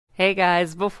Hey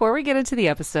guys, before we get into the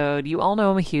episode, you all know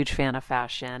I'm a huge fan of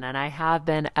fashion, and I have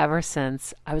been ever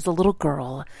since I was a little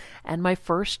girl. And my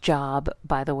first job,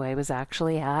 by the way, was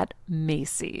actually at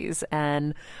Macy's.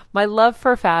 And my love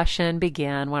for fashion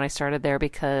began when I started there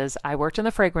because I worked in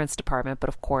the fragrance department, but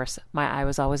of course, my eye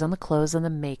was always on the clothes and the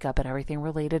makeup and everything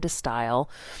related to style.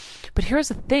 But here's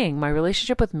the thing, my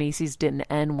relationship with Macy's didn't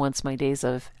end once my days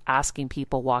of asking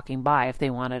people walking by if they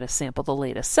wanted to sample the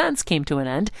latest scents came to an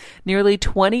end. Nearly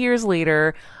 20 years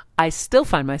later, I still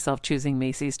find myself choosing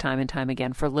Macy's time and time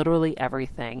again for literally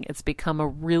everything. It's become a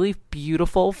really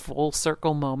beautiful full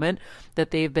circle moment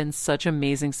that they've been such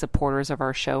amazing supporters of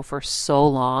our show for so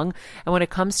long. And when it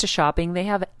comes to shopping, they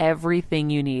have everything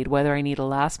you need, whether I need a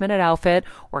last minute outfit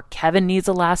or Kevin needs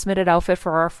a last minute outfit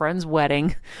for our friend's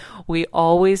wedding. We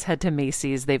always head to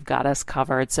Macy's. They've got us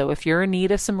covered. So if you're in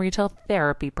need of some retail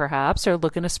therapy, perhaps, or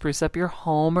looking to spruce up your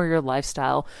home or your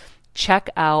lifestyle, check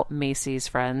out Macy's,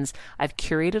 friends. I've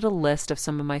curated a list of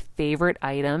some of my favorite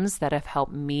items that have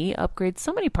helped me upgrade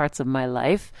so many parts of my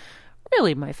life.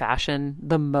 Really my fashion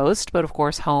the most, but of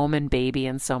course home and baby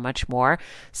and so much more.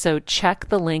 So check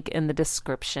the link in the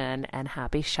description and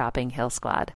happy shopping, Hill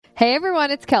Squad. Hey everyone,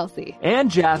 it's Kelsey.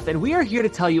 And Jeff, and we are here to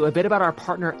tell you a bit about our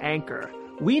partner Anchor.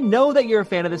 We know that you're a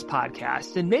fan of this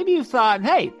podcast, and maybe you've thought,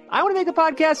 hey, I want to make a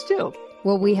podcast too.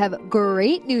 Well, we have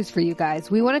great news for you guys.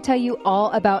 We want to tell you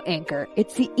all about Anchor.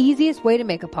 It's the easiest way to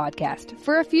make a podcast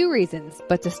for a few reasons,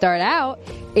 but to start out,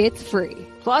 it's free.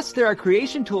 Plus, there are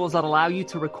creation tools that allow you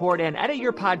to record and edit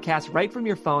your podcast right from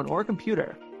your phone or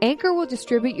computer. Anchor will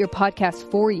distribute your podcast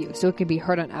for you so it can be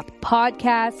heard on Apple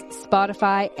Podcasts,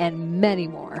 Spotify, and many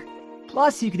more.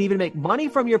 Plus, you can even make money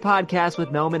from your podcast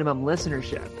with no minimum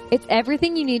listenership. It's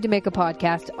everything you need to make a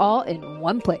podcast all in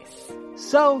one place.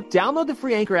 So download the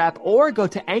free Anchor app or go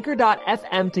to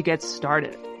anchor.fm to get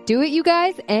started. Do it, you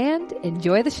guys, and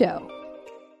enjoy the show.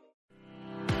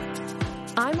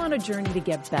 I'm on a journey to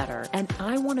get better, and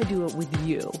I want to do it with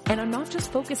you. And I'm not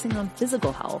just focusing on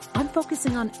physical health. I'm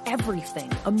focusing on everything: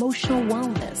 emotional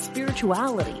wellness,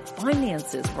 spirituality,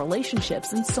 finances,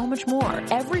 relationships, and so much more.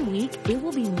 Every week, it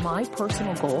will be my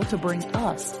personal goal to bring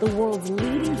us, the world's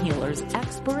leading healers,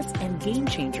 experts, and game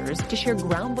changers, to share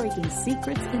groundbreaking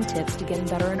secrets and tips to getting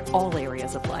better in all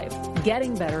areas of life.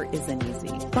 Getting better isn't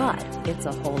easy, but it's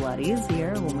a whole lot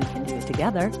easier when we can do it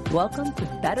together. Welcome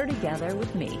to Better Together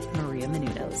with me, Maria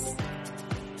Menounos.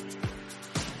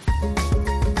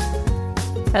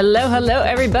 Hello,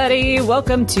 everybody.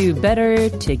 Welcome to Better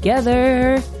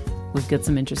Together. We've got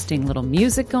some interesting little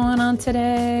music going on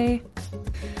today.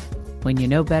 When you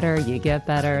know better, you get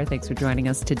better. Thanks for joining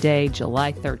us today,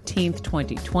 July 13th,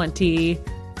 2020.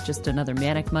 Just another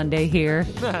manic Monday here.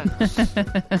 Was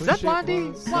that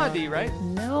Blondie? Blondie, right?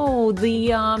 No, the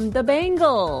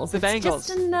Bangles. The Bangles. It's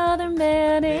just another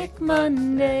manic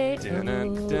Monday.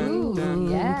 Ooh,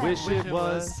 yeah. Wish it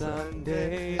was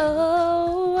Sunday.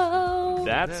 Oh,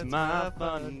 That's my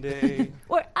fun day.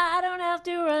 where I don't have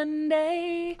to run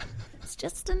day. It's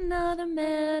just another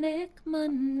manic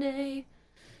Monday.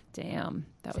 Damn,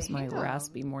 that was my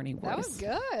raspy morning voice. That was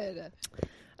good.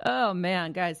 Oh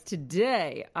man, guys,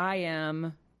 today I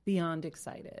am beyond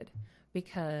excited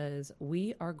because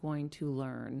we are going to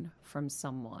learn from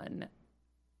someone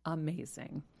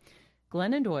amazing.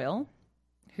 Glennon Doyle,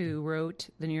 who wrote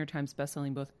the New York Times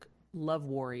bestselling book Love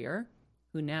Warrior,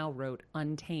 who now wrote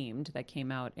Untamed, that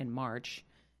came out in March,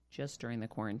 just during the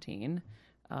quarantine,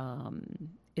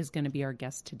 is going to be our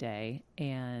guest today.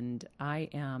 And I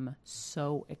am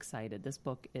so excited. This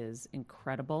book is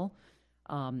incredible.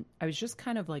 I was just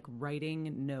kind of like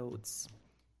writing notes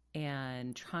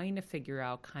and trying to figure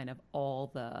out kind of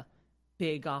all the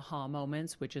big aha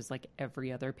moments, which is like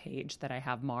every other page that I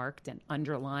have marked and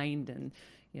underlined. And,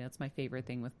 you know, it's my favorite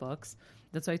thing with books.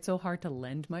 That's why it's so hard to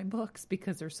lend my books,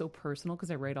 because they're so personal,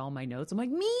 because I write all my notes. I'm like,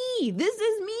 me, this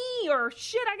is me, or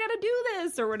shit, I got to do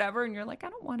this, or whatever. And you're like, I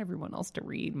don't want everyone else to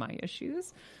read my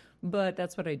issues. But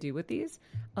that's what I do with these.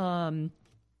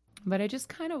 But I just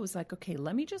kind of was like, okay,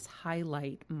 let me just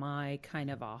highlight my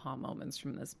kind of aha moments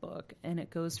from this book. And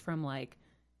it goes from like,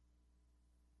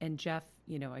 and Jeff,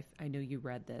 you know, I know you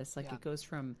read this, like It goes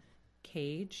from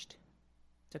caged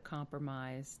to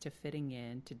compromise to fitting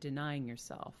in to denying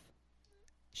yourself.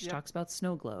 She talks about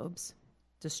snow globes,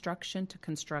 destruction to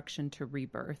construction to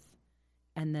rebirth,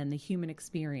 and then the human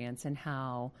experience and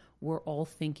how we're all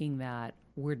thinking that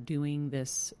we're doing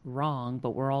this wrong, but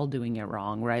we're all doing it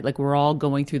wrong, right? Like we're all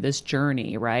going through this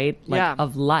journey, right? Like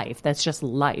of life. That's just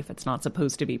life. It's not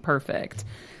supposed to be perfect.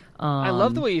 I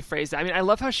love the way you phrased it. I mean, I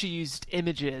love how she used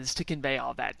images to convey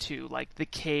all that too, like the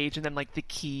cage and then like the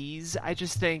keys. I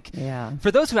just think,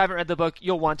 for those who haven't read the book,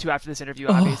 you'll want to after this interview,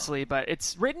 obviously, but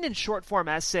it's written in short form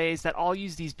essays that all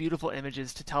use these beautiful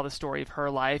images to tell the story of her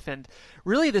life and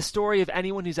really the story of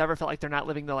anyone who's ever felt like they're not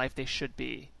living the life they should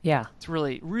be. Yeah. It's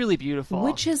really, really beautiful.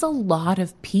 Which is a lot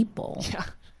of people. Yeah.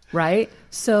 Right?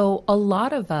 So a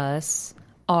lot of us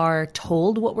are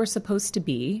told what we're supposed to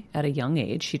be at a young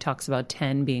age. She talks about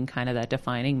 10 being kind of that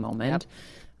defining moment. Yep.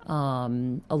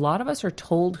 A lot of us are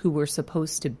told who we're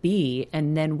supposed to be,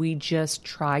 and then we just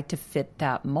try to fit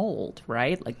that mold,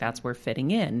 right? Like that's where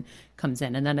fitting in comes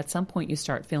in. And then at some point you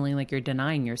start feeling like you're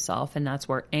denying yourself, and that's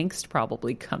where angst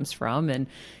probably comes from. And,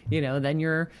 then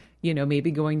you're,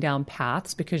 maybe going down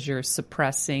paths because you're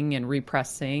suppressing and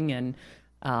repressing and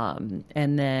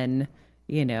then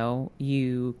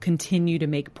you continue to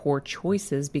make poor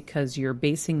choices because you're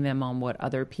basing them on what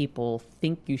other people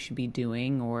think you should be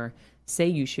doing or say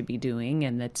you should be doing,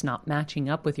 and it's not matching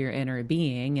up with your inner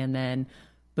being. And then,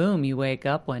 boom, you wake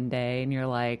up one day and you're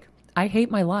like, I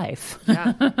hate my life.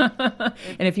 Yeah.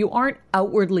 And if you aren't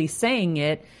outwardly saying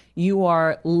it, you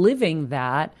are living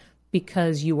that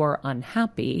because you are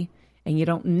unhappy and you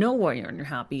don't know why you're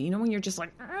unhappy. When you're just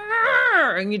like,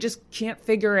 and you just can't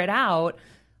figure it out.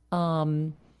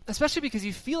 Especially because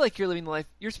you feel like you're living the life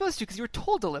you're supposed to because you were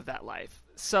told to live that life.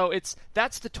 So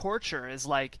that's the torture, is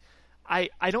like,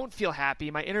 I don't feel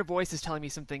happy. My inner voice is telling me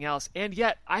something else. And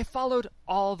yet I followed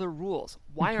all the rules.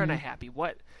 Why aren't I happy?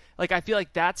 I feel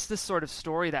like that's the sort of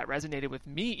story that resonated with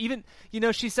me. Even,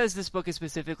 she says this book is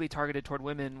specifically targeted toward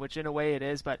women, which in a way it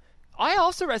is, but I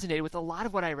also resonated with a lot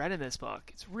of what I read in this book.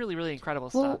 It's really, really incredible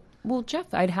stuff. Well,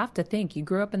 Jeff, I'd have to think you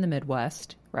grew up in the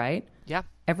Midwest, right? Yeah.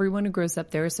 Everyone who grows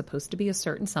up there is supposed to be a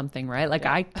certain something, right? Like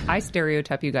I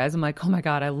stereotype you guys. I'm like, oh my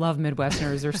God, I love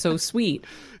Midwesterners. They're so sweet.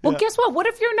 Well, guess what? What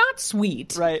if you're not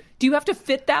sweet? Right. Do you have to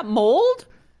fit that mold?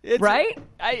 Right?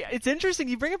 It's interesting.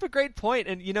 You bring up a great point.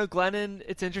 And, Glennon,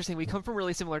 it's interesting. We come from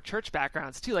really similar church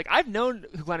backgrounds, too. Like, I've known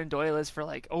who Glennon Doyle is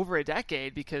for, over a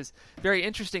decade because, very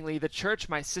interestingly, the church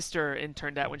my sister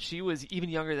interned at when she was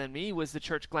even younger than me was the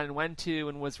church Glennon went to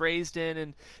and was raised in.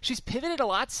 And she's pivoted a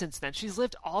lot since then. She's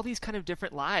lived all these kind of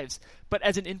different lives, but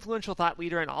as an influential thought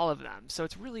leader in all of them. So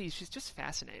it's really, she's just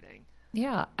fascinating.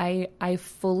 Yeah, I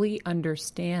fully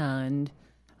understand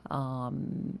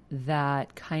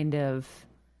that kind of...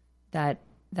 that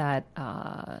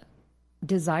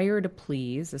desire to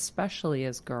please, especially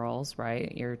as girls,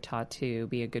 right? You're taught to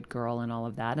be a good girl and all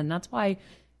of that. And that's why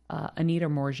Anita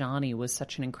Moorjani was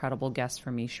such an incredible guest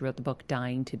for me. She wrote the book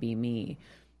Dying to Be Me.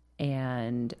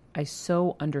 And I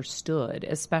so understood,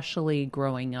 especially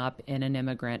growing up in an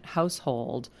immigrant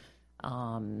household,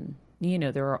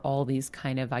 there are all these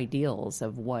kind of ideals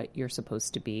of what you're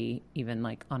supposed to be, even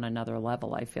on another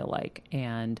level, I feel like.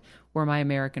 And where my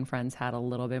American friends had a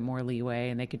little bit more leeway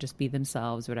and they could just be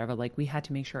themselves, whatever, we had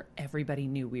to make sure everybody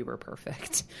knew we were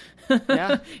perfect.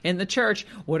 Yeah. In the church,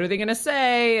 what are they going to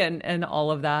say? And all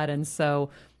of that. And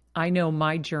so I know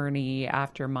my journey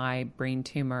after my brain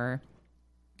tumor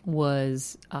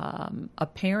was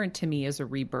apparent to me as a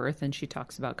rebirth. And she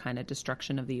talks about kind of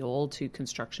destruction of the old to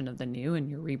construction of the new and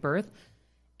your rebirth.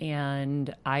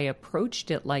 And I approached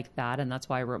it like that. And that's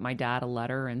why I wrote my dad a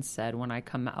letter and said, when I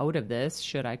come out of this,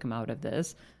 should I come out of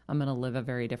this, I'm going to live a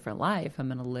very different life. I'm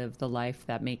going to live the life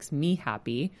that makes me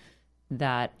happy,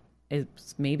 that is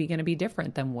maybe going to be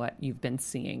different than what you've been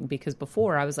seeing. Because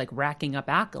before I was racking up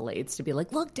accolades to be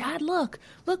like, look, Dad, look,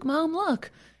 Mom, look.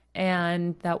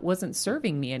 And that wasn't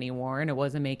serving me anymore, and it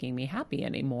wasn't making me happy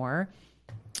anymore.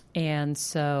 And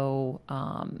so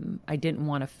I didn't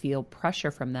want to feel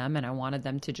pressure from them, and I wanted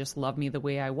them to just love me the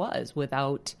way I was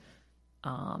without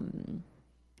kind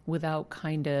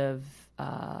of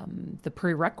the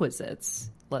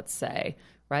prerequisites, let's say,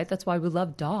 right? That's why we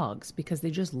love dogs, because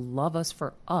they just love us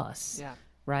for us, yeah.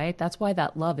 Right? That's why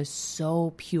that love is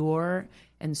so pure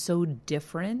and so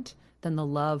different than the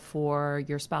love for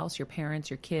your spouse, your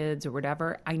parents, your kids, or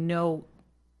whatever. I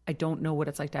don't know what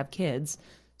it's like to have kids,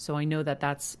 so I know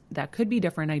that could be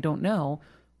different. I don't know,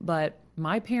 but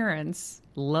my parents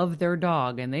love their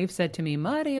dog, and they've said to me,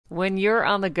 Muddy, when you're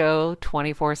on the go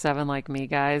 24/7 like me,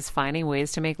 guys, finding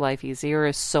ways to make life easier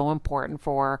is so important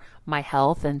for my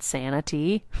health and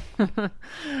sanity.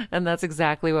 And that's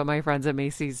exactly what my friends at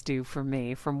Macy's do for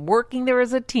me. From working there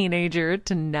as a teenager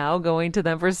to now going to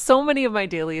them for so many of my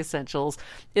daily essentials,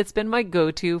 it's been my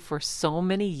go-to for so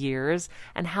many years,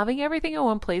 and having everything in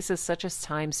one place is such a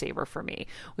time saver for me.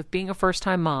 With being a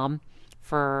first-time mom,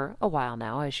 for a while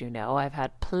now, as you know. I've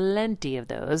had plenty of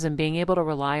those, and being able to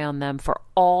rely on them for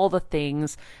all the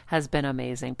things has been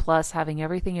amazing. Plus, having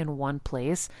everything in one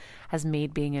place has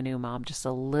made being a new mom just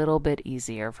a little bit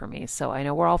easier for me. So I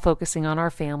know we're all focusing on our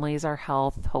families, our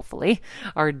health, hopefully,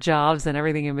 our jobs, and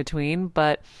everything in between,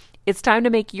 but it's time to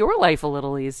make your life a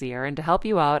little easier. And to help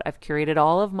you out, I've curated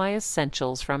all of my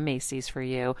essentials from Macy's for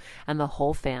you and the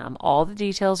whole fam. All the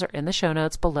details are in the show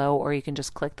notes below, or you can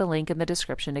just click the link in the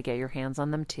description to get your hands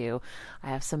on them too. I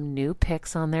have some new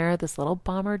pics on there, this little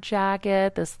bomber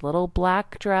jacket, this little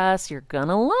black dress. You're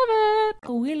gonna love it.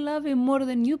 We love him more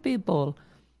than you people.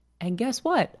 And guess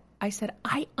what? I said,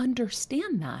 I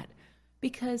understand that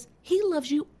because he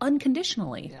loves you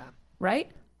unconditionally,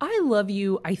 right? I love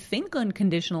you, I think,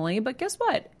 unconditionally, but guess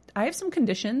what? I have some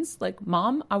conditions, like,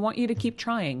 Mom, I want you to keep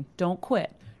trying. Don't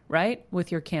quit, right?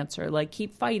 With your cancer. Like,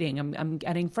 keep fighting. I'm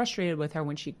getting frustrated with her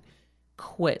when she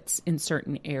quits in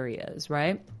certain areas,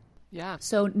 right? Yeah.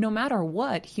 So no matter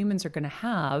what, humans are going to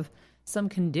have some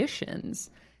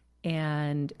conditions.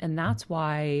 And that's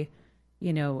why,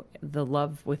 you know, the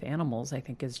love with animals, I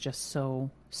think, is just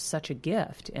such a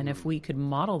gift. And if we could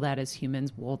model that as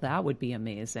humans, well, that would be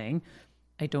amazing.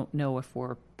 I don't know if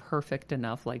we're perfect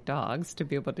enough like dogs to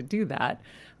be able to do that.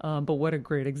 But what a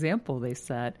great example they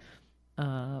set.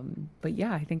 But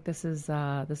yeah, I think this is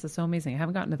so amazing. I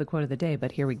haven't gotten to the quote of the day,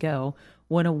 but here we go.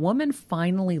 When a woman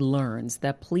finally learns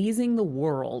that pleasing the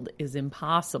world is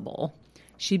impossible,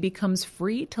 she becomes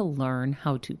free to learn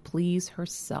how to please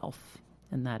herself.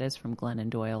 And that is from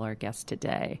Glennon Doyle, our guest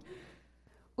today.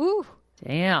 Ooh.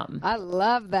 Damn. I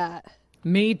love that.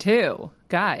 Me too.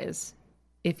 Guys,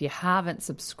 if you haven't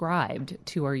subscribed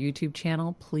to our YouTube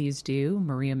channel, please do.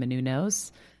 Maria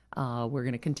Menounos. We're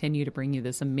going to continue to bring you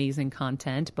this amazing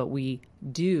content, but we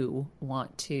do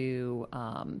want to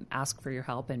ask for your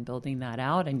help in building that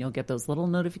out, and you'll get those little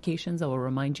notifications that will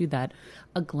remind you that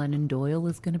a Glennon Doyle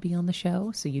is going to be on the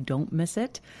show, so you don't miss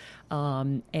it.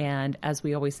 And as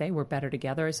we always say, we're better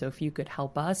together, so if you could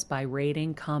help us by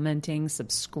rating, commenting,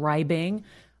 subscribing,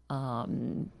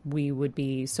 we would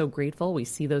be so grateful. We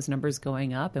see those numbers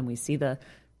going up, and we see the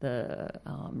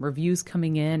reviews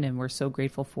coming in, and we're so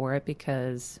grateful for it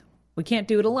because we can't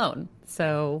do it alone.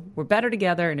 So we're better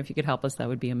together, and if you could help us, that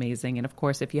would be amazing. And of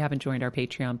course, if you haven't joined our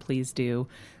Patreon, please do.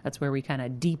 That's where we kind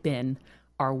of deepen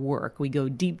our work. We go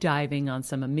deep diving on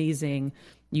some amazing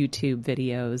YouTube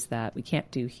videos that we can't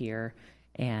do here,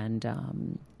 and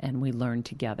we learn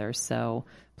together. So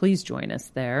please join us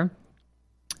there.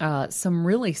 Some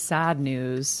really sad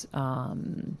news.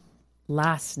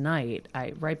 Last night,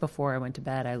 right before I went to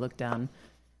bed, I looked down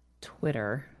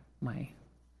Twitter, my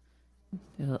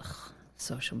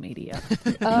social media.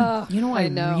 I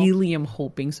really am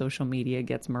hoping social media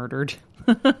gets murdered.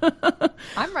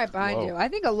 I'm right behind you. I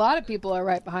think a lot of people are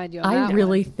right behind you on that I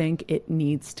really think it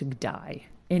needs to die.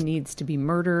 It needs to be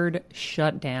murdered,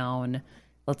 shut down.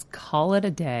 Let's call it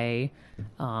a day.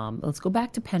 Let's go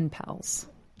back to pen pals.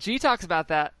 G talks about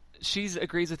that. She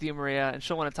agrees with you, Maria, and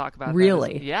she'll want to talk about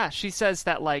really? That. Yeah, she says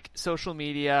that like social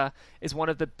media is one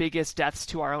of the biggest deaths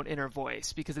to our own inner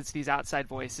voice because it's these outside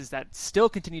voices that still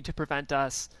continue to prevent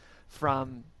us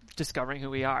from discovering who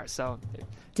we are. So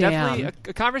definitely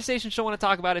a conversation she'll want to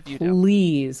talk about if you do.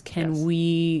 Please, can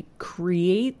we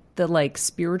create the like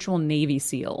spiritual Navy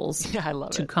SEALs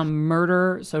to come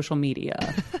murder social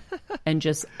media and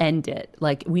just end it?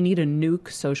 Like, we need to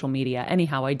nuke social media.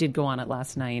 Anyhow, I did go on it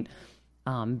last night.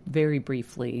 Very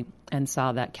briefly, and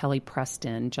saw that Kelly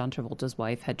Preston, John Travolta's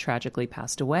wife, had tragically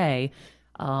passed away.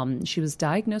 She was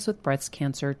diagnosed with breast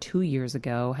cancer 2 years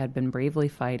ago, had been bravely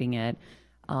fighting it.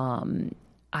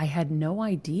 I had no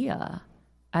idea.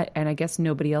 And I guess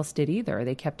nobody else did either.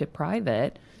 They kept it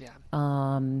private.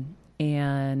 Yeah.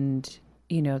 And,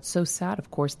 you know, it's so sad. Of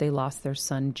course, they lost their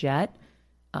son, Jet,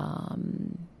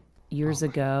 years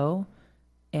ago.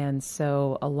 And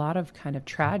so a lot of kind of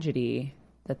tragedy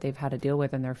that they've had to deal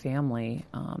with in their family.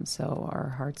 So our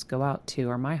hearts go out to,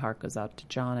 or my heart goes out to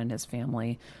John and his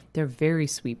family. They're very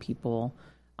sweet people.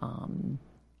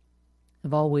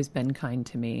 Have always been kind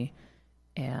to me.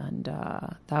 And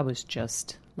that was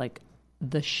just like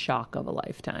the shock of a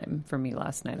lifetime for me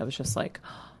last night. I was just like,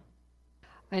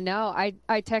 I know.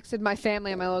 I texted my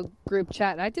family in my little group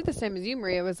chat, and I did the same as you,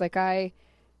 Maria. It was like I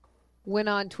went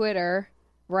on Twitter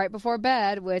right before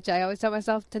bed, which I always tell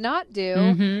myself to not do.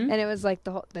 Mm-hmm. And it was like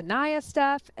the Naya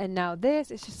stuff, and now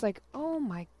this. It's just like, oh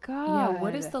my God. Yeah,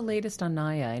 what is the latest on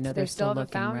Naya? I know they're still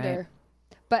looking, found right? her.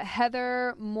 But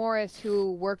Heather Morris,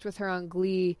 who worked with her on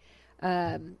Glee,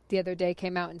 the other day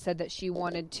came out and said that she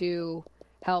wanted to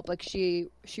help. Like she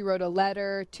wrote a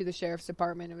letter to the sheriff's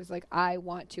department. It was like, I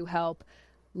want to help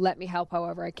let me help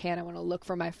however I can. I want to look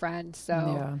for my friends.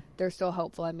 So they're still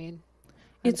hopeful. I mean,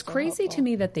 it's crazy to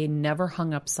me that they never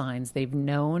hung up signs. They've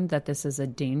known that this is a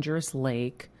dangerous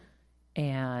lake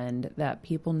and that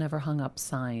people never hung up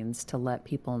signs to let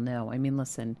people know. I mean,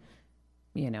 listen,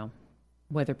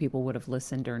 whether people would have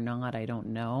listened or not, I don't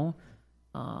know.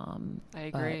 I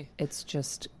agree. But it's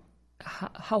just,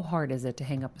 how hard is it to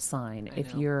hang up a sign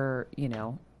if you're,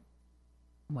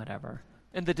 whatever.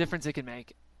 And the difference it can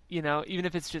make. Even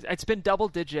if it's been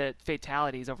double-digit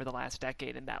fatalities over the last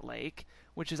decade in that lake,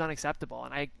 which is unacceptable.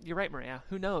 And you're right, Maria.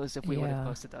 Who knows if we would have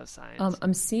posted those signs?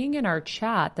 I'm seeing in our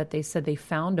chat that they said they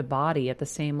found a body at the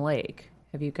same lake.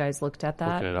 Have you guys looked at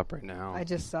that? Looking it up right now. I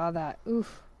just saw that.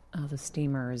 Oof. Oh, the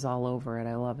steamer is all over it.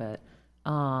 I love it.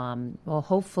 Well,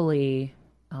 hopefully.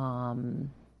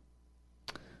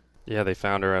 Yeah, they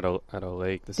found her at a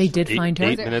lake. They did find her? 8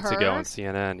 Was it minutes her? ago on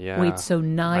CNN. Yeah. Wait, so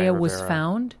Naya was Rivera.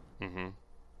 found? Mm-hmm.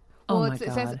 Oh Well, my it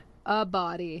says God. a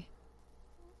body.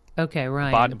 Okay,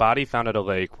 Ryan. Body found at a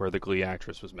lake where the Glee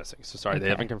actress was missing. So sorry, Okay. they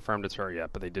haven't confirmed it's her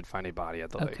yet, but they did find a body at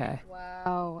the lake. Okay.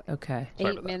 Wow. Okay. Sorry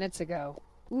 8 about that. minutes ago.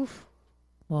 Oof.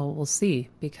 Well, we'll see,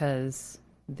 because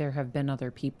there have been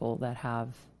other people that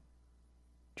have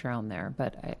drowned there,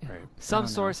 but I Right. Some don't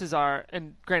know. sources are,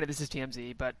 and granted this is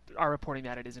TMZ, but are reporting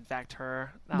that it is in fact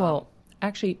her. Well,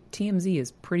 actually, TMZ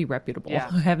is pretty reputable. Yeah.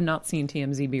 I have not seen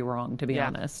TMZ be wrong, to be Yeah.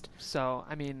 honest. So,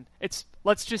 I mean,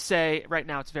 let's just say right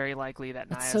now it's very likely that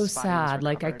It's Naya's so body was sad.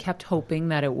 Like, I recovered. kept hoping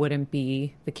that it wouldn't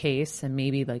be the case, and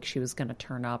maybe like she was going to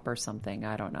turn up or something.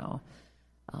 I don't know.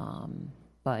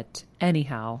 But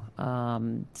anyhow,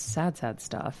 sad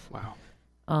stuff. Wow.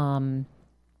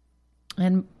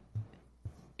 And,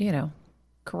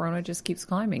 Corona just keeps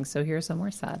climbing, so here's some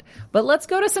more sad. But let's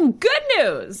go to some good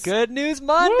news. Good News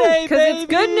Monday, Because it's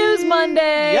Good News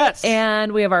Monday. Yes.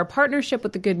 And we have our partnership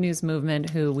with the Good News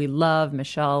Movement, who we love,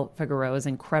 Michelle Figueroa's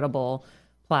incredible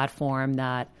platform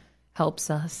that helps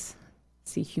us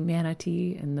see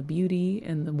humanity and the beauty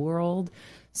in the world.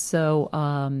 So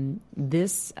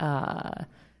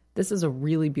this is a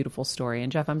really beautiful story.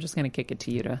 And Jeff, I'm just going to kick it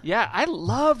to you to. Yeah, I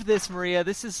love this, Maria.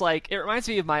 This is it reminds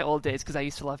me of my old days because I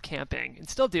used to love camping and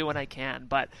still do when I can.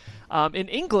 But in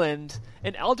England,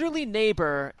 an elderly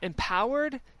neighbor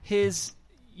empowered his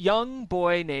young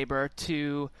boy neighbor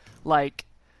to,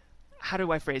 how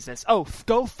do I phrase this? Oh,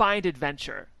 go find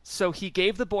adventure. So he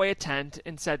gave the boy a tent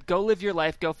and said, go live your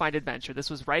life, go find adventure. This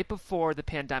was right before the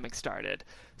pandemic started.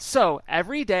 So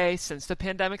every day since the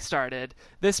pandemic started,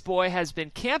 this boy has been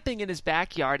camping in his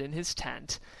backyard in his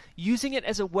tent, using it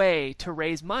as a way to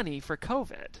raise money for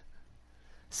COVID.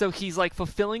 So he's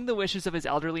fulfilling the wishes of his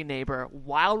elderly neighbor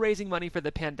while raising money for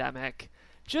the pandemic.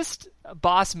 Just a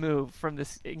boss move from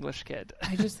this English kid.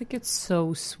 I just think it's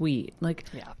so sweet.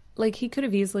 Yeah. He could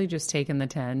have easily just taken the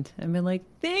tent and been like,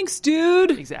 thanks,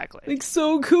 dude. Exactly.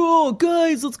 So cool.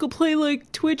 Guys, let's go play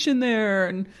Twitch in there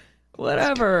and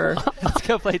whatever. Let's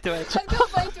go play Twitch.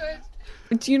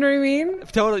 Do you know what I mean?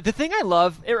 Totally. The thing I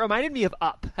love, it reminded me of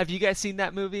Up. Have you guys seen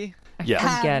that movie? Yes.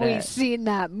 I get Have we it. seen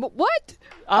that? What?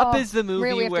 Up Oh, is the Maria, we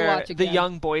movie have to where watch the again.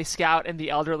 young Boy Scout and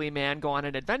the elderly man go on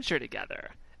an adventure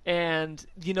together. And,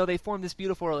 they form this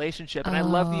beautiful relationship. And I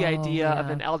love the idea of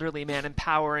yeah. an elderly man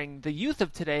empowering the youth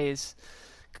of today's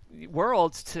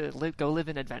world to go live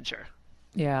an adventure.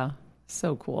 Yeah.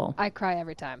 So cool. I cry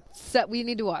every time. So we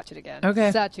need to watch it again.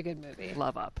 Okay. Such a good movie.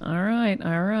 Love Up. All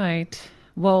right.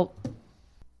 Well,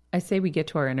 I say we get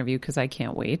to our interview because I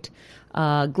can't wait.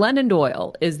 Glennon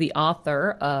Doyle is the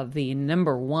author of the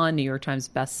 #1 New York Times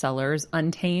bestsellers,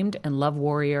 Untamed and Love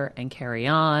Warrior and Carry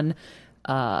On.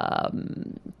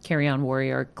 Carry On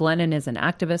Warrior. Glennon is an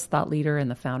activist, thought leader, and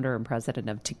the founder and president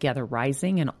of Together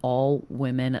Rising, an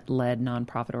all-women-led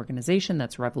nonprofit organization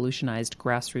that's revolutionized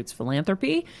grassroots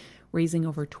philanthropy, raising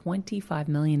over $25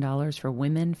 million for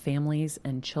women, families,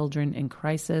 and children in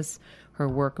crisis. Her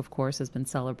work, of course, has been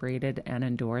celebrated and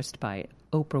endorsed by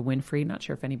Oprah Winfrey. Not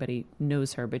sure if anybody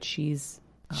knows her, but she's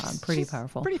pretty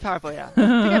powerful. Pretty powerful, yeah. I think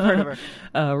I've heard of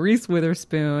her. Reese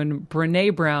Witherspoon,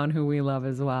 Brene Brown, who we love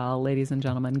as well. Ladies and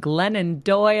gentlemen, Glennon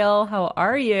Doyle, how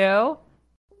are you?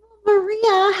 Maria,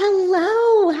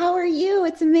 hello. How are you?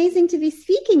 It's amazing to be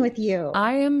speaking with you.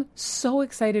 I am so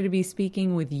excited to be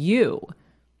speaking with you.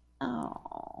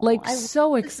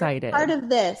 So excited. Part of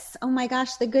this. Oh my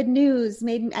gosh, the good news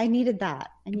I needed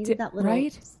that. I needed that little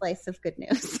right? slice of good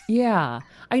news. Yeah,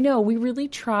 I know. We really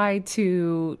try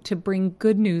to bring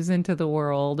good news into the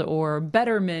world or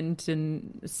betterment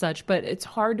and such, but it's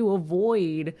hard to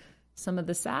avoid some of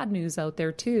the sad news out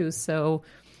there too. So,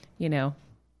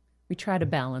 we try to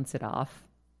balance it off.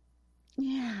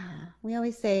 Yeah. We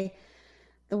always say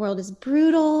the world is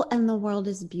brutal and the world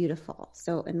is beautiful.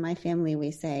 So in my family,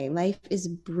 we say life is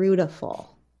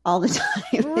brutal all the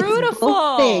time.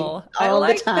 Brutal. All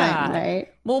like the time, that. right?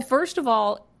 Well, first of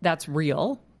all, that's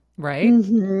real, right?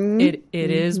 Mm-hmm. It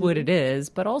is what it is.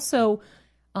 But also,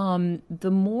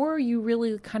 the more you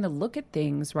really kind of look at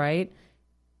things, right?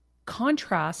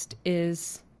 Contrast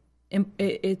it's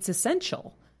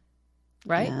essential,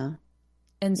 right? Yeah.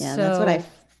 And yeah, so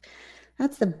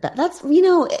that's the best. That's, we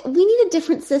need a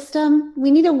different system.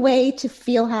 We need a way to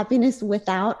feel happiness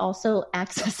without also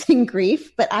accessing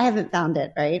grief, but I haven't found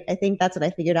it, right? I think that's what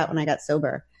I figured out when I got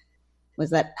sober,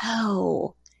 was that,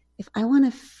 if I want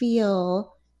to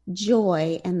feel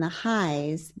joy and the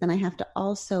highs, then I have to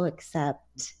also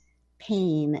accept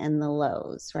pain and the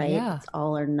lows, right? Yeah. It's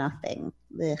all or nothing.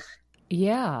 Ugh.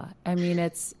 Yeah. I mean,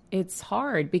 it's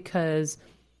hard because,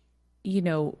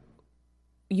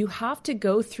 you have to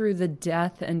go through the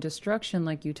death and destruction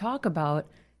like you talk about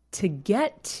to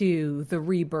get to the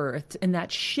rebirth. And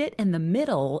that shit in the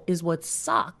middle is what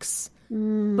sucks.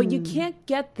 But you can't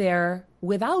get there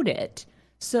without it.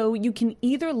 So you can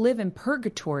either live in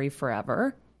purgatory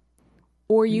forever,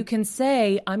 or you can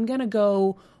say, I'm going to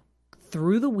go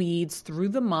through the weeds, through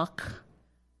the muck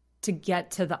to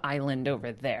get to the island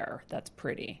over there. That's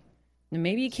pretty. And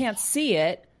maybe you can't see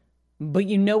it, but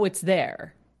you know it's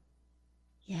there.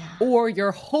 Yeah. Or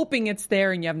you're hoping it's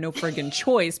there and you have no friggin'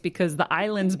 choice because the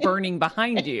island's burning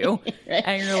behind you. Right.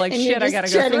 And you're like, and shit, you're I gotta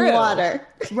just go treading through. water.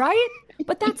 Right?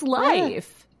 But that's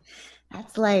life.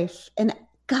 That's life. And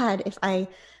God,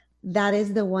 that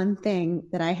is the one thing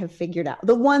that I have figured out.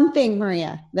 The one thing,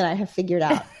 Maria, that I have figured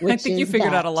out. Which I think you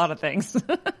figured out a lot of things.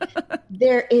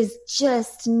 There is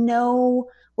just you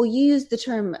used the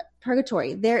term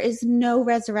purgatory. There is no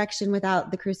resurrection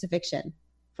without the crucifixion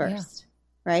first,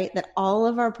 right? That all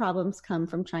of our problems come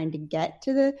from trying to get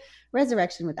to the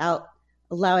resurrection without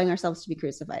allowing ourselves to be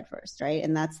crucified first, right?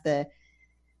 And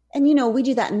we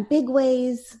do that in big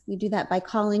ways. We do that by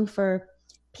calling for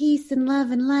peace and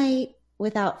love and light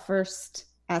without first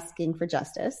asking for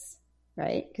justice,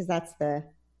 right? Because that's the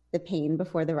pain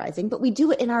before the rising. But we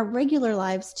do it in our regular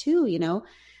lives too.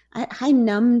 I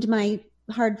numbed my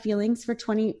hard feelings for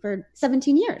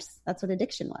 17 years. That's what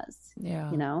addiction was.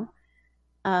 Yeah.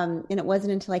 And it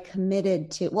wasn't until I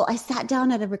committed I sat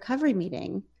down at a recovery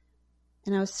meeting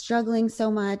and I was struggling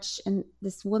so much. And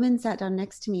this woman sat down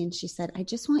next to me and she said, I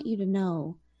just want you to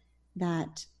know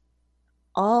that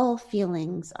all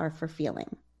feelings are for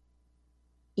feeling,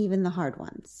 even the hard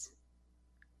ones.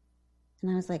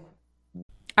 And I was like,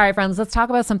 all right, friends, let's talk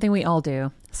about something we all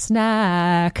do.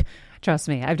 Snack. Trust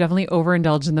me, I've definitely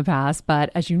overindulged in the past,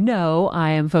 but as you know, I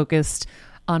am focused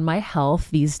on my health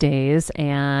these days,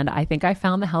 and I think I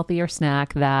found the healthier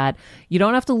snack that you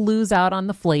don't have to lose out on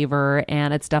the flavor,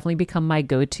 and it's definitely become my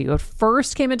go-to. It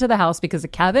first came into the house because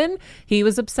of Kevin. He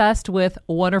was obsessed with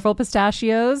Wonderful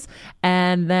Pistachios,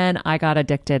 and then I got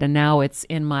addicted, and now it's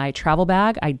in my travel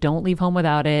bag. I don't leave home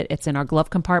without it. It's in our glove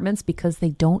compartments because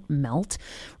they don't melt.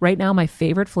 Right now, my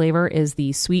favorite flavor is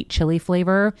the sweet chili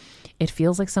flavor. It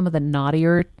feels like some of the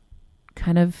naughtier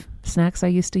kind of snacks I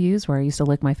used to use, where I used to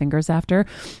lick my fingers after.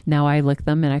 Now I lick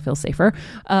them and I feel safer.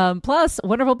 Plus,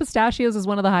 Wonderful Pistachios is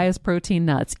one of the highest protein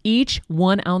nuts. Each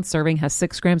 1 ounce serving has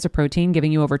 6 grams of protein,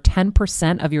 giving you over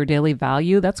 10% of your daily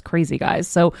value. That's crazy, guys.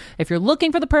 So if you're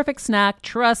looking for the perfect snack,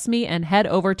 trust me and head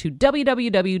over to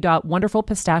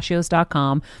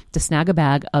www.wonderfulpistachios.com to snag a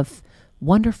bag of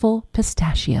Wonderful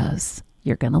Pistachios.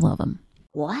 You're going to love them.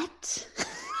 What?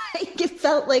 It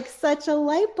felt like such a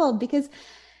light bulb because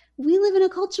we live in a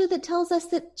culture that tells us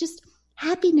that just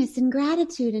happiness and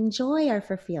gratitude and joy are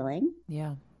for feeling.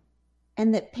 Yeah.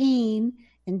 And that pain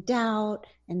and doubt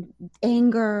and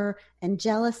anger and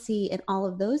jealousy and all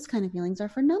of those kind of feelings are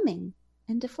for numbing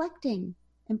and deflecting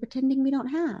and pretending we don't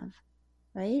have.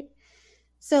 Right?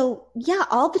 So yeah,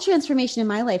 all the transformation in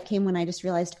my life came when I just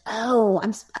realized,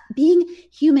 being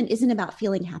human isn't about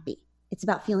feeling happy. It's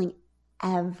about feeling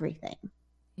everything.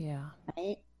 Yeah.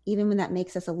 Right? Even when that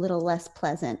makes us a little less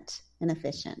pleasant and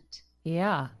efficient.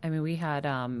 Yeah. I mean, we had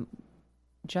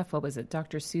Jeff, what was it?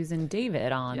 Dr. Susan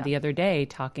David on the other day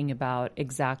talking about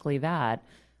exactly that.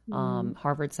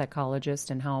 Harvard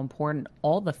psychologist, and how important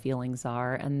all the feelings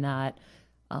are, and that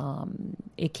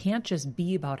it can't just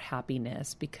be about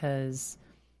happiness because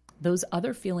those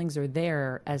other feelings are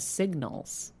there as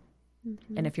signals.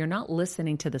 Mm-hmm. And if you're not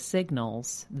listening to the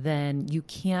signals, then you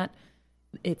can't.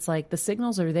 It's like the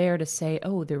signals are there to say,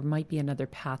 oh, there might be another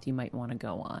path you might want to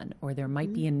go on, or there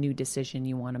might be a new decision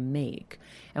you want to make.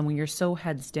 And when you're so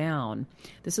heads down,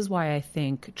 this is why I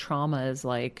think trauma is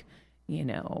like,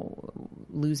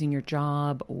 losing your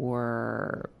job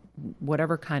or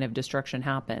whatever kind of destruction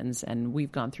happens, and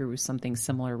we've gone through something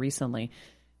similar recently,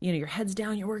 you know, your head's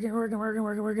down, you're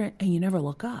working, and you never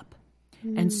look up.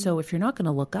 And so if you're not going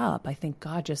to look up, I think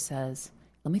God just says,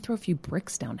 let me throw a few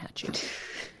bricks down at you.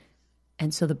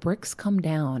 And so the bricks come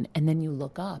down, and then you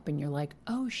look up and you're like,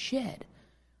 oh shit,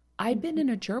 I'd been in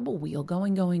a gerbil wheel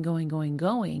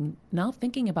going, not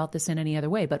thinking about this in any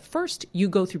other way. But first you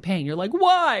go through pain. You're like,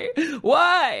 why, God,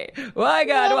 why?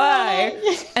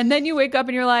 And then you wake up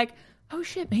and you're like, oh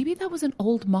shit, maybe that was an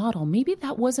old model. Maybe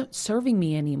that wasn't serving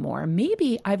me anymore.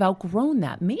 Maybe I've outgrown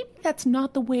that. Maybe that's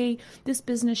not the way this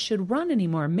business should run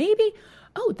anymore. Maybe,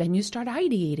 then you start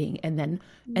ideating. And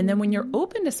then when you're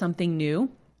open to something new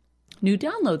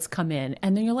downloads come in,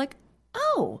 and then you're like,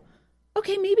 oh,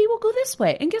 okay, maybe we'll go this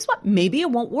way. And guess what? Maybe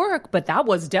it won't work, but that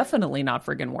was definitely not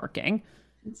friggin' working.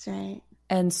 That's right.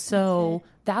 And so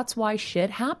that's why shit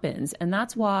happens. And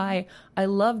that's why I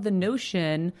love the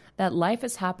notion that life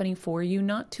is happening for you,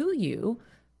 not to you,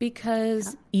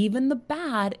 because even the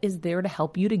bad is there to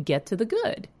help you to get to the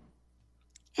good.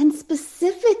 And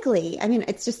specifically, I mean,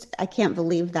 it's just, I can't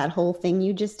believe that whole thing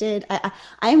you just did. I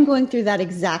am going through that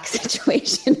exact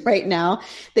situation right now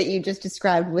that you just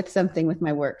described with something with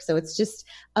my work. So it's just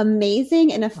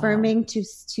amazing and affirming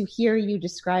to hear you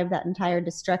describe that entire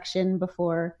destruction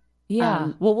before.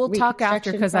 Yeah. Well, we'll talk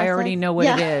after because I already know what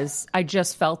it is. I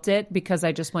just felt it because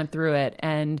I just went through it,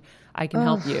 and I can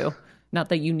help you. Not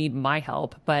that you need my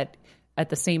help, but at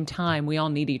the same time, we all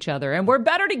need each other, and we're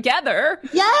better together.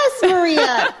 Yes,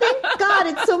 Maria. Thank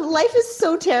God. Life is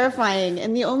so terrifying,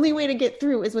 and the only way to get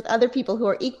through is with other people who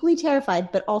are equally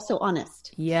terrified, but also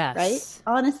honest. Yes. Right?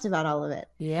 Honest about all of it.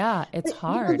 Yeah, it's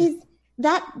hard. You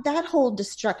know, that whole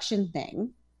destruction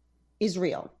thing is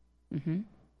real. Mm-hmm.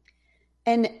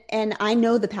 And I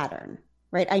know the pattern,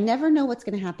 right? I never know what's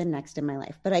going to happen next in my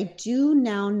life, but I do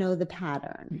now know the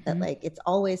pattern that like, it's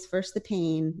always first the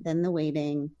pain, then the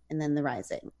waiting, and then the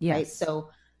rising, right?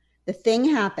 So the thing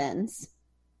happens.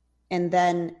 And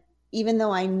then even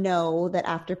though I know that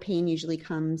after pain usually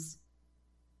comes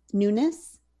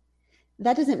newness,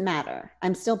 that doesn't matter.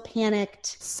 I'm still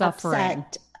panicked, suffering.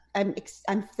 Upset. I'm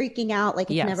freaking out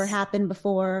like it's never happened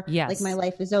before. Yes. Like my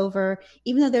life is over.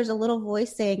 Even though there's a little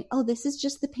voice saying, oh, this is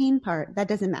just the pain part. That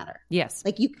doesn't matter. Yes.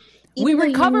 Like we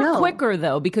recover quicker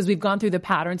though, because we've gone through the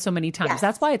pattern so many times. Yes.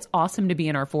 That's why it's awesome to be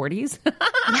in our 40s.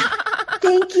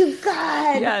 Thank you,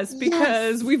 God. Yes,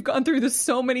 because we've gone through this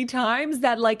so many times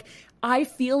that like, I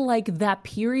feel like that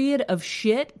period of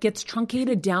shit gets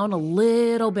truncated down a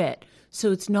little bit.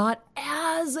 So it's not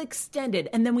as extended.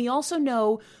 And then we also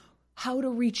know how to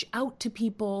reach out to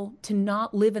people to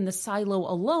not live in the silo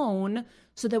alone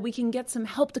so that we can get some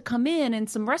help to come in and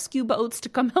some rescue boats to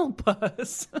come help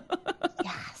us.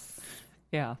 Yes.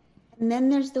 Yeah. And then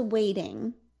there's the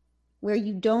waiting where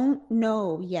you don't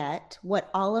know yet what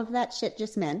all of that shit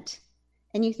just meant.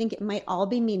 And you think it might all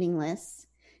be meaningless.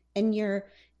 And you're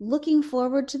looking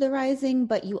forward to the rising,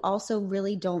 but you also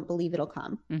really don't believe it'll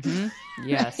come. Mm-hmm.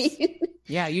 Yes. Right?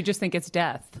 Yeah, you just think it's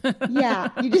death. Yeah,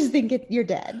 you just think you're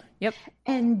dead. Yep.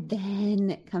 And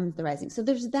then comes the rising. So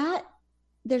there's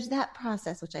that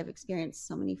process, which I've experienced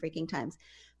so many freaking times.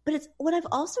 But it's what I've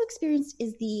also experienced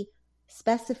is the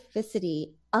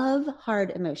specificity of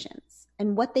hard emotions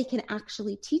and what they can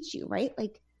actually teach you, right?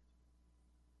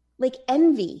 Like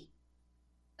envy.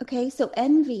 Okay, so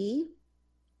envy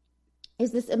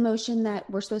is this emotion that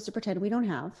we're supposed to pretend we don't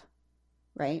have.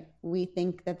 Right? We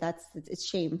think that it's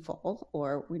shameful,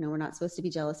 or we're not supposed to be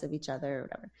jealous of each other or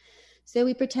whatever. So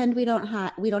we pretend we don't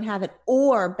have it,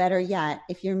 or better yet,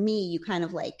 if you're me, you kind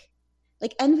of like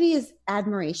envy is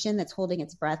admiration that's holding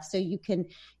its breath. So you can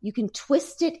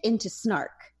twist it into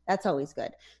snark. That's always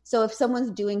good. So if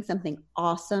someone's doing something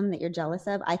awesome that you're jealous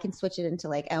of, I can switch it into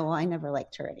like, oh, well, I never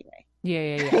liked her anyway.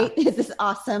 Yeah. Right? It's this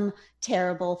awesome,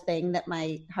 terrible thing that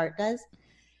my heart does.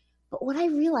 But what I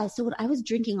realized, so when I was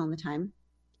drinking all the time,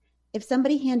 if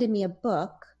somebody handed me a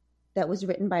book that was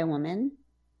written by a woman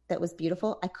that was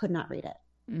beautiful, I could not read it.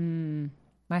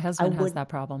 My husband has that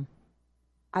problem.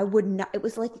 I would not. It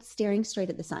was like staring straight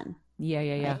at the sun. Yeah.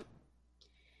 Right?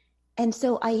 And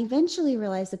so I eventually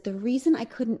realized that the reason I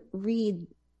couldn't read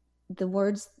the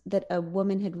words that a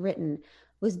woman had written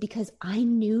was because I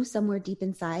knew somewhere deep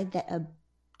inside that a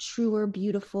truer,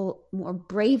 beautiful, more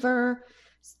braver,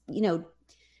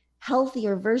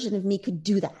 healthier version of me could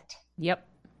do that. Yep.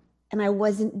 And I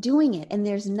wasn't doing it. And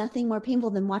there's nothing more painful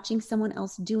than watching someone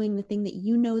else doing the thing that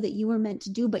you know that you were meant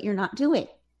to do, but you're not doing.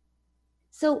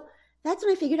 So that's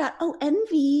when I figured out,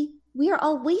 envy, we are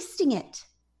all wasting it.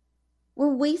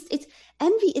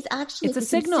 Envy is actually, it's a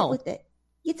signal. With it.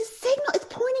 It's a signal. It's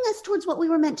pointing us towards what we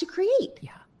were meant to create.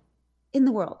 Yeah. In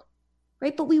the world.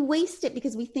 right? But we waste it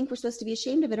because we think we're supposed to be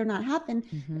ashamed of it or not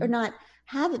or not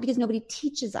have it, because nobody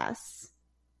teaches us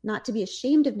not to be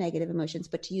ashamed of negative emotions,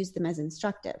 but to use them as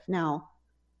instructive. Now,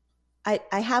 I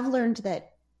have learned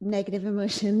that negative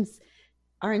emotions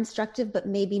are instructive, but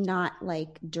maybe not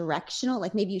like directional.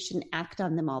 Like maybe you shouldn't act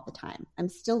on them all the time. I'm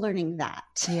still learning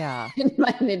that. Yeah. In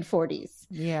my mid 40s.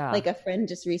 Yeah. Like a friend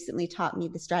just recently taught me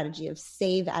the strategy of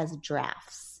save as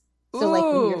drafts. So like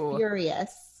when you're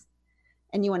furious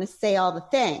and you want to say all the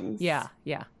things. Yeah.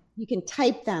 Yeah. You can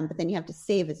type them, but then you have to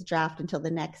save as draft until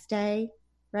the next day,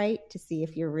 right? To see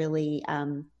if you're really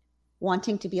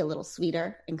wanting to be a little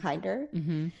sweeter and kinder.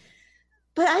 Mm-hmm.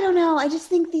 But I don't know. I just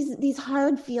think these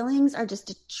hard feelings are just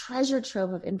a treasure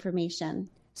trove of information.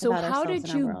 So how did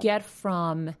you get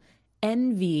from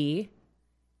envy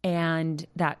and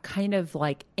that kind of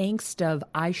like angst of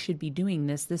I should be doing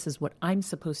this, this is what I'm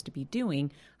supposed to be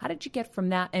doing? How did you get from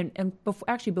that? And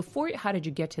before how did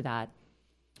you get to that?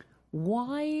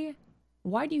 Why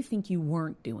do you think you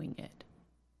weren't doing it?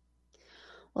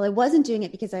 Well, I wasn't doing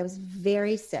it because I was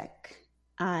very sick.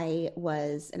 I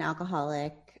was an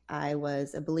alcoholic. I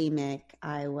was a bulimic.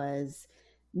 I was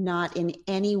not in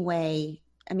any way,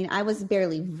 I mean, I was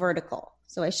barely vertical.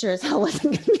 So I sure as hell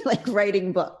wasn't going to be like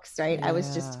writing books, right? Yeah. I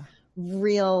was just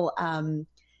real,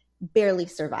 barely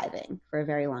surviving for a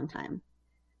very long time.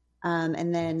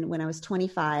 And then when I was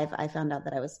 25, I found out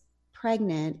that I was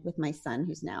pregnant with my son,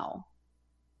 who's now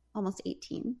almost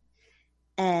 18.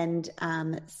 And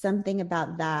something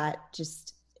about that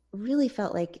just really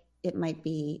felt like it might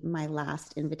be my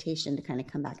last invitation to kind of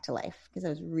come back to life, because I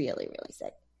was really, really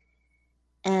sick.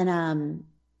 And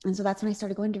so that's when I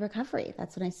started going to recovery.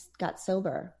 That's when I got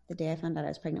sober, the day I found out I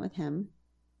was pregnant with him.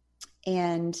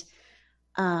 And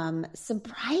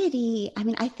sobriety, I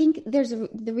mean, I think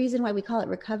the reason why we call it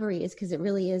recovery is because it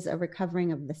really is a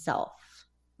recovering of the self,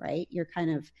 right? You're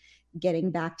kind of getting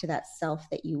back to that self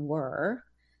that you were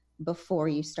before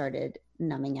you started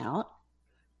numbing out.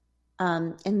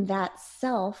 And that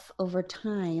self over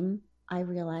time, I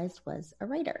realized was a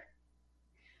writer.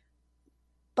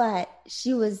 But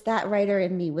she was that writer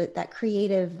in me, with that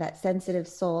creative, that sensitive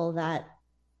soul, that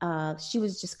she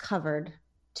was just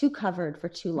too covered for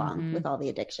too long with all the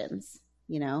addictions.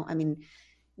 You know, I mean,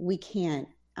 we can't,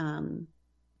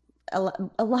 a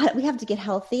lot, we have to get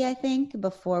healthy, I think,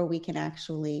 before we can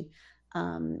actually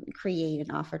create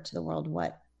and offer to the world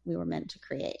what we were meant to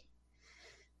create.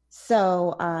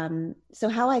 So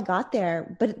how I got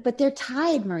there, but they're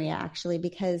tied, Maria, actually,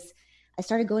 because I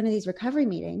started going to these recovery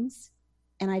meetings,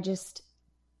 and I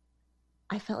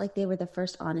felt like they were the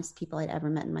first honest people I'd ever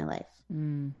met in my life.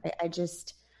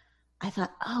 I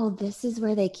thought, oh, this is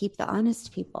where they keep the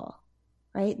honest people,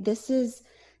 right?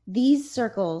 These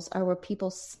circles are where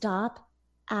people stop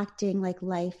acting like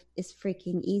life is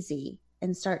freaking easy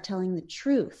and start telling the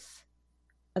truth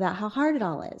about how hard it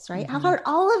all is, right? How hard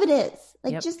all of it is.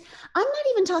 Like, I'm not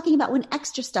even talking about when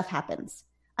extra stuff happens.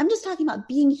 I'm just talking about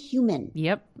being human.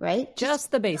 Yep. Right?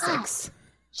 Just the basics.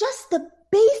 Just the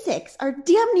basics are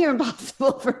damn near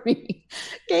impossible for me.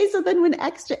 Okay. So then when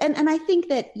extra, and I think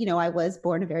that, you know, I was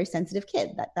born a very sensitive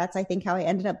kid. That's, I think, how I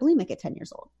ended up bulimic at 10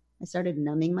 years old. I started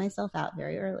numbing myself out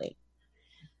very early.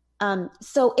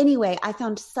 So anyway, I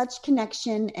found such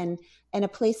connection and a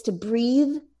place to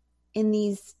breathe in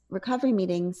these recovery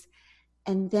meetings.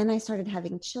 And then I started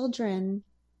having children,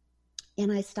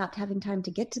 and I stopped having time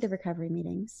to get to the recovery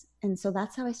meetings. And so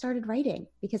that's how I started writing,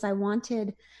 because I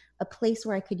wanted a place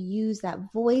where I could use that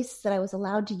voice that I was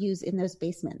allowed to use in those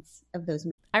basements of those.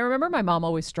 I remember my mom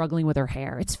always struggling with her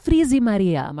hair. It's frizzy,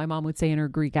 Maria, my mom would say in her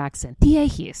Greek accent.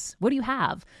 Diehis, what do you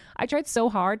have? I tried so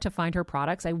hard to find her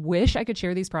products. I wish I could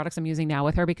share these products I'm using now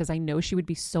with her, because I know she would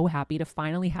be so happy to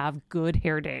finally have good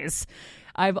hair days.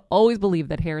 I've always believed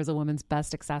that hair is a woman's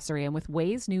best accessory, and with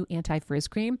Ouai's new anti-frizz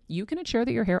cream, you can ensure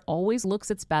that your hair always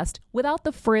looks its best without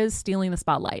the frizz stealing the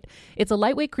spotlight. It's a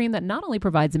lightweight cream that not only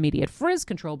provides immediate frizz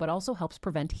control, but also helps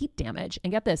prevent heat damage.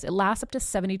 And get this, it lasts up to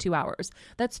 72 hours.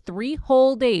 That's 3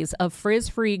 whole days of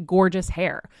frizz-free, gorgeous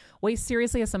hair. Ouai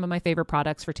seriously has some of my favorite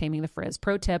products for taming the frizz.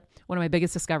 Pro tip, one of my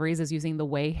biggest discoveries is using the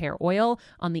Ouai hair oil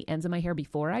on the ends of my hair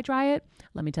before I dry it.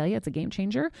 Let me tell you, it's a game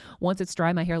changer. Once it's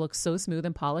dry, my hair looks so smooth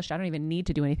and polished, I don't even need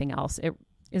to do anything else. It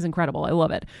is incredible. I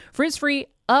love it. Frizz-free,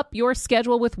 up your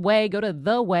schedule with Ouai. Go to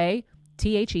the Ouai,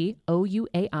 TheOuai.com,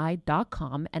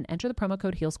 and enter the promo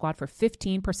code HealSquad for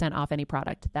 15% off any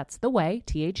product. That's the Ouai,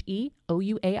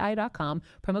 TheOuai.com,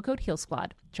 promo code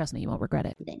HealSquad. Trust me, you won't regret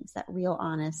it. That real,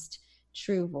 honest,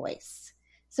 true voice.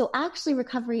 So actually,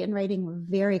 recovery and writing were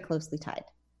very closely tied.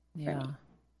 Yeah.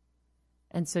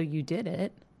 And so you did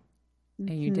it,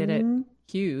 and you did it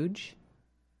huge.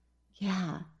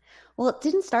 Yeah. Well, it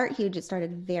didn't start huge. It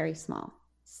started very small.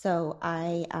 So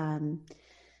I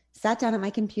sat down at my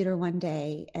computer one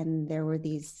day, and there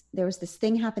was this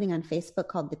thing happening on Facebook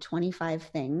called the 25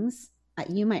 Things.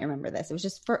 You might remember this. It was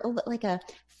just for like a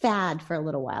fad for a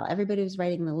little while. Everybody was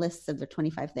writing the lists of their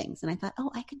 25 things. And I thought, oh,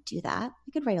 I could do that.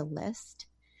 I could write a list.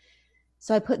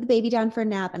 So I put the baby down for a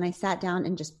nap, and I sat down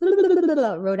and just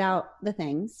wrote out the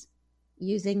things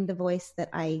using the voice that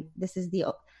I'll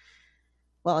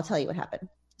tell you what happened.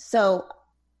 So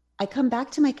I come back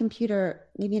to my computer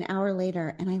maybe an hour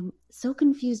later, and I'm so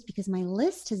confused because my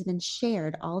list has been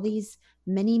shared all these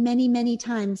many, many, many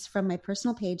times from my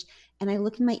personal page. And I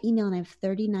look in my email, and I have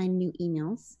 39 new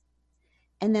emails.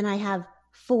 And then I have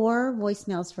 4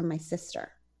 voicemails from my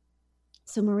sister.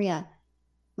 So Maria,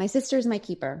 my sister is my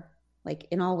keeper, like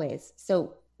in all ways.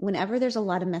 So whenever there's a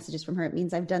lot of messages from her, it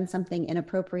means I've done something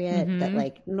inappropriate that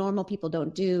like normal people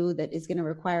don't do, that is going to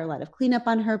require a lot of cleanup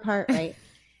on her part, right?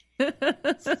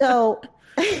 So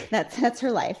that's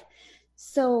her life.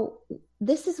 So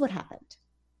this is what happened.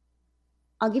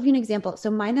 I'll give you an example. So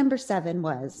my number 7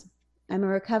 was, I'm a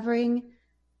recovering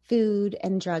food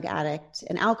and drug addict,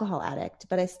 an alcohol addict,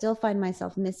 but I still find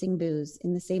myself missing booze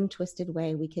in the same twisted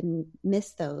way we can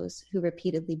miss those who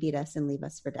repeatedly beat us and leave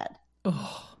us for dead.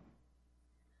 Oh.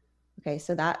 Okay,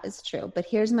 so that is true. But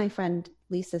here's my friend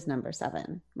Lisa's number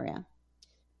 7, Maria.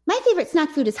 My favorite snack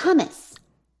food is hummus.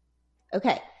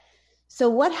 Okay, so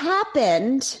what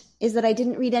happened is that I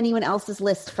didn't read anyone else's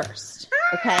list first,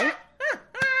 okay?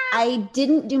 I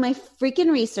didn't do my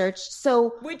freaking research.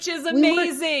 So which is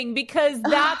amazing because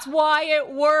that's why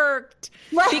it worked.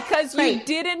 Right, because you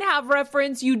didn't have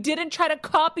reference. You didn't try to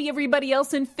copy everybody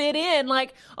else and fit in.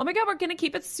 Like, oh my God, we're going to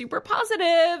keep it super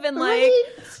positive. And like,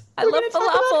 I love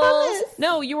falafels.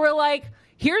 No, you were like,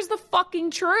 here's the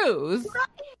fucking truth.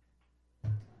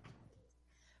 Right.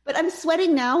 But I'm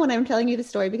sweating now when I'm telling you the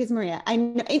story because Maria, I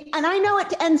know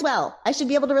it ends well. I should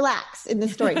be able to relax in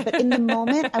this story. But in the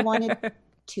moment, I wanted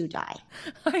to die.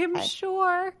 I am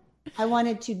sure. I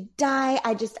wanted to die.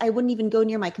 I wouldn't even go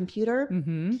near my computer.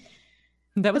 Mm-hmm.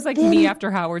 That was like me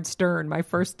after Howard Stern, my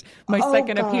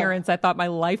second appearance. I thought my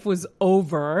life was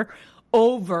over.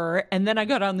 And then I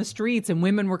got on the streets and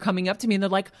women were coming up to me and they're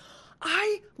like,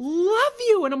 I love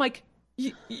you. And I'm like,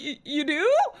 you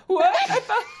do? What? I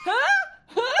thought, huh?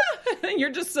 And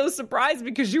you're just so surprised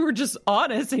because you were just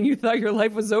honest and you thought your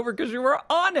life was over because you were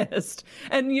honest.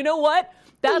 And you know what?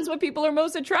 That's what people are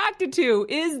most attracted to,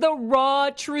 is the raw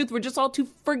truth. We're just all too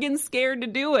friggin' scared to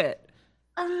do it.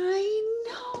 I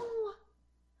know.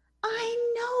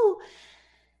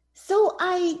 So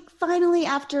I finally,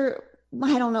 after,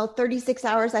 36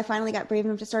 hours, I finally got brave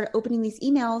enough to start opening these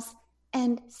emails.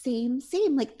 And same.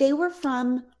 Like, they were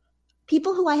from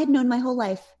people who I had known my whole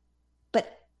life. But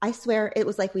I swear it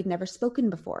was like we'd never spoken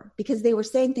before, because they were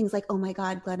saying things like, oh my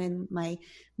God, Glennon, my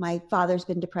father's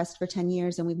been depressed for 10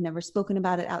 years and we've never spoken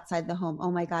about it outside the home.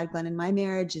 Oh my God, Glennon, my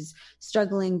marriage is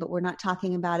struggling, but we're not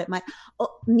talking about it.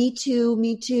 Me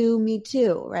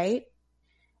too. Right.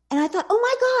 And I thought, oh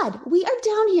my God, we are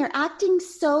down here acting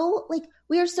so like,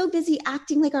 we are so busy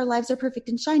acting like our lives are perfect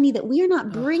and shiny that we are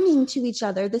not bringing to each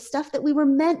other the stuff that we were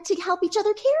meant to help each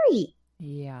other carry.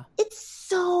 Yeah. It's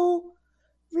so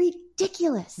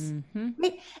ridiculous. Mm-hmm.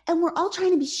 Right? And we're all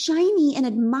trying to be shiny and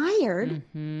admired.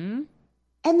 Mm-hmm.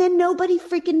 And then nobody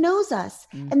freaking knows us.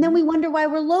 Mm-hmm. And then we wonder why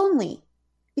we're lonely,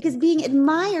 because being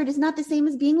admired is not the same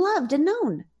as being loved and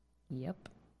known. Yep.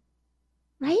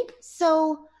 Right?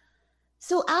 So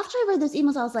after I read those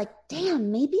emails, I was like,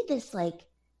 damn, maybe this like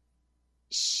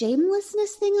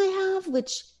shamelessness thing I have,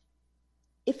 which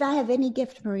if I have any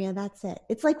gift, Maria, that's it.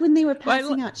 It's like when they were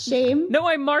passing out shame. No,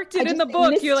 I marked it in the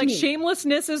book. You're like,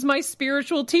 shamelessness is my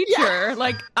spiritual teacher. Yeah.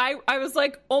 Like I was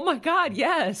like, oh my God,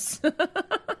 yes.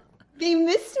 They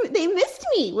missed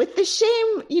me with the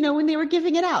shame, when they were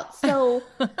giving it out. So,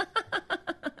 and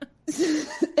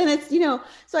it's,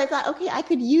 so I thought, okay, I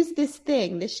could use this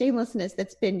thing, this shamelessness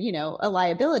that's been, a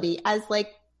liability, as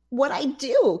like what I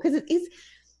do. Because it is,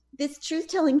 this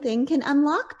truth-telling thing can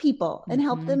unlock people and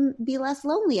help them be less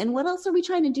lonely. And what else are we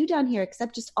trying to do down here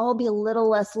except just all be a little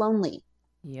less lonely?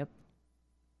 Yep.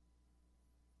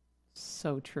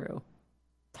 So true.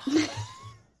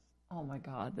 Oh my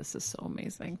God, this is so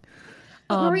amazing.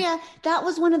 Maria, that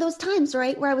was one of those times,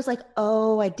 right, where I was like,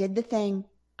 oh, I did the thing.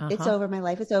 Uh-huh. It's over. My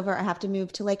life is over. I have to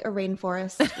move to like a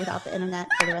rainforest without the internet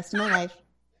for the rest of my life.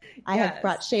 I have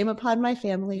brought shame upon my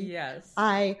family. Yes.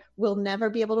 I will never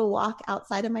be able to walk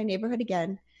outside of my neighborhood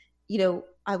again.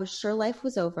 I was sure life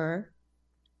was over.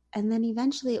 And then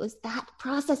eventually it was that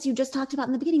process you just talked about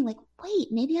in the beginning. Like, wait,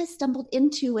 maybe I stumbled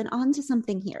into and onto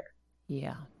something here.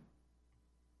 Yeah.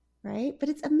 right? But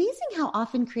it's amazing how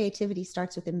often creativity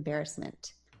starts with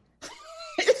embarrassment.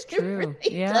 It's true.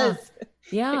 It really does.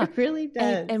 Yeah. It really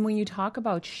does. And when you talk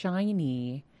about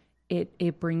shiny,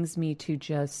 it brings me to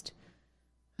just,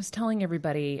 I was telling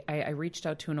everybody, I reached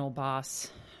out to an old boss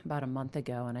about a month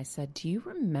ago and I said, do you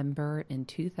remember in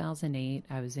 2008,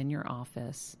 I was in your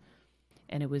office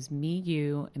and it was me,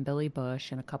 you, and Billy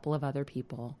Bush and a couple of other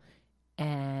people.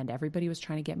 And everybody was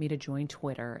trying to get me to join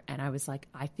Twitter. And I was like,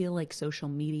 I feel like social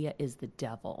media is the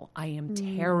devil. I am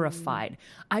terrified.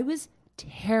 I was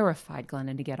terrified,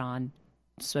 Glennon, to get on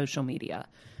social media.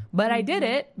 But I did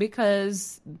it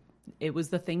because it was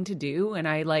the thing to do. And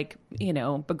I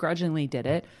begrudgingly did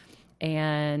it.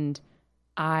 And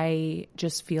I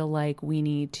just feel like we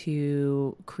need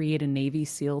to create a Navy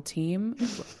SEAL team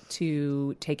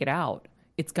to take it out.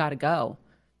 It's got to go.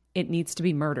 It needs to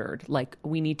be murdered. Like,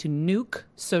 we need to nuke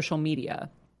social media.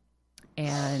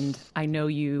 And I know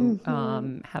you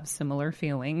have similar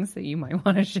feelings that you might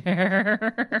want to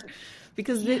share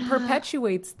because it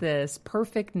perpetuates this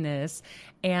perfectness.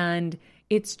 And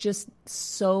it's just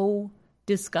so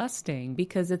disgusting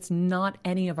because it's not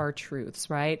any of our truths,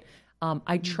 right?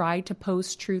 I tried to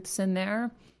post truths in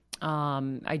there.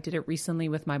 I did it recently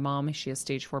with my mom. She has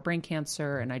stage 4 brain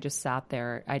cancer. And I just sat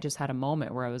there. I just had a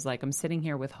moment where I was like, I'm sitting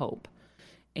here with hope.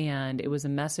 And it was a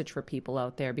message for people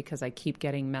out there because I keep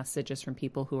getting messages from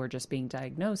people who are just being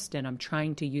diagnosed. And I'm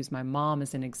trying to use my mom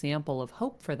as an example of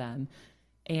hope for them.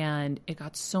 And it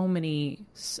got so many,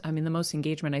 the most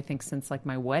engagement, I think, since like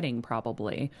my wedding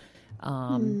probably.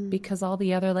 Because all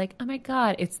the other oh my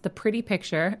God, it's the pretty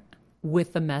picture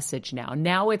with the message now.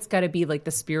 Now it's got to be like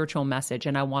the spiritual message,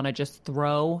 and I want to just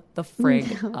throw the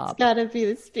frig up. It's got to be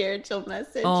the spiritual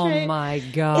message. Oh right? My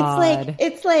God!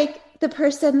 It's like the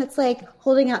person that's like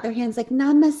holding out their hands, like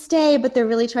namaste, but they're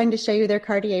really trying to show you their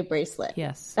Cartier bracelet.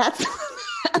 Yes, that's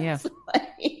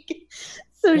like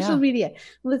social media.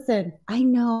 Listen, I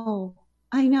know.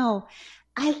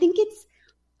 I think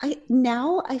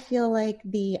I feel like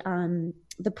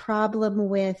the problem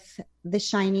with the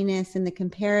shininess and the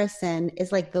comparison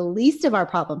is like the least of our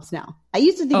problems now. I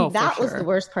used to think that was the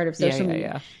worst part of social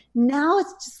media. Now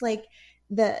it's just like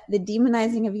the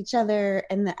demonizing of each other.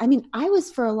 And I was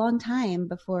for a long time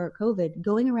before COVID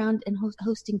going around and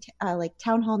hosting like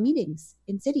town hall meetings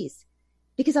in cities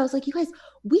because I was like, you guys,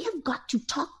 we have got to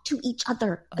talk to each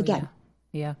other again.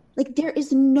 Yeah. Like there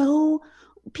is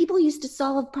people used to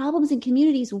solve problems in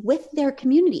communities with their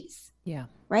communities. Yeah.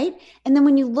 Right. And then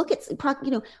when you look at,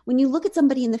 when you look at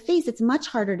somebody in the face, it's much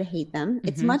harder to hate them.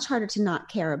 It's much harder to not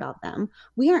care about them.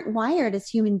 We aren't wired as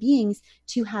human beings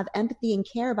to have empathy and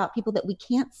care about people that we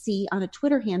can't see on a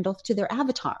Twitter handle to their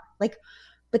avatar.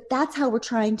 But that's how we're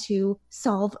trying to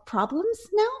solve problems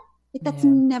now. Like that's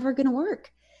never going to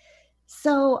work.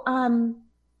 So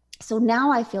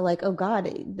now I feel like, oh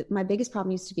God, my biggest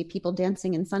problem used to be people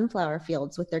dancing in sunflower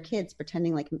fields with their kids,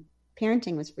 pretending like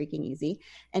parenting was freaking easy.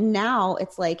 And now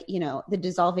it's like, the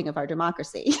dissolving of our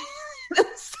democracy.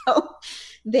 So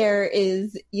there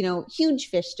is, huge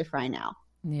fish to fry now.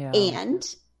 Yeah.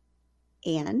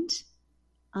 And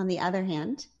on the other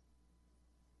hand,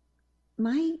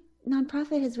 my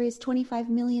nonprofit has raised $25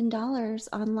 million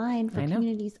online for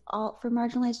communities, all for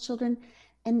marginalized children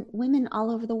and women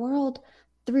all over the world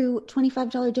through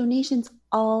 $25 donations,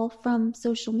 all from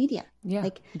social media. Yeah,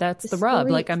 that's the rub.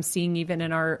 Like I'm seeing even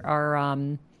in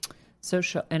our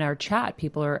social, in our chat,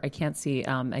 people are, I can't see,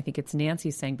 I think it's Nancy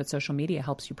saying, but social media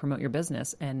helps you promote your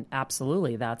business. And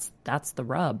absolutely, that's the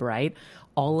rub, right?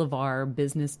 All of our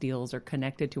business deals are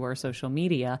connected to our social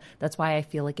media. That's why I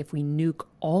feel like if we nuke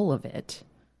all of it,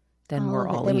 then we're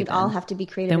all even. Then we'd all have to be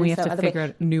creative. Then we have to figure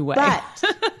out a new way.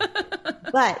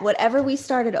 But whatever we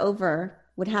started over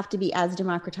would have to be as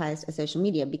democratized as social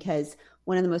media, because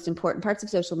one of the most important parts of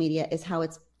social media is how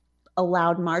it's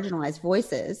allowed marginalized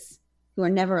voices who are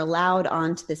never allowed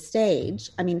onto the stage.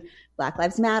 Black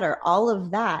Lives Matter, all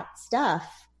of that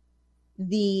stuff,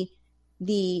 the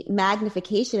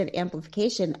magnification and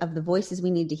amplification of the voices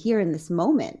we need to hear in this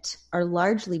moment are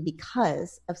largely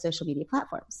because of social media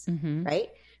platforms, right?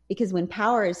 Because when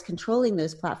power is controlling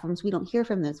those platforms, we don't hear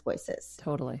from those voices.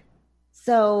 Totally.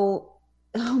 So,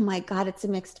 oh my God, it's a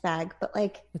mixed bag, but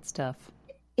it's tough.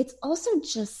 It's also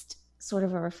just sort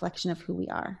of a reflection of who we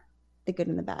are, the good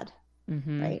and the bad,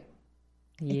 right?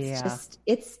 Yeah.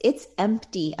 It's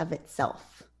empty of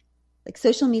itself. Like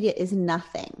social media is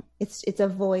nothing. It's a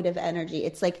void of energy.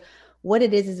 It's like what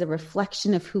it is a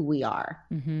reflection of who we are,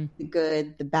 the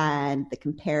good, the bad, the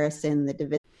comparison, the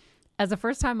division. As a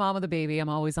first-time mom of the baby, I'm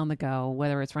always on the go,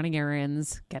 whether it's running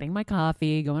errands, getting my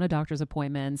coffee, going to doctor's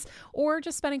appointments, or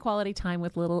just spending quality time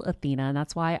with little Athena. And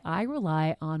that's why I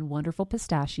rely on Wonderful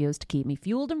Pistachios to keep me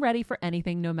fueled and ready for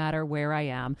anything, no matter where I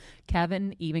am.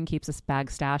 Kevin even keeps a bag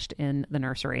stashed in the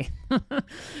nursery.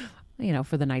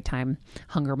 For the nighttime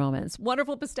hunger moments.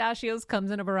 Wonderful Pistachios comes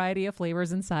in a variety of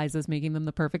flavors and sizes, making them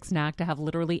the perfect snack to have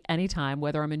literally any time,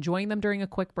 whether I'm enjoying them during a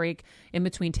quick break in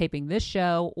between taping this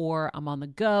show or I'm on the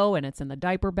go and it's in the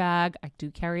diaper bag. I do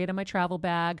carry it in my travel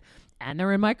bag and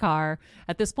they're in my car.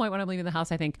 At this point, when I'm leaving the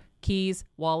house, I think keys,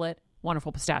 wallet,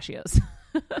 Wonderful Pistachios.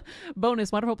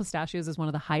 Bonus, Wonderful Pistachios is one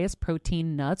of the highest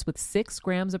protein nuts with 6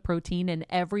 grams of protein in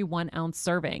every 1 ounce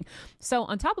serving. So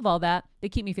on top of all that, they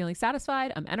keep me feeling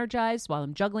satisfied. I'm energized while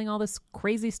I'm juggling all this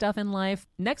crazy stuff in life.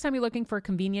 Next time you're looking for a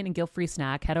convenient and guilt-free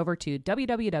snack, head over to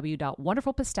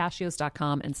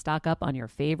www.wonderfulpistachios.com and stock up on your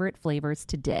favorite flavors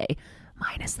today,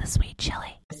 minus the sweet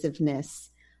chili.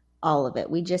 Aggressiveness, all of it.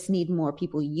 We just need more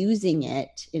people using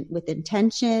it with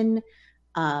intention,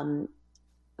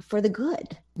 for the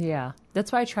good. Yeah.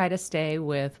 That's why I try to stay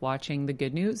with watching the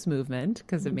Good News Movement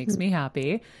because it makes me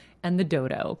happy, and the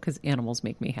Dodo because animals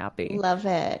make me happy. Love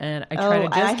it. And I try to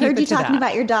just I heard you talking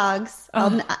about your dogs.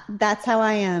 Oh. That's how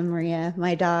I am, Maria.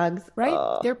 My dogs. Right?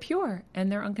 Oh. They're pure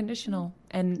and they're unconditional.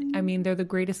 And I mean, they're the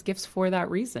greatest gifts for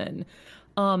that reason.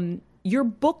 Your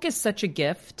book is such a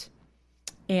gift.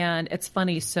 And it's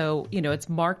funny. So, it's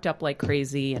marked up like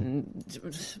crazy and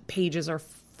pages are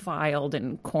filed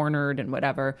and cornered and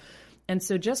whatever. And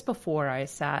so just before I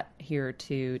sat here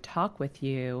to talk with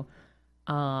you,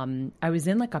 I was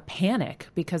in like a panic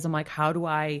because I'm like, how do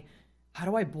I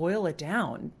boil it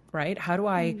down? Right? How do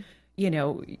I,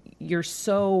 you're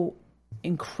so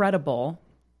incredible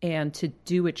and to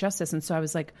do it justice. And so I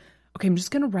was like, okay, I'm just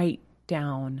going to write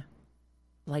down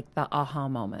like the aha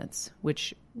moments,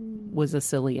 which was a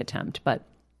silly attempt, but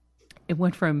it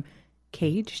went from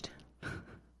caged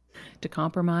to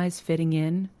compromise, fitting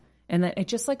in. And then it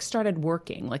just like started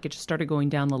working. Like it just started going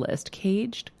down the list.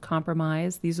 Caged,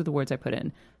 compromise. These are the words I put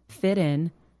in. Fit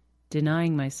in,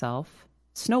 denying myself,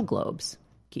 snow globes,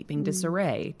 keeping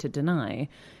disarray, to deny,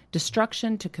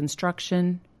 destruction to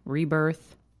construction,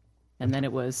 rebirth. And then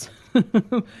it was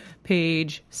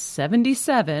page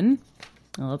 77.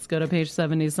 Well, let's go to page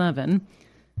 77.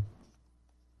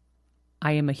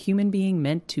 I am a human being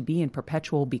meant to be in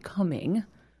perpetual becoming.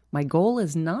 My goal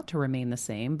is not to remain the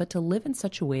same, but to live in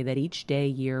such a way that each day,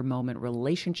 year, moment,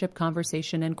 relationship,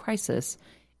 conversation, and crisis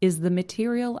is the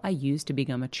material I use to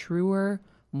become a truer,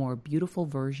 more beautiful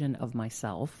version of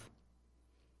myself.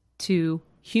 To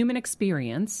human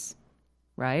experience,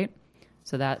 right?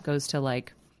 So that goes to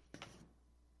like,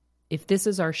 if this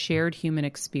is our shared human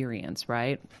experience,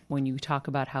 right? When you talk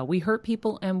about how we hurt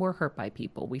people and we're hurt by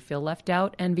people, we feel left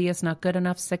out, envious, not good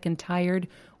enough, sick and tired.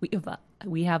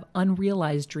 We have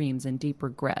unrealized dreams and deep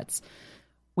regrets.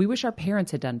 We wish our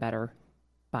parents had done better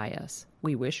by us.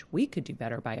 We wish we could do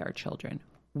better by our children.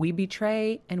 We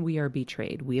betray and we are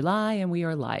betrayed. We lie and we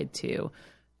are lied to.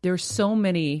 There's so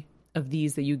many of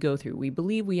these that you go through. We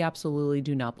believe, we absolutely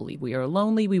do not believe. We are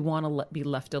lonely. We want to be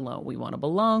left alone. We want to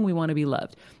belong. We want to be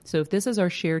loved. So if this is our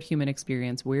shared human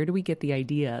experience, where do we get the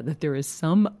idea that there is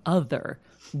some other,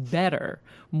 better,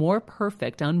 more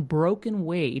perfect, unbroken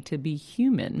way to be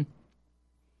human?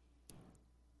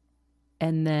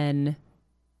 And then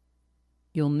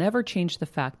you'll never change the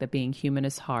fact that being human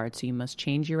is hard, so you must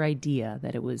change your idea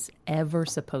that it was ever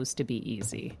supposed to be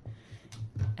easy.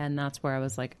 And that's where I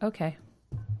was like, okay,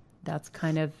 that's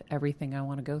kind of everything I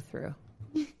want to go through.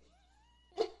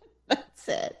 That's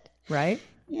it. Right?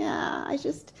 Yeah.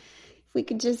 If we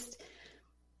could just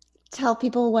tell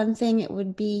people one thing, it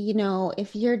would be,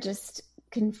 if you're just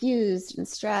confused and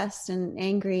stressed and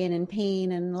angry and in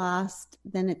pain and lost,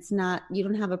 then you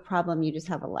don't have a problem. You just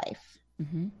have a life.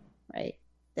 Mm-hmm. Right?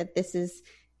 That this is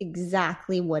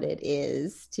exactly what it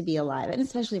is to be alive. And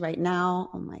especially right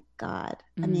now, oh my God.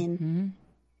 Mm-hmm. I mean,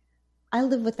 I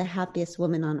live with the happiest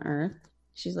woman on earth.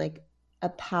 She's like a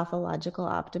pathological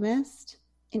optimist.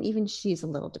 And even she's a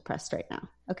little depressed right now.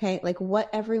 Okay. Like what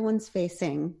everyone's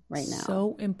facing right now.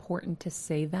 So important to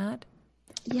say that.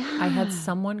 Yeah. I had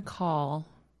someone call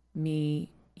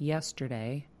me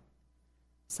yesterday,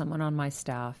 someone on my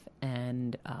staff,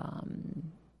 and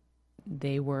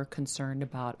they were concerned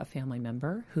about a family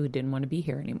member who didn't want to be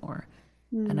here anymore.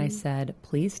 And I said,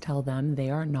 please tell them they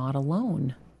are not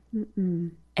alone.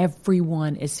 Mm-mm.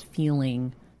 Everyone is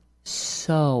feeling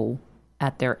so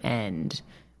at their end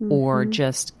or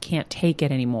just can't take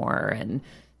it anymore. And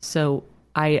so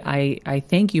I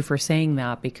thank you for saying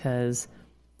that, because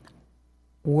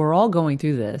we're all going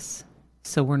through this.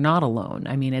 So we're not alone.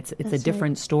 I mean, it's That's a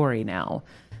different story now.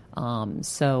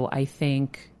 So I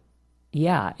think,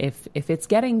 yeah, if it's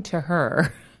getting to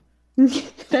her,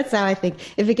 that's how I think.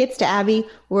 If it gets to Abby,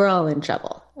 we're all in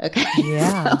trouble. Okay.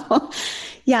 Yeah. So,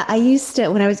 yeah. I used to,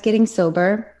 when I was getting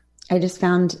sober, I just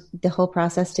found the whole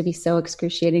process to be so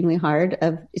excruciatingly hard.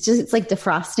 It's like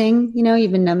defrosting,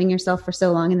 you've been numbing yourself for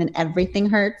so long and then everything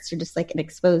hurts. You're just like an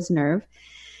exposed nerve.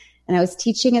 And I was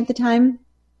teaching at the time.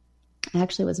 I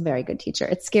actually was a very good teacher.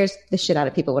 It scares the shit out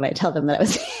of people when I tell them that I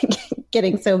was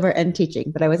getting sober and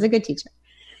teaching, but I was a good teacher.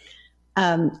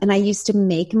 And I used to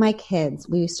make my kids,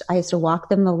 I used to walk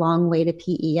them the long way to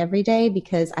PE every day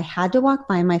because I had to walk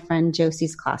by my friend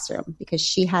Josie's classroom because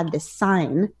she had this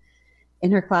sign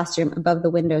in her classroom above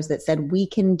the windows that said, "We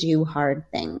can do hard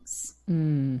things."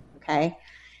 Okay.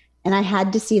 And I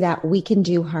had to see that we can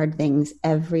do hard things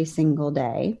every single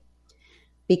day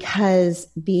because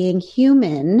being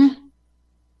human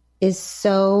is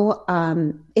so,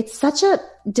 it's such a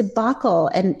debacle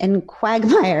and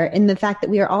quagmire in the fact that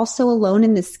we are all so alone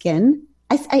in the skin.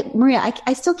 Maria,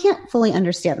 I still can't fully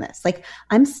understand this. Like,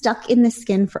 I'm stuck in the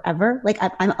skin forever. Like,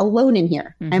 I'm alone in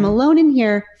here. Mm-hmm. I'm alone in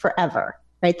here forever,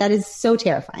 right? That is so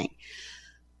terrifying.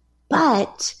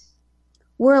 But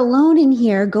we're alone in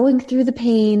here, going through the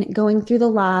pain, going through the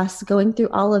loss, going through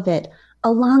all of it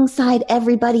alongside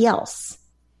everybody else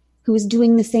who is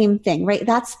doing the same thing, right?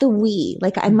 That's the we.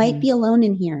 Like, I might be alone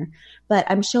in here, but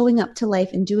I'm showing up to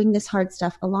life and doing this hard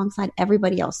stuff alongside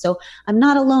everybody else. So I'm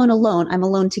not alone. I'm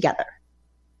alone together,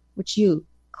 which you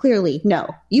clearly know.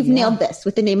 You've nailed this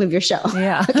with the name of your show.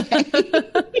 Yeah. Okay.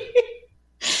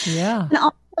 Yeah. And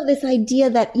also this idea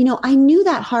that, I knew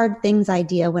that hard things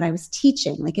idea when I was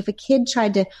teaching. Like, if a kid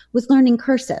was learning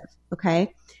cursive,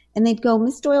 okay, and they'd go,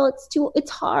 "Miss Doyle, it's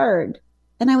hard."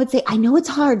 And I would say, "I know it's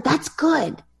hard. That's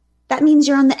good. That means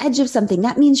you're on the edge of something.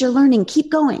 That means you're learning.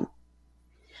 Keep going."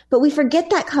 But we forget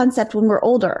that concept when we're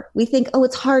older. We think, "Oh,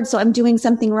 it's hard, so I'm doing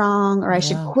something wrong, or I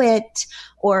should quit."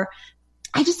 Or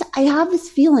I have this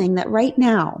feeling that right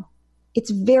now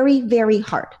it's very, very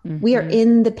hard. Mm-hmm. We are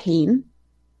in the pain,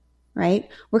 right?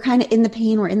 We're kind of in the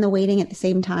pain. We're in the waiting at the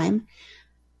same time.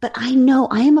 But I know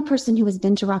I am a person who has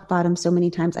been to rock bottom so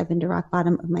many times. I've been to rock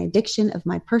bottom of my addiction, of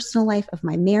my personal life, of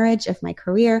my marriage, of my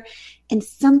career. And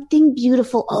something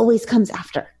beautiful always comes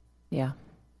after. Yeah.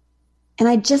 And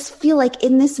I just feel like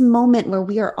in this moment where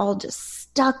we are all just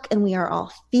stuck and we are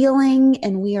all feeling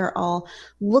and we are all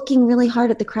looking really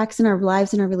hard at the cracks in our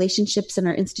lives and our relationships and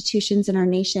our institutions and our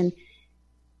nation,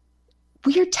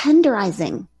 we are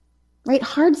tenderizing. Right?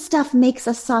 Hard stuff makes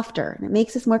us softer and it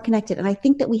makes us more connected. And I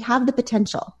think that we have the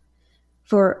potential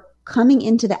for coming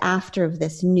into the after of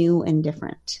this new and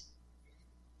different.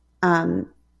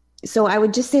 So I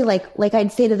would just say like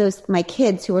I'd say to my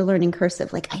kids who are learning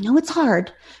cursive, like, I know it's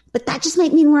hard, but that just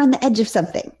might mean we're on the edge of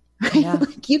something, right? Yeah.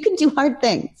 Like, you can do hard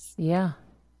things. Yeah,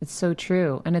 it's so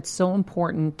true. And it's so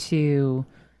important to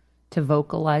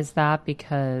vocalize that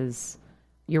because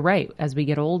you're right. As we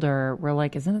get older, we're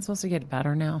like, isn't it supposed to get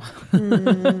better now?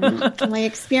 My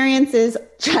experience is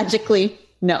tragically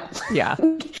no. Yeah.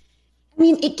 I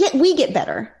mean, we get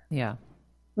better. Yeah.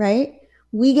 Right?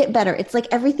 We get better. It's like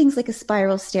everything's like a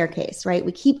spiral staircase, right?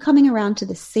 We keep coming around to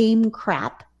the same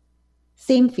crap,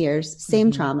 same fears,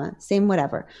 same trauma, same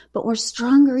whatever, but we're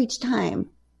stronger each time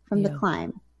from the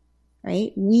climb,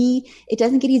 right? It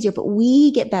doesn't get easier, but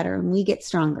we get better and we get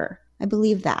stronger. I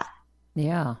believe that.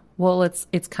 Yeah. Well,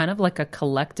 it's kind of like a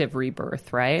collective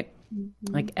rebirth, right?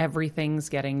 Mm-hmm. Like everything's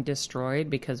getting destroyed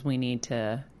because we need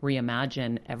to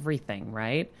reimagine everything,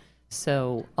 right?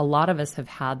 So a lot of us have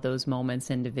had those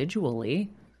moments individually.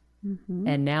 Mm-hmm.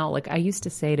 And now, like, I used to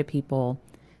say to people,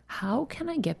 how can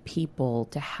I get people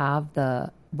to have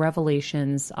the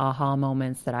revelations, aha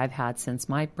moments that I've had since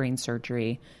my brain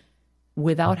surgery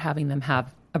without having them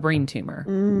have a brain tumor,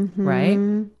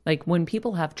 right? Like, when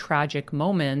people have tragic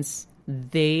moments,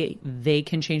 they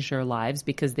can change their lives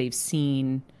because they've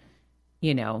seen,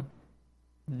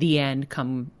 the end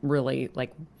come really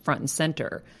like front and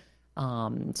center.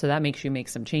 So that makes you make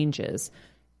some changes.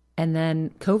 And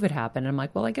then COVID happened. And I'm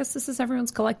like, well, I guess this is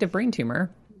everyone's collective brain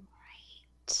tumor.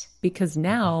 Right. Because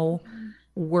now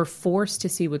we're forced to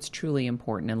see what's truly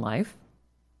important in life.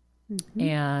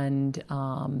 And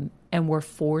we're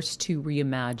forced to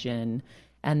reimagine.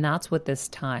 And that's what this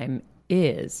time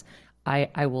is.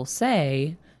 I will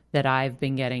say that I've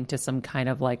been getting to some kind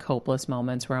of like hopeless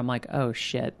moments where I'm like, oh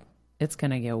shit, it's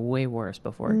going to get way worse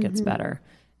before it gets better.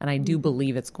 And I do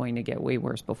believe it's going to get way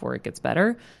worse before it gets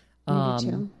better. Me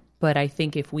too. But I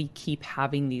think if we keep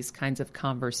having these kinds of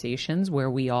conversations where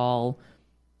we all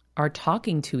are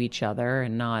talking to each other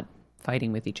and not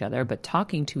fighting with each other, but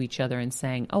talking to each other and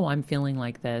saying, oh, I'm feeling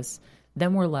like this,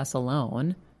 then we're less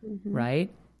alone, right?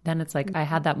 Then it's like, I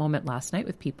had that moment last night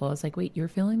with people. I was like, wait, you're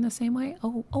feeling the same way?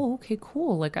 Oh, okay,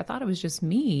 cool. Like, I thought it was just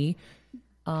me.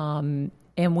 And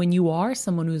when you are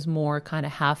someone who's more kind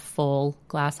of half full,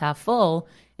 glass half full,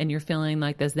 and you're feeling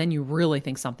like this, then you really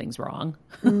think something's wrong.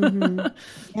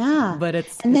 Yeah. But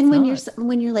and then not.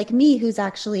 when you're like me, who's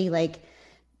actually like,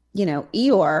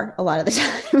 Eeyore a lot of the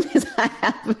time, because I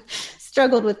have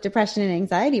struggled with depression and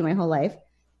anxiety my whole life,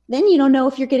 then you don't know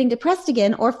if you're getting depressed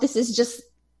again or if this is just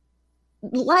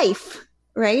life,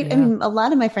 right? Yeah. And a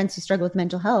lot of my friends who struggle with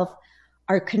mental health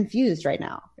are confused right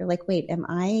now. They're like, wait, am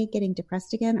I getting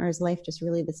depressed again? Or is life just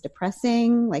really this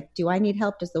depressing? Like, do I need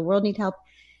help? Does the world need help?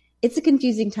 It's a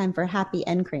confusing time for happy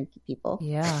and cranky people.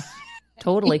 Yeah,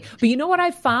 totally. But you know what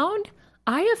I found?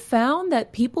 I have found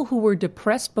that people who were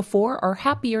depressed before are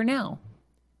happier now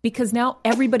because now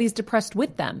everybody's depressed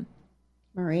with them.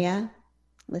 Maria,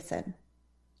 listen,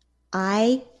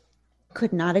 I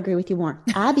could not agree with you more.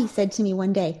 Abby said to me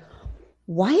one day,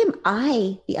 why am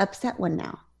I the upset one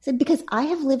now? I said, because I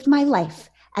have lived my life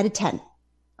at a 10.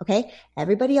 Okay.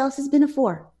 Everybody else has been a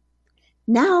 4.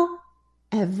 Now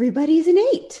everybody's an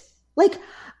 8. Like,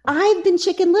 I've been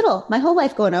Chicken Little my whole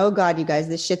life going, oh God, you guys,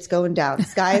 this shit's going down.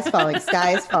 Sky is falling,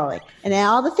 sky is falling. And then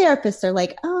all the therapists are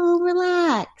like, oh,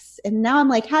 relax. And now I'm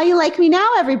like, how you like me now,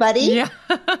 everybody? Yeah.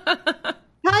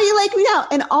 How you like me now?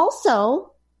 And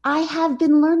also, I have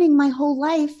been learning my whole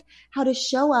life how to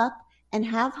show up and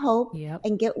have hope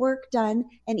and get work done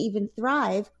and even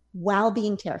thrive while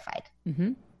being terrified.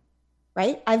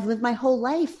 Right? I've lived my whole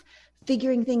life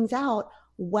figuring things out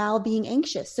while being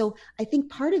anxious. So I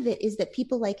think part of it is that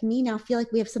people like me now feel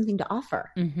like we have something to offer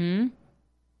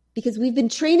because we've been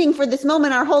training for this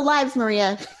moment our whole lives,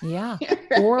 Maria. Yeah.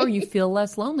 Right? Or you feel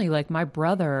less lonely. Like my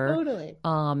brother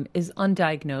is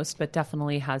undiagnosed, but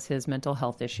definitely has his mental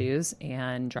health issues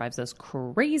and drives us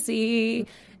crazy.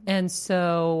 And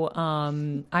so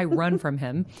I run from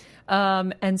him.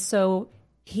 And so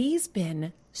he's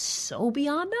been so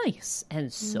beyond nice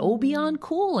and so beyond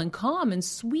cool and calm and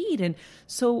sweet. And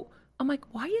so I'm like,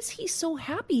 why is he so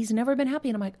happy? He's never been happy.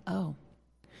 And I'm like, oh,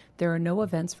 there are no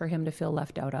events for him to feel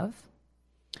left out of.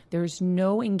 There's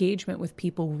no engagement with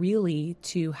people really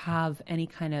to have any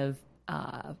kind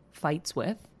of fights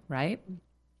with, right?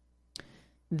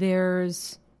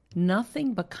 There's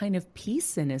nothing but kind of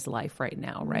peace in his life right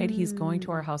now, right? He's going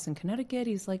to our house in Connecticut.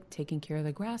 He's like taking care of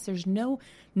the grass. There's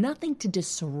nothing to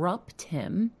disrupt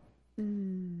him.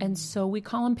 And so we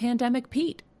call him Pandemic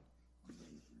Pete.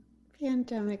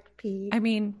 Pandemic Pete. I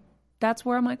mean, that's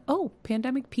where I'm like, oh,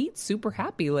 Pandemic Pete's super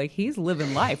happy. Like, he's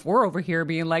living life. We're over here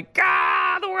being like,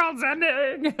 the world's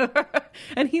ending.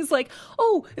 And he's like,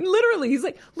 oh, and literally, he's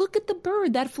like, look at the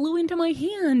bird that flew into my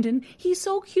hand. And he's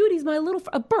so cute. He's my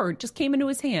a bird just came into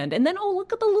his hand. And then, oh,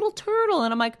 look at the little turtle.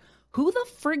 And I'm like, who the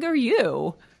frig are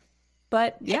you?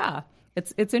 But yeah,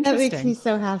 it's interesting. That makes me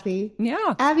so happy.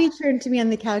 Yeah. Abby turned to me on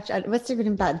the couch. It must have been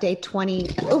about day 20.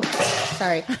 Oh,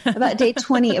 sorry. About day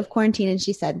 20 of quarantine. And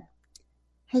she said,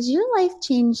 has your life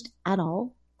changed at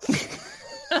all?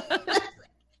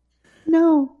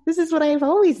 No, this is what I've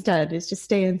always done, is just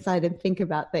stay inside and think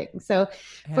about things. So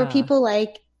for people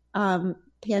like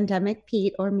Pandemic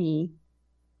Pete or me,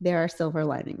 there are silver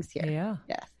linings here. Yeah.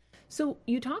 Yes. So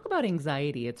you talk about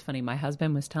anxiety. It's funny. My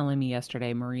husband was telling me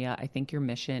yesterday, Maria, I think your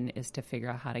mission is to figure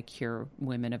out how to cure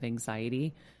women of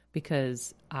anxiety,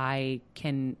 because I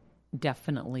can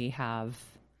definitely have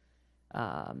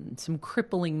some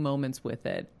crippling moments with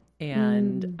it.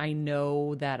 And I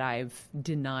know that I've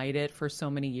denied it for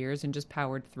so many years and just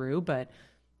powered through. But,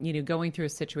 going through a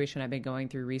situation I've been going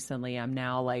through recently, I'm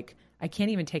now like, I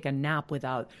can't even take a nap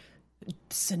without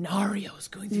scenarios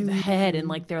going through the head. And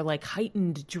like, they're like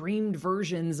heightened, dreamed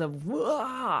versions of,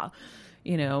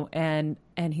 and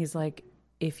he's like,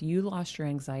 if you lost your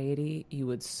anxiety, you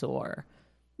would soar.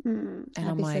 And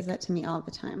Abby says that to me all the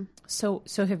time. So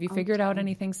have you figured out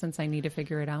anything since I need to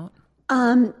figure it out?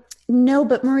 No,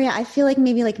 but Maria, I feel like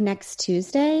maybe like next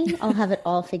Tuesday, I'll have it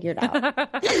all figured out.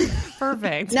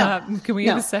 Perfect. No, can we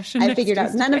have a session? I figured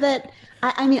out none of it.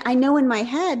 I mean, I know in my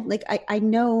head, like I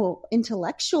know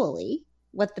intellectually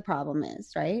what the problem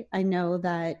is, right? I know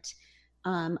that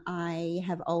I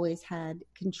have always had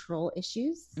control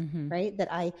issues, right? That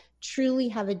I truly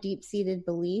have a deep-seated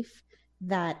belief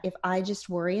that if I just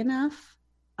worry enough,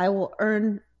 I will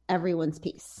earn everyone's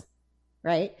peace,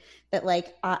 right? That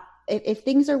like, if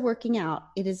things are working out,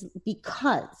 it is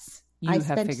because I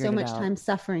spent so much time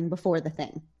suffering before the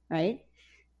thing, right?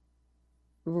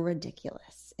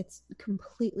 Ridiculous. It's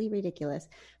completely ridiculous.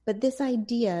 But this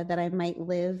idea that I might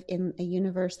live in a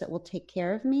universe that will take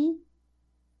care of me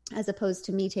as opposed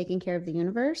to me taking care of the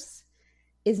universe,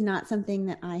 is not something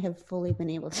that I have fully been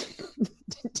able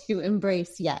to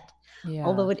embrace yet. Yeah.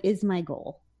 Although it is my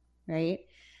goal, right?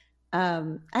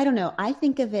 I don't know.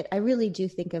 I really do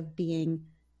think of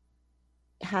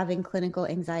having clinical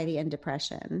anxiety and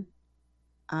depression.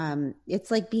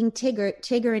 It's like being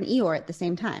Tigger and Eeyore at the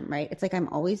same time, right? It's like I'm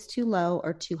always too low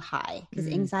or too high, because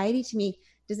anxiety to me,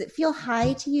 does it feel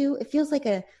high to you? It feels like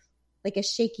a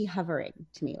shaky hovering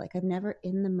to me. Like I'm never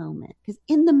in the moment, because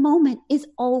in the moment is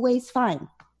always fine.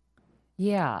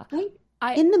 Yeah. Right?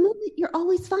 In the moment, you're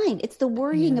always fine. It's the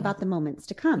worrying about the moments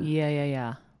to come.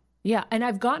 Yeah. And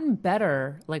I've gotten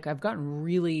better. Like I've gotten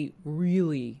really,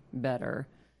 really better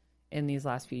in these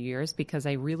last few years, because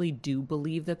I really do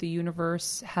believe that the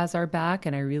universe has our back.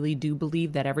 And I really do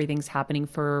believe that everything's happening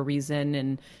for a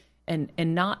reason, and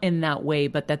not in that way,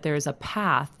 but that there's a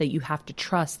path that you have to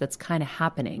trust that's kind of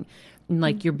happening. And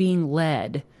like you're being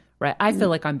led, right? I feel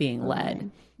like I'm being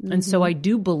led. And so I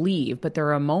do believe, but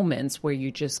there are moments where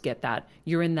you just get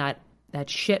you're in that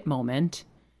shit moment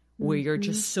where you're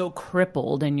just so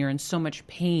crippled and you're in so much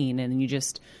pain and you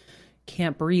just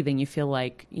can't breathe and you feel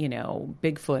like,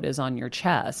 Bigfoot is on your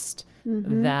chest.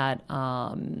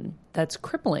 That's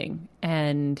crippling.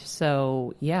 And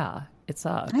so, yeah, it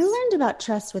sucks. I learned about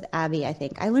trust with Abby, I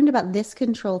think. I learned about this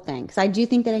control thing, because I do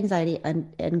think that anxiety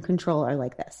and control are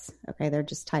like this. Okay, they're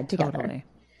just tied together. Totally.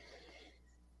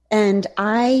 And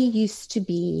I used to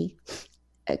be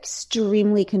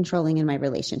extremely controlling in my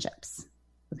relationships.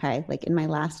 Okay, like in my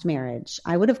last marriage,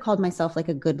 I would have called myself like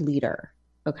a good leader.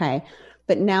 Okay,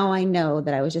 but now I know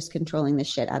that I was just controlling the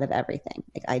shit out of everything.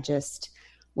 Like I just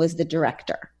was the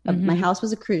director. My house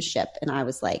was a cruise ship, and I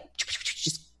was like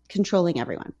just controlling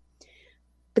everyone.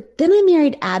 But then I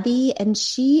married Abby, and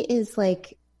she is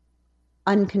like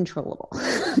uncontrollable.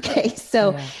 Okay.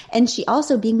 So, and she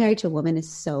also, being married to a woman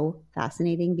is so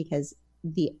fascinating, because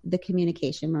the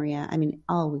communication, Maria, I mean,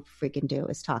 all we freaking do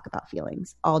is talk about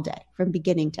feelings all day from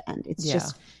beginning to end. It's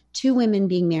just two women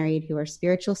being married who are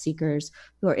spiritual seekers,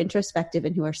 who are introspective,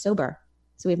 and who are sober.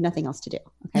 So we have nothing else to do.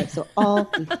 Okay. So all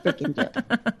we freaking do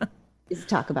is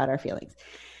talk about our feelings.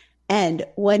 And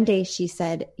one day she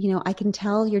said, I can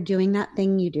tell you're doing that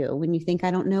thing you do when you think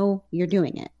I don't know you're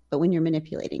doing it, but when you're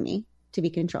manipulating me to be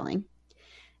controlling.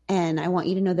 And I want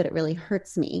you to know that it really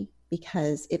hurts me,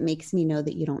 because it makes me know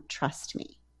that you don't trust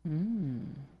me.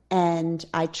 And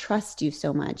I trust you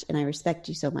so much, and I respect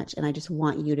you so much, and I just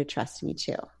want you to trust me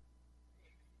too.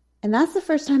 And that's the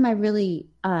first time I really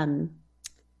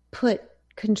put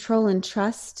control and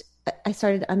trust. I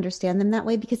started to understand them that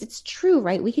way, because it's true,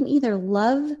 right? We can either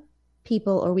love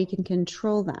people or we can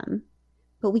control them,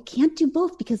 but we can't do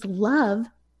both, because love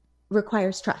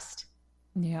requires trust.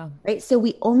 Yeah. Right. So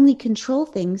we only control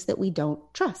things that we don't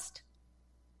trust.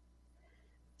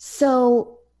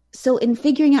 So in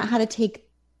figuring out how to take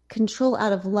control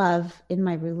out of love in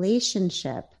my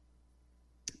relationship,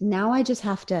 now I just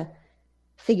have to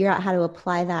figure out how to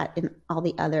apply that in all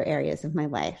the other areas of my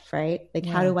life, right? Like,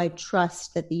 how do I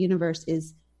trust that the universe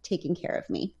is taking care of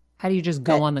me? How do you just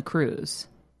go on the cruise?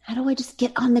 How do I just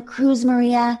get on the cruise,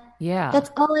 Maria? Yeah.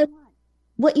 That's all I want.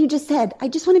 What you just said. I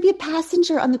just want to be a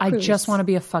passenger on the cruise. I just want to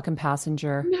be a fucking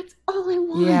passenger. And that's all I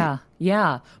want.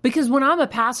 Yeah. Because when I'm a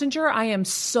passenger, I am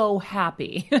so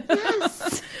happy.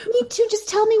 Yes. Me too. Just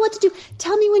tell me what to do.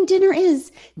 Tell me when dinner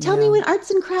is. Tell me when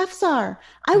arts and crafts are.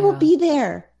 I will be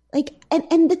there. Like,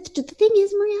 and the thing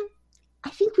is, Maria, I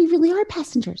think we really are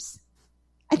passengers.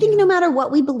 I think no matter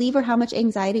what we believe or how much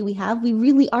anxiety we have, we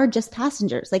really are just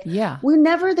passengers. Like, we're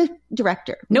never the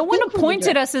director. No one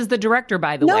appointed us as the director,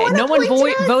 by the way. No one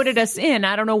voted us in.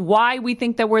 I don't know why we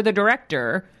think that we're the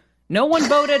director. No one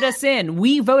voted us in.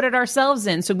 We voted ourselves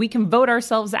in, so we can vote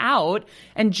ourselves out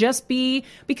and just be,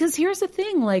 because here's the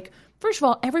thing, like, first of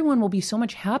all, everyone will be so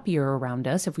much happier around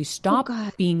us if we stop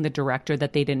being the director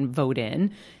that they didn't vote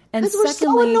in. And secondly, we're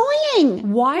so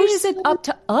annoying. Why is it up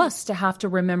to us to have to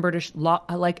remember to lock?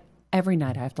 Like every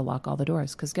night, I have to lock all the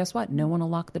doors, because guess what? No one will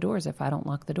lock the doors if I don't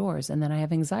lock the doors, and then I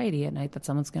have anxiety at night that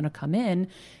someone's going to come in,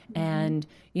 and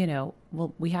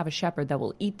we have a shepherd that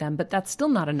will eat them, but that's still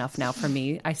not enough now for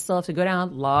me. I still have to go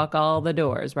down, lock all the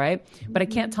doors, right? But I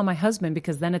can't tell my husband,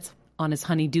 because then it's on his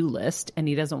honey-do list, and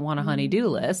he doesn't want a honey-do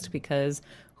list, because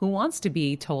who wants to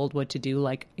be told what to do?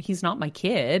 Like, he's not my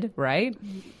kid, right?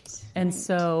 And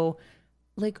so,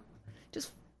 like,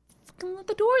 just fucking let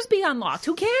the doors be unlocked.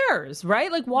 Who cares,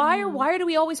 right? Like, why do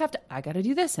we always have to, I got to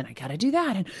do this and I got to do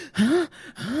that, and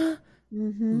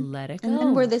let it go.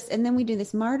 And then we do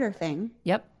this martyr thing.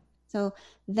 Yep. So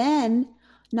then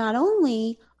not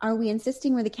only are we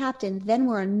insisting we're the captain? Then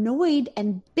we're annoyed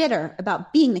and bitter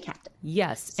about being the captain.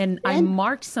 Yes. And I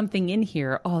marked something in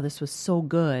here. Oh, this was so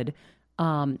good.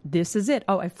 This is it.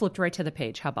 Oh, I flipped right to the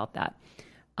page. How about that?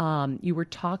 You were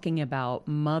talking about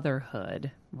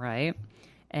motherhood, right?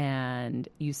 And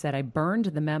you said, I burned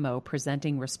the memo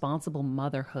presenting responsible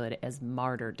motherhood as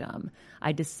martyrdom.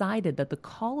 I decided that the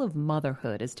call of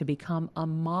motherhood is to become a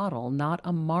model, not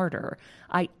a martyr.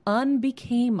 I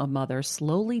unbecame a mother,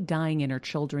 slowly dying in her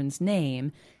children's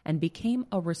name, and became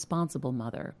a responsible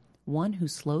mother, one who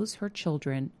shows her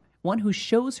children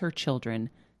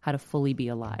how to fully be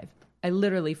alive. I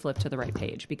literally flipped to the right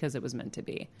page because it was meant to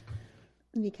be.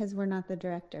 Because we're not the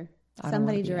director.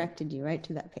 Somebody directed you right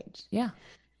to that page. Yeah.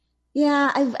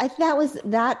 Yeah,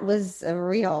 that was a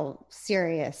real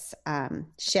serious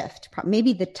shift.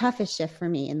 Maybe the toughest shift for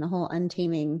me in the whole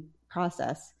untaming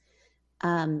process,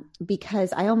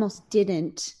 because I almost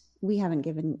didn't. We haven't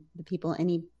given the people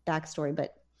any backstory,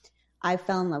 but I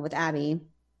fell in love with Abby,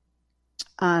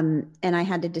 and I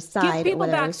had to decide. Give people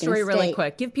backstory really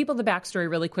quick. Give people the backstory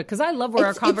really quick, because I love where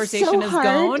our conversation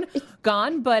has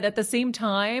gone. But at the same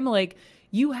time, like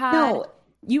you had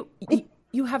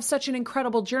you have such an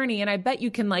incredible journey, and I bet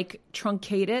you can like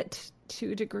truncate it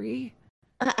to a degree.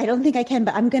 I don't think I can,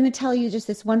 but I'm going to tell you just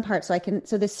this one part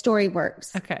so this story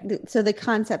works. Okay. So the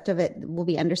concept of it will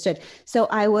be understood. So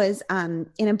I was in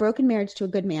a broken marriage to a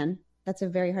good man. That's a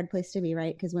very hard place to be,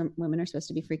 right? Because women are supposed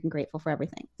to be freaking grateful for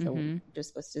everything. So we're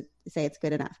just supposed to say it's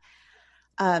good enough.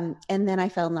 And then I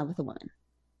fell in love with a woman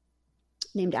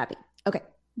named Abby. Okay.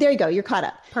 There you go. You're caught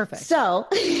up. Perfect. So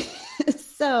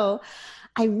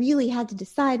I really had to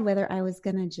decide whether I was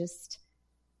going to just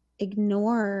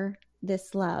ignore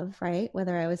this love, right?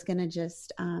 Whether I was going to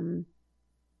just, abandon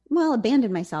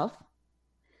myself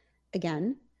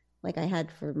again, like I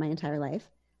had for my entire life,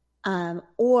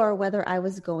 or whether I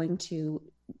was going to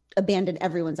abandon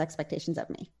everyone's expectations of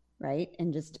me, right?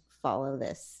 And just follow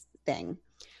this thing.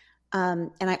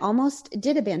 And I almost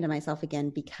did abandon myself again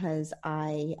because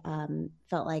I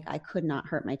felt like I could not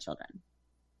hurt my children.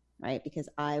 Right? Because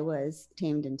I was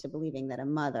tamed into believing that a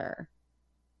mother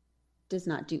does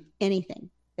not do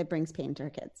anything that brings pain to her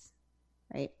kids.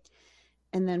 Right?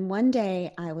 And then one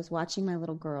day I was watching my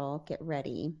little girl get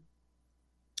ready.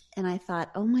 And I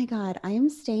thought, oh my God, I am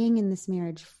staying in this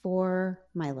marriage for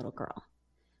my little girl.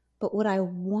 But would I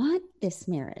want this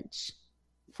marriage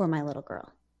for my little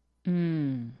girl?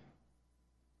 And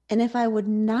if I would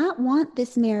not want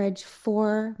this marriage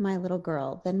for my little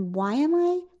girl, then why am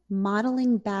I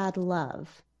modeling bad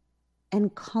love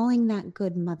and calling that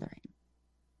good mothering?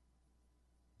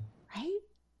 Right?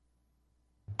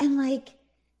 And like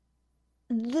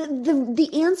the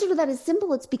answer to that is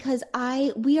simple. It's because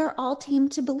we are all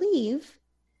tamed to believe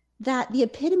that the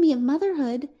epitome of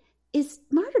motherhood is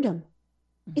martyrdom.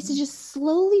 It's to just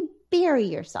slowly bury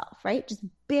yourself, right? Just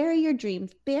bury your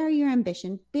dreams, bury your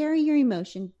ambition, bury your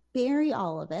emotion, bury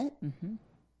all of it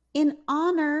in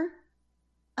honor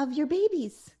of your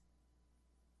babies.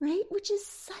 Right? Which is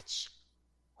such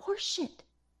horseshit.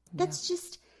 That's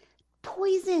just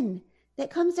poison that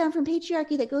comes down from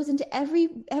patriarchy that goes into every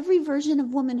version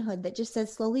of womanhood that just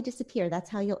says slowly disappear.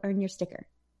 That's how you'll earn your sticker.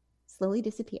 Slowly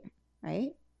disappear.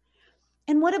 Right?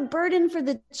 And what a burden for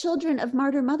the children of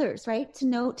martyr mothers, right?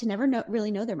 To never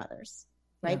really know their mothers.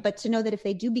 Right? Yeah. But to know that if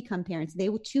they do become parents, they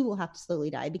too will have to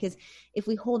slowly die. Because if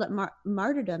we hold up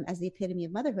martyrdom as the epitome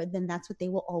of motherhood, then that's what they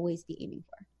will always be aiming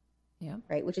for. Yeah.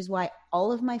 Right. Which is why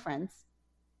all of my friends,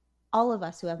 all of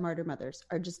us who have martyr mothers,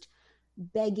 are just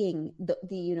begging the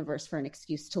universe for an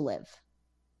excuse to live.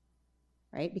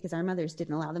 Right. Because our mothers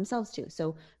didn't allow themselves to.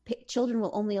 So children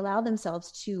will only allow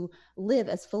themselves to live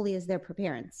as fully as their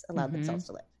parents allowed themselves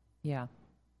to live. Yeah.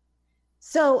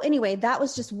 So anyway, that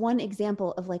was just one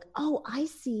example of like, oh, I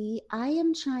see. I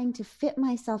am trying to fit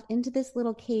myself into this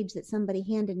little cage that somebody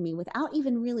handed me without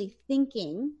even really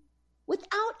thinking.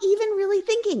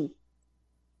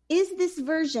 Is this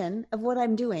version of what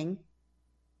I'm doing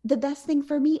the best thing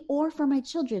for me or for my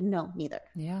children? No, neither.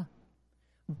 Yeah.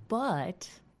 But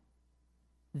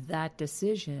that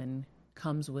decision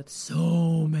comes with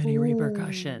so many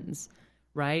repercussions,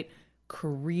 right?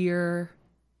 Career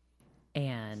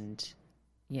and,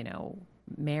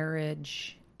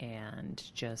 marriage and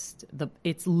just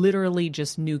it's literally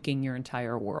just nuking your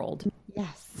entire world.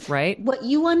 Yes. Right? What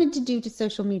you wanted to do to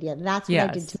social media, that's what I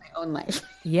did to my own life.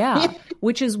 Yeah.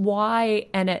 Which is why,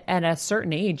 and at a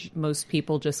certain age, most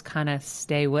people just kind of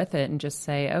stay with it and just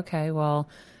say, okay, well,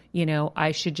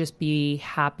 I should just be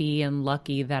happy and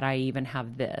lucky that I even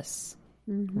have this.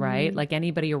 Right? Like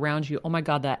anybody around you, oh my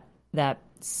God, that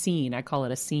scene, I call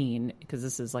it a scene because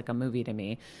this is like a movie to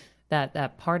me.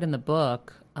 that part in the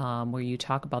book where you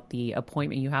talk about the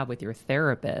appointment you have with your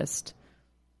therapist,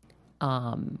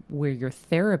 where your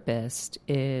therapist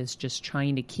is just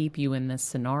trying to keep you in this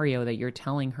scenario that you're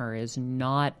telling her is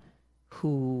not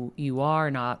who you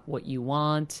are, not what you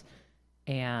want.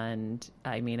 And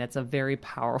I mean, it's a very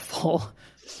powerful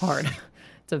part.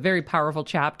 It's a very powerful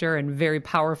chapter and very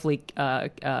powerfully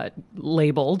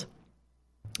labeled.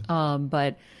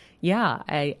 But yeah,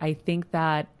 I think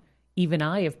that even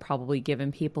I have probably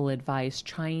given people advice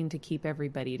trying to keep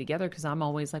everybody together, because I'm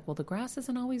always like, well, the grass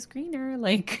isn't always greener.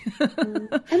 Like, and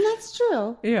that's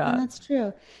true. Yeah. And that's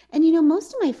true. And, you know,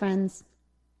 most of my friends,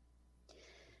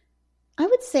 I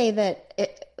would say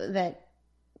that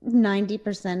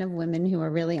 90% of women who are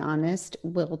really honest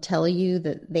will tell you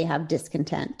that they have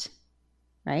discontent,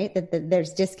 right? That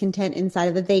there's discontent inside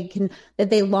of that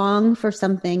they long for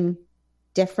something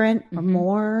different or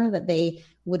more, that they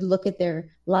would look at their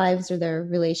lives or their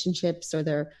relationships or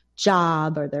their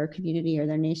job or their community or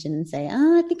their nation and say,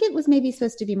 I think it was maybe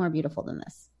supposed to be more beautiful than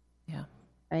this. Yeah.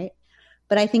 Right.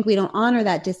 But I think we don't honor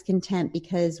that discontent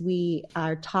because we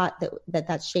are taught that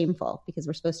that's shameful, because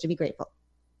we're supposed to be grateful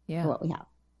for what we have.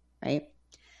 Right.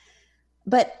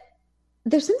 But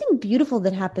there's something beautiful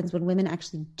that happens when women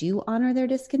actually do honor their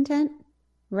discontent,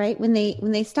 right? When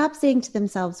they stop saying to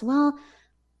themselves, well,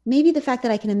 maybe the fact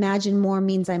that I can imagine more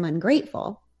means I'm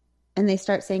ungrateful. And they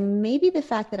start saying, maybe the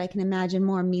fact that I can imagine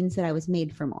more means that I was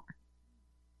made for more.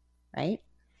 Right.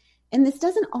 And this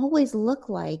doesn't always look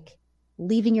like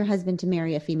leaving your husband to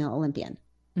marry a female Olympian.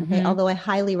 Okay. Although I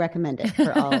highly recommend it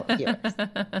for all viewers.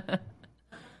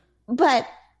 But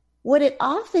what it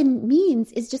often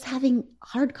means is just having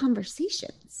hard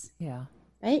conversations. Yeah.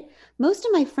 Right. Most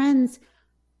of my friends,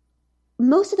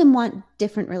 most of them want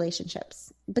different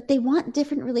relationships, but they want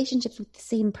different relationships with the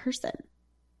same person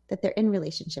that they're in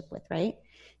relationship with, right?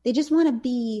 They just want to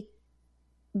be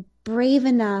brave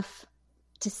enough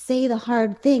to say the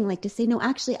hard thing, like to say, no,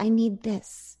 actually, I need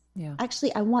this. Yeah.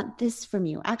 Actually, I want this from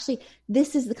you. Actually,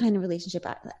 this is the kind of relationship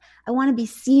I want to be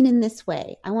seen in this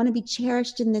way. I want to be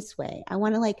cherished in this way. I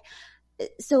want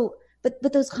to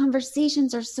but those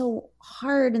conversations are so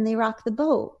hard and they rock the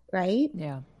boat, right?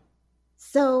 Yeah.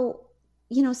 So,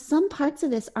 you know, some parts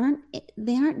of this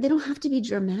they don't have to be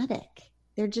dramatic.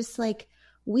 They're just like,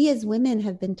 we as women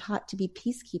have been taught to be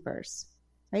peacekeepers,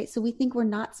 right? So we think we're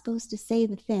not supposed to say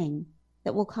the thing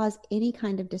that will cause any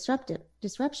kind of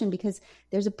disruption because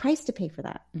there's a price to pay for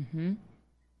that.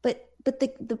 But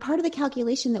the part of the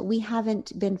calculation that we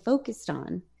haven't been focused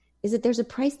on is that there's a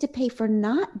price to pay for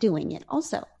not doing it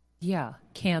also. Yeah.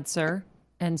 Cancer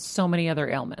and so many other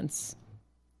ailments.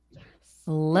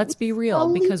 Let's be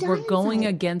real, because we're going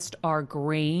against our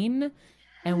grain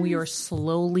and we are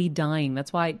slowly dying.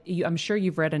 That's why I'm sure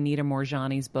you've read Anita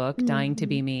Moorjani's book, Dying to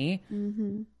Be Me.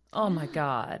 Oh my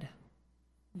God.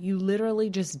 You literally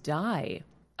just die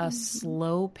a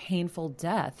slow, painful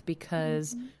death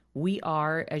because we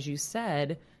are, as you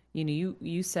said, you know,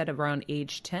 you said around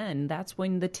age 10, that's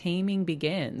when the taming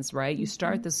begins, right? You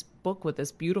start this book with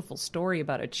this beautiful story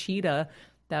about a cheetah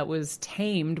that was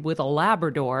tamed with a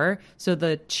Labrador. So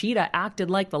the cheetah acted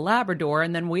like the Labrador,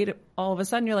 and then all of a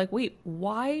sudden you're like, wait,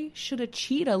 why should a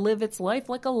cheetah live its life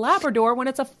like a Labrador when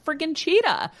it's a friggin'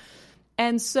 cheetah?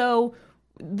 And so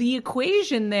the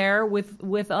equation there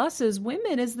with us as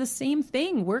women is the same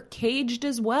thing. We're caged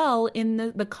as well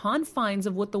in the confines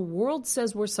of what the world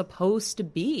says we're supposed to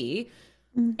be.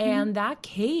 And that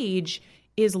cage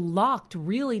is locked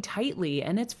really tightly,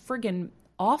 and it's friggin'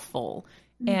 awful.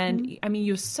 And I mean,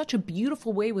 you have such a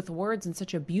beautiful way with words and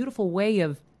such a beautiful way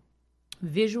of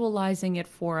visualizing it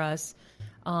for us.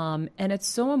 And it's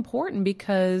so important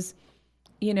because,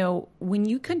 you know, when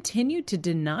you continue to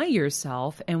deny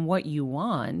yourself and what you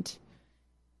want,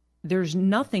 there's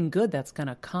nothing good that's going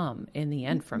to come in the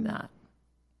end from that.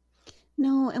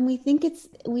 No. And we think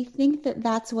that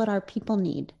that's what our people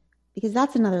need, because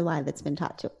that's another lie that's been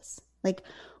taught to us. Like,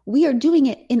 we are doing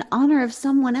it in honor of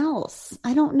someone else.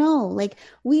 I don't know. Like,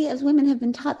 we as women have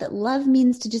been taught that love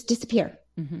means to just disappear.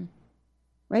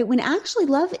 Right? When actually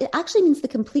it actually means the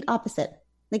complete opposite.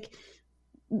 Like,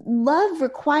 love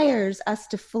requires us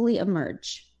to fully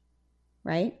emerge.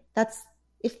 Right? That's,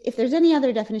 if there's any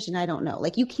other definition, I don't know.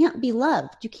 Like, you can't be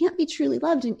loved. You can't be truly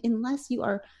loved unless you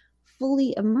are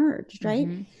fully emerged.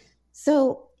 Right?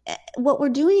 So what we're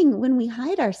doing when we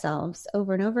hide ourselves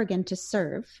over and over again to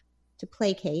serve, to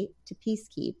placate, to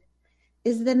peacekeep,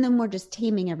 is then we're just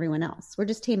taming everyone else. We're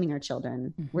just taming our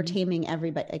children. We're taming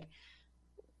everybody. Like,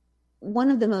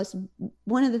 one of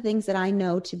the things that I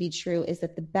know to be true is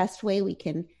that the best way we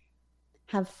can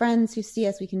have friends who see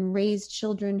us, we can raise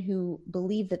children who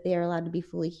believe that they are allowed to be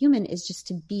fully human, is just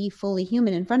to be fully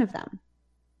human in front of them.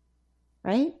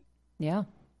 Right? Yeah.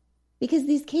 Because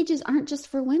these cages aren't just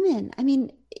for women. I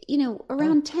mean,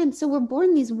 around 10. So we're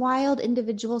born these wild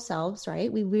individual selves,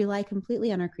 right? We rely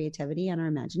completely on our creativity, on our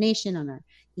imagination, on our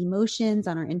emotions,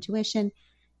 on our intuition.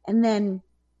 And then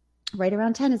right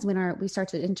around 10 is when we start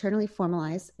to internally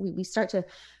formalize. We start to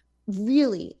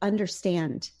really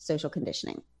understand social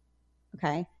conditioning.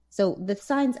 Okay. So the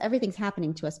signs, everything's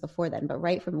happening to us before then, but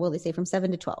right from, they say from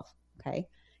 7 to 12, okay,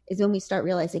 is when we start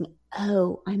realizing,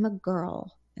 oh, I'm a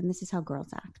girl and this is how girls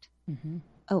act. Mm-hmm.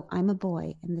 Oh, I'm a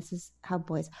boy and this is how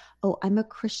boys. Oh, I'm a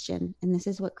Christian and this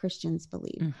is what Christians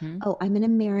believe. Mm-hmm. Oh, I'm an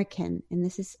American and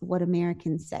this is what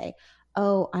Americans say.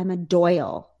 Oh, I'm a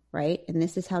Doyle, right? And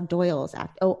this is how Doyles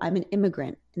act. Oh, I'm an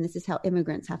immigrant and this is how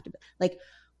immigrants have to be. Like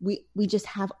we just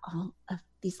have all of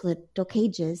these little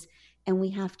cages, and we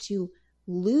have to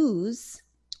lose,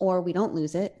 or we don't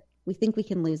lose it. We think we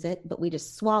can lose it, but we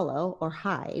just swallow or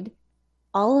hide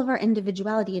all of our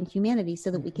individuality and humanity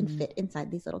so that we can fit inside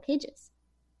these little cages.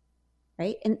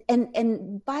 Right.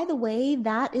 And by the way,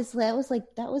 that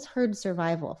was herd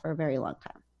survival for a very long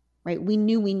time. Right. We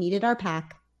knew we needed our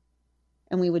pack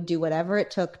and we would do whatever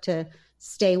it took to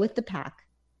stay with the pack.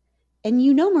 And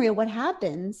Maria, what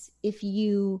happens if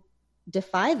you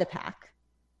defy the pack?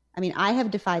 I mean, I have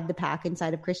defied the pack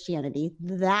inside of Christianity.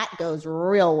 That goes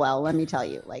real well, let me tell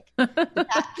you. Like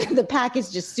the pack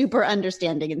is just super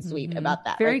understanding and sweet about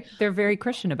that. They're very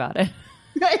Christian about it.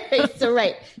 Right. So,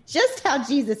 just how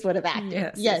Jesus would have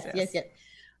acted. Yes.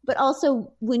 But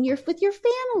also when you're with your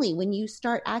family, when you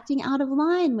start acting out of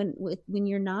line, when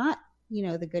you're not,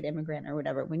 the good immigrant or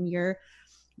whatever, when you're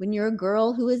a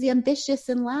girl who is ambitious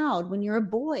and loud, when you're a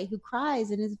boy who cries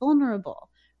and is vulnerable,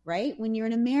 right? When you're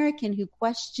an American who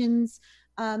questions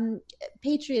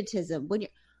patriotism,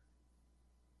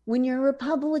 when you're a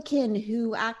Republican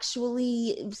who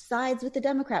actually sides with the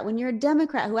Democrat, when you're a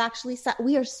Democrat who actually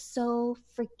we are so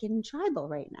freaking tribal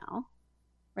right now,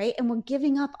 right? And we're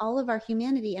giving up all of our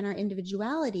humanity and our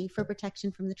individuality for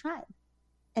protection from the tribe.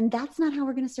 And that's not how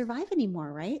we're going to survive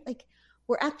anymore, right? Like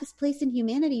we're at this place in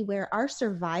humanity where our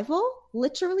survival,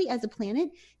 literally as a planet,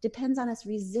 depends on us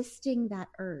resisting that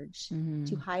urge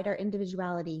to hide our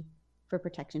individuality for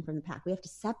protection from the pack. We have to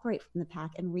separate from the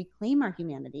pack and reclaim our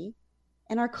humanity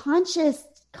and our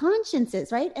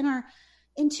consciences, right? And our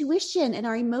intuition and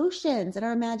our emotions and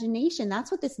our imagination.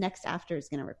 That's what this next after is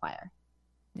going to require.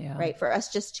 Yeah. Right. For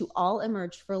us just to all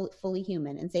emerge fully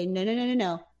human and say,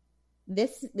 no.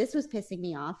 This was pissing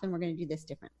me off and we're going to do this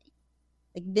differently.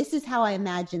 Like, this is how I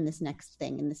imagine this next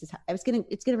thing. And this is how it's going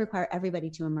to require everybody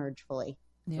to emerge fully.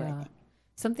 Yeah.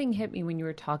 Something hit me when you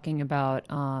were talking about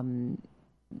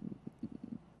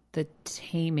the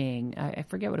taming. I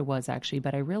forget what it was actually,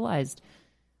 but I realized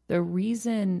the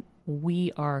reason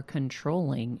we are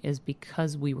controlling is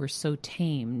because we were so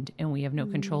tamed and we have no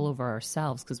control over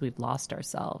ourselves because we've lost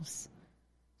ourselves.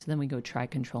 So then we go try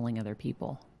controlling other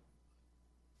people.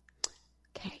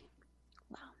 Okay.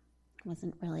 Wow.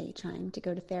 Wasn't really trying to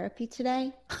go to therapy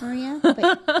today, Maria.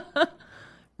 But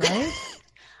right?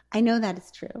 I know that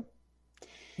is true.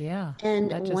 Yeah.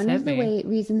 And one of the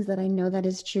reasons that I know that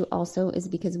is true also is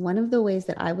because one of the ways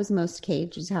that I was most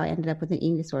caged, which is how I ended up with an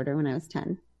eating disorder when I was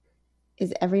 10,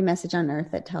 is every message on earth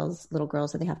that tells little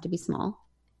girls that they have to be small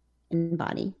in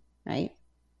body, right?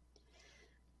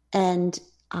 And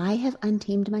I have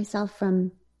untamed myself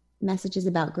from messages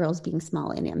about girls being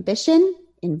small in ambition,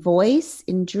 in voice,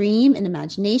 in dream, in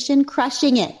imagination,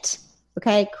 crushing it,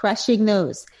 okay? Crushing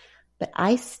those. But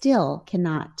I still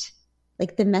cannot,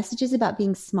 like, the messages about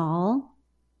being small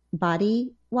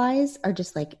body-wise are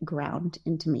just like ground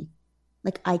into me.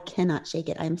 Like, I cannot shake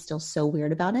it. I'm still so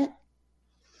weird about it.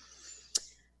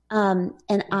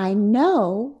 And I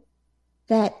know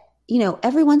that,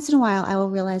 every once in a while I will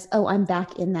realize, oh, I'm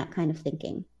back in that kind of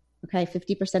thinking. Okay.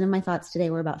 50% of my thoughts today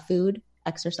were about food,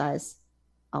 exercise,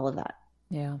 all of that.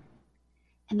 Yeah.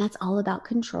 And that's all about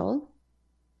control,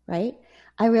 right?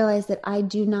 I realize that I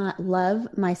do not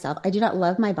love myself. I do not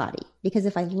love my body, because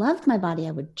if I loved my body,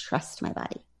 I would trust my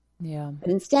body. Yeah. But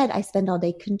instead I spend all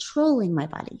day controlling my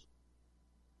body.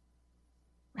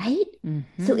 Right?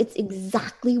 Mm-hmm. So it's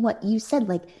exactly what you said.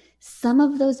 Like, some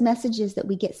of those messages that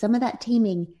we get, some of that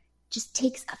taming just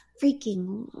takes a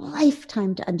freaking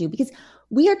lifetime to undo, because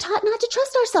we are taught not to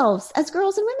trust ourselves as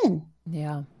girls and women.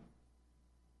 Yeah.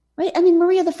 Right? I mean,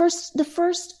 Maria, the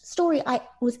first story I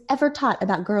was ever taught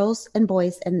about girls and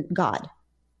boys and God.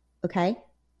 Okay?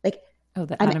 Like,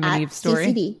 the Adam and Eve story.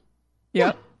 CCD.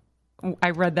 Yep. Yeah.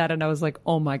 I read that and I was like,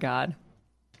 oh my God.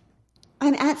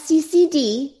 I'm at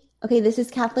CCD okay, this is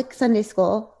Catholic Sunday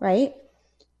school, right?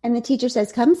 And the teacher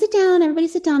says, come sit down, everybody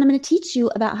sit down. I'm going to teach you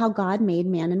about how God made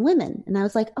man and women. And I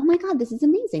was like, oh my God, this is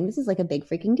amazing. This is like a big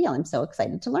freaking deal. I'm so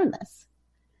excited to learn this.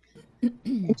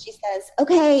 And she says,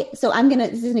 okay, so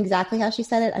this isn't exactly how she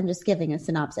said it. I'm just giving a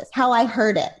synopsis, how I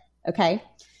heard it. Okay.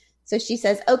 So she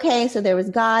says, okay, so there was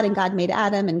God and God made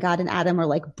Adam, and God and Adam were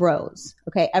like bros.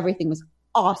 Okay. Everything was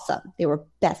awesome. They were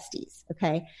besties.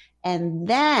 Okay. And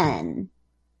then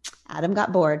Adam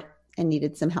got bored and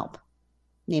needed some help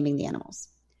naming the animals.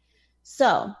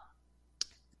 So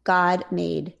God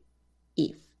made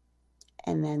Eve.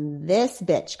 And then this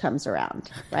bitch comes around,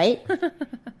 right?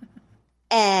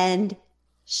 And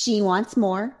she wants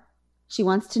more. She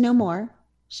wants to know more.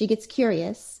 She gets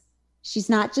curious. She's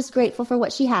not just grateful for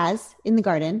what she has in the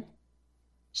garden.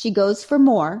 She goes for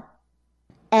more.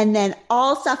 And then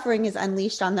all suffering is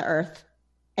unleashed on the earth,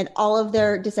 and all of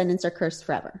their descendants are cursed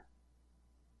forever.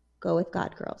 Go with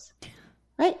God, girls.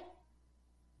 Right?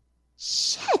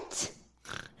 Shit.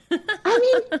 I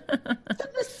mean, the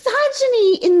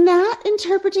misogyny in that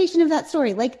interpretation of that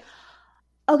story. Like,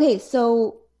 okay,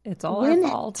 so it's all our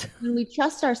fault. When we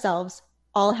trust ourselves,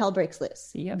 all hell breaks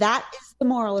loose. Yep. That is the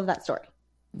moral of that story.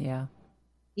 Yeah.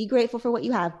 Be grateful for what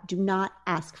you have. Do not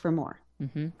ask for more.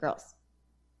 Mm-hmm. Girls.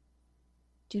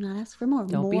 Do not ask for more.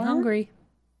 Don't be hungry.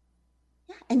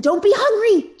 Yeah. And don't be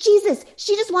hungry. Jesus,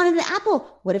 she just wanted an apple.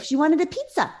 What if she wanted a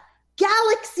pizza?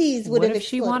 Galaxies would have exploded. What if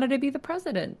she wanted to be the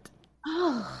president?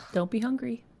 Oh. Don't be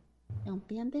hungry. Don't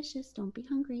be ambitious. Don't be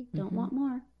hungry. Don't want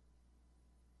more.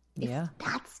 Yeah.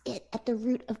 That's it. At the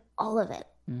root of all of it,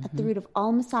 at the root of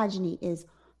all misogyny is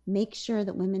make sure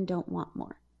that women don't want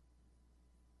more.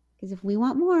 Because if we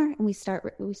want more and we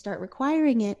start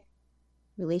requiring it,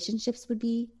 relationships would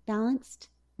be balanced,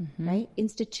 right?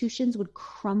 Institutions would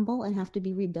crumble and have to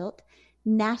be rebuilt.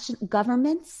 National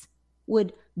governments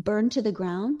would burn to the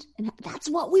ground. And that's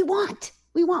what we want.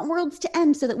 We want worlds to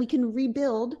end so that we can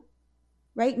rebuild,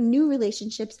 right? New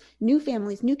relationships, new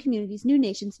families, new communities, new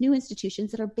nations, new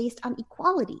institutions that are based on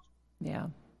equality. Yeah.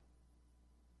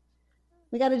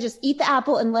 We got to just eat the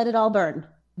apple and let it all burn.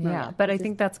 Yeah. But I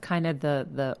think that's kind of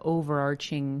the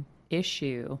overarching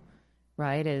issue,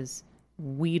 right? Is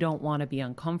we don't want to be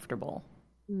uncomfortable.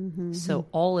 So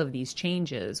all of these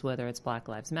changes, whether it's Black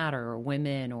Lives Matter or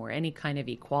women or any kind of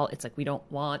equality, it's like we don't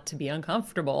want to be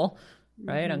uncomfortable,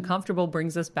 right? Uncomfortable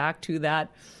brings us back to that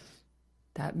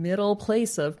middle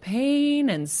place of pain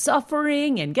and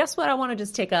suffering. And guess what? I want to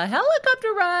just take a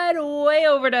helicopter ride way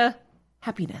over to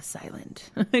Happiness Island.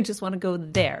 I just want to go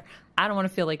there. I don't want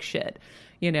to feel like shit.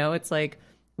 You know, it's like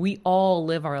we all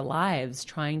live our lives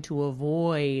trying to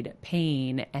avoid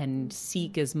pain and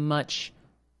seek as much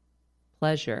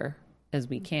pleasure as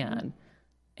we can.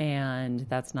 And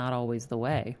that's not always the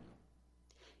way.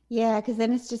 Yeah, because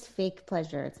then it's just fake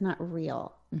pleasure. It's not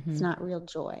real. It's not real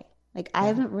joy. Like I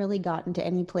haven't really gotten to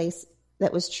any place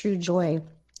that was true joy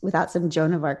without some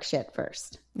Joan of Arc shit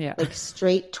first. Yeah. Like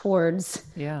straight towards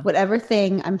whatever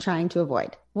thing I'm trying to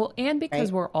avoid. Well, and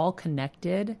because we're all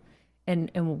connected. And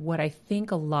what I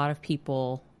think a lot of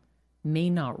people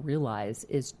may not realize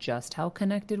is just how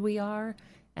connected we are.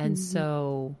 And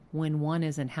so when one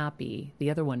isn't happy,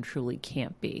 the other one truly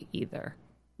can't be either.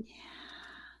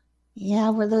 Yeah,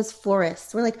 we're those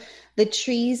forests. We're like the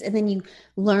trees. And then you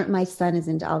learn, my son is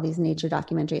into all these nature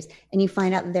documentaries, and you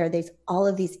find out there's all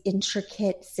of these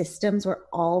intricate systems where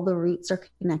all the roots are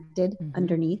connected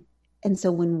underneath. And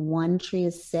so when one tree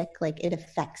is sick, like it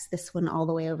affects this one all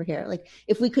the way over here. Like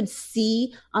if we could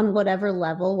see on whatever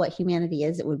level what humanity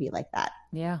is, it would be like that.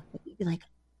 Yeah. You'd be like,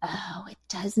 oh, it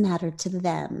does matter to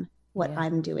them what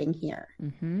I'm doing here.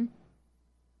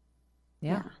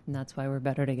 Yeah. And that's why we're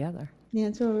better together. Yeah,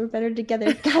 that's why we're better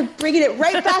together. God, bringing it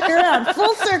right back around,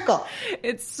 full circle.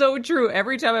 It's so true.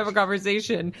 Every time I have a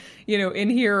conversation, you know,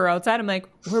 in here or outside, I'm like,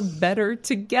 we're better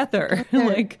together.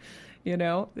 Like, you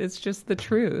know, it's just the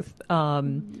truth.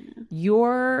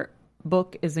 Your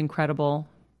book is incredible.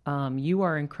 You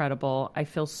are incredible. I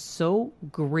feel so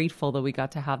grateful that we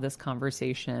got to have this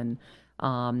conversation.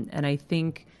 And I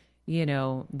think, you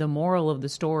know, the moral of the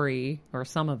story, or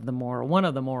one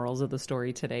of the morals of the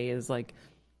story today is like,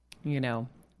 you know,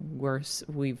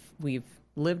 we've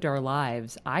lived our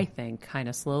lives, I think, kind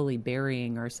of slowly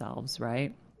burying ourselves,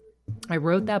 right? I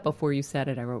wrote that before you said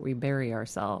it. I wrote, we bury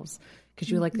ourselves. Because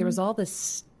you're like, there was all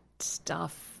this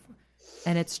stuff.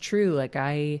 And it's true. Like,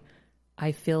 I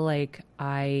feel like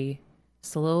I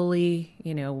slowly,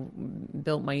 you know,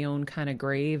 built my own kind of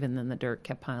grave, and then the dirt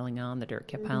kept piling on,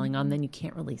 then you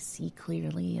can't really see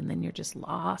clearly, and then you're just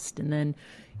lost. And then,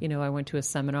 you know, I went to a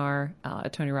seminar, a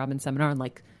Tony Robbins seminar, and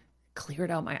like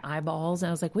cleared out my eyeballs. And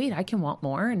I was like, wait, I can want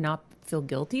more and not feel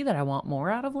guilty that I want more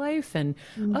out of life. And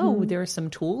oh, there are some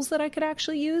tools that I could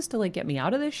actually use to like get me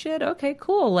out of this shit. Okay,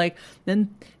 cool. Like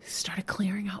then started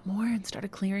clearing out more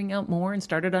and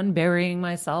started unburying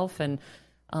myself. And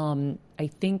I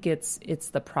think it's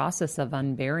the process of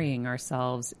unburying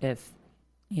ourselves if,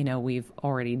 you know, we've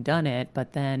already done it.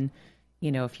 But then,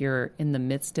 you know, if you're in the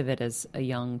midst of it as a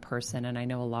young person, and I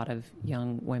know a lot of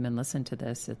young women listen to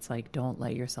this, it's like, don't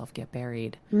let yourself get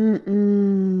buried.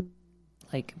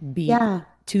 Like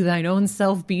to thine own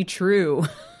self be true.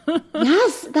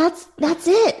 Yes, that's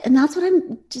it. And that's what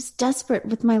I'm just desperate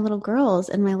with my little girls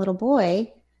and my little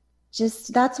boy.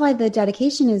 Just that's why the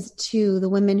dedication is to the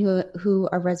women who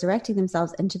are resurrecting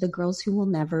themselves and to the girls who will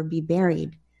never be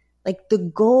buried. Like the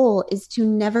goal is to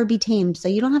never be tamed. So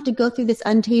you don't have to go through this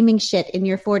untaming shit in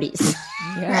your 40s.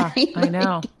 Yeah, right? I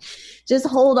know. Like, just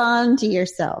hold on to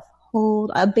yourself.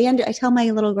 I tell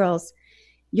my little girls,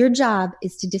 your job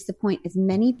is to disappoint as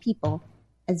many people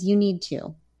as you need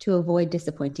to avoid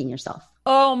disappointing yourself.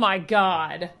 Oh my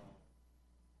God.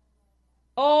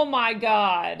 Oh my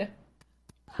God.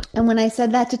 And when I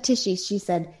said that to Tishy, she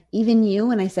said, even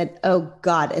you? And I said, oh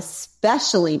God,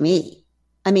 especially me.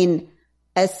 I mean,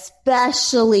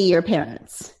 especially your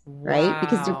parents, right?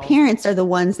 Because your parents are the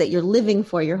ones that you're living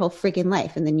for your whole freaking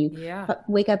life. And then you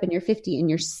wake up and you're 50 and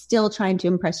you're still trying to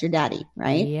impress your daddy,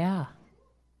 right? Yeah.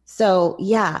 So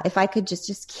yeah, if I could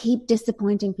just keep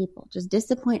disappointing people, just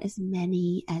disappoint as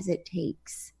many as it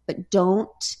takes, but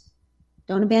don't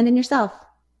abandon yourself.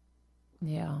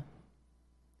 Yeah.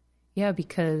 Yeah,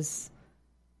 because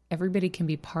everybody can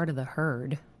be part of the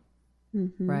herd,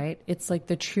 right? It's like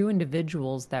the true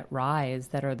individuals that rise,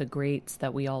 that are the greats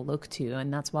that we all look to.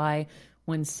 And that's why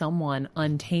when someone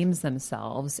untames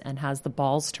themselves and has the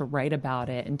balls to write about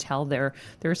it and tell their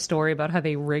story about how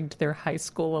they rigged their high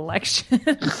school election,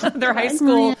 their high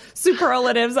school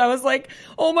superlatives, I was like,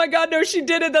 oh my God, no, she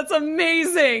did it. That's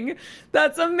amazing.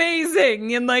 That's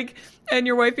amazing. And like, and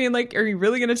your wife being like, are you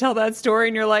really going to tell that story?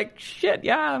 And you're like, shit,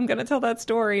 yeah, I'm going to tell that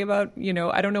story about, you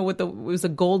know, I don't know it was a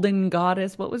golden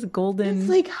goddess. What was golden? It's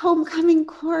like homecoming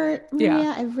court.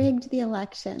 Maria, I rigged the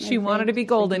election. She wanted to be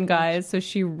golden, guys. So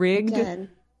she rigged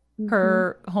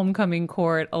her homecoming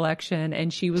court election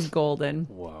and she was golden.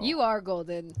 Whoa. You are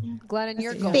golden. Glennon,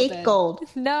 you're golden. Fake gold.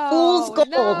 No. Fool's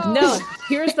gold. No,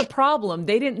 here's the problem.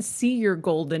 They didn't see your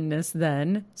goldenness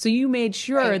then. So you made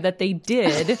sure that they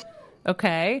did.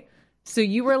 Okay. So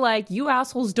you were like, you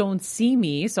assholes don't see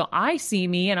me. So I see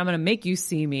me and I'm going to make you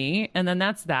see me. And then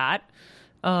that's that.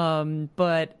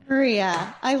 But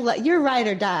Maria, you're ride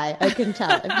or die. I can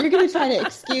tell. If you're going to try to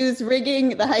excuse rigging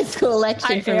the high school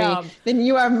election for me, then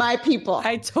you are my people.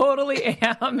 I totally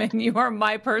am. And you are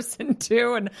my person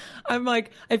too. And I'm like,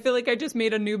 I feel like I just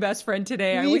made a new best friend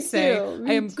today. I always say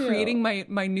I am creating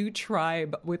my new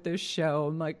tribe with this show.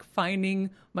 I'm like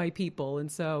finding my people.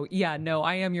 And so, yeah, no,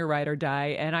 I am your ride or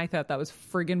die. And I thought that was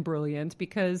friggin' brilliant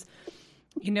because,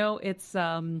 you know, it's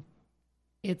high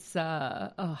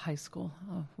school.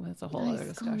 Oh, that's a whole other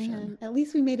discussion. Man. At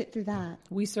least we made it through that.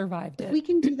 We survived it. If we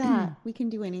can do that, we can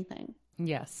do anything.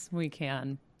 Yes, we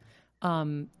can.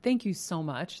 Thank you so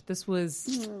much. This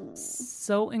was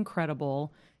so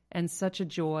incredible and such a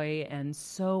joy and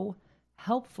so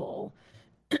helpful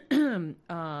for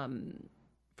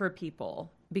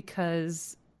people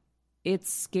because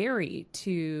it's scary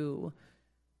to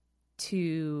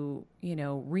you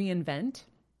know, reinvent.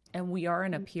 And we are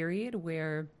in a period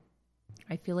where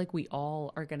I feel like we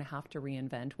all are going to have to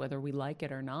reinvent, whether we like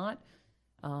it or not.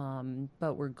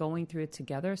 But we're going through it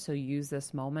together. So use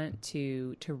this moment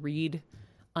to read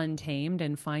Untamed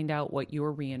and find out what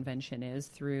your reinvention is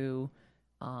through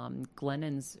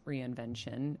Glennon's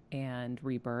reinvention and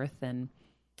rebirth. And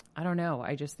I don't know.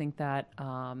 I just think that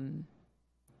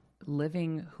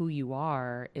living who you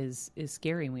are is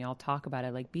scary, and we all talk about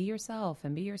it, like be yourself.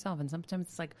 And sometimes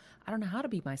it's like, I don't know how to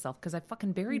be myself because I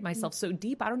fucking buried myself so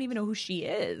deep I don't even know who she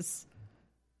is.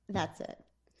 That's it.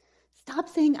 Stop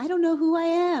saying I don't know who I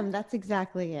am. That's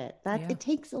exactly it. It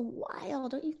takes a while,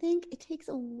 don't you think? It takes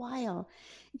a while.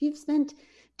 If you've spent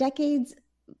decades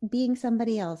being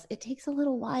somebody else, it takes a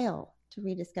little while to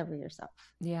rediscover yourself.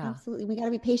 Yeah, absolutely. We got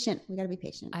to be patient.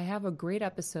 I have a great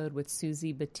episode with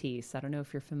Susie Batiste. I don't know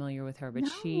if you're familiar with her, but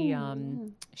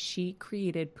she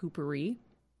created Poopery.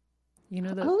 You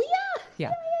know Oh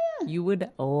yeah. You would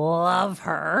love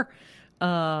her.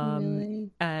 Really?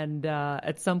 And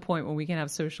at some point when we can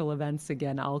have social events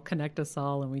again, I'll connect us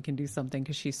all and we can do something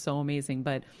because she's so amazing.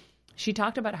 But she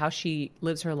talked about how she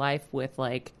lives her life with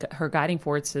like her guiding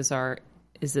forces are,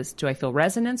 is this, do I feel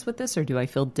resonance with this or do I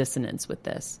feel dissonance with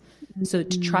this? So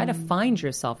to try to find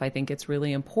yourself, I think it's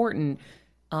really important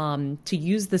to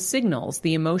use the signals,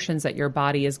 the emotions that your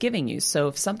body is giving you. So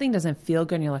if something doesn't feel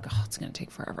good and you're like, oh, it's going to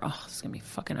take forever. Oh, it's going to be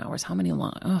fucking hours. How many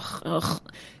long? Ugh.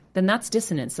 Then that's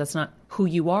dissonance. That's not who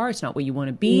you are. It's not what you want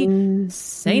to be.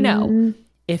 Say no.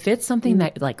 If it's something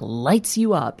that like lights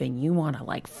you up and you want to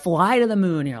like fly to the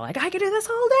moon, and you're like, I can do this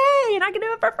all day and I can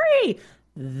do it for free.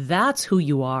 That's who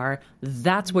you are.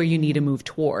 That's where you need to move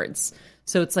towards.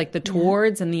 So it's like the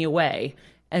towards and the away.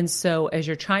 And so as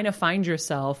you're trying to find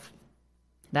yourself,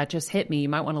 that just hit me. You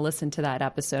might want to listen to that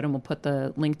episode, and we'll put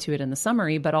the link to it in the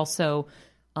summary. But also,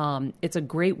 it's a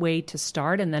great way to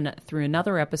start. And then through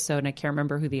another episode, and I can't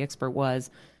remember who the expert was,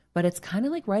 but it's kind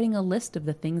of like writing a list of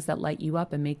the things that light you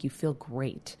up and make you feel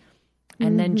great.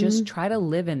 And then just try to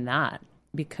live in that,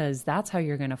 because that's how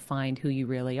you're going to find who you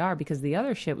really are. Because the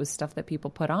other shit was stuff that people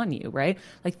put on you, right?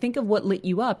 Like think of what lit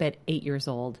you up at 8 years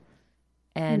old.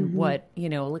 And what, you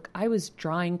know, like I was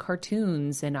drawing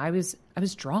cartoons, and I was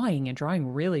drawing and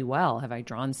drawing really well. Have I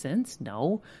drawn since?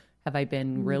 No. Have I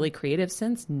been really creative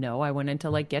since? No. I went into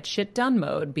like get shit done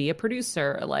mode, be a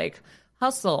producer, like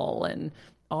hustle and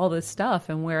all this stuff.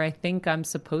 And where I think I'm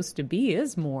supposed to be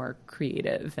is more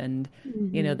creative. And,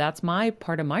 you know, that's my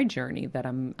part of my journey that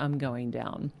I'm going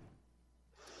down.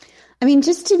 I mean,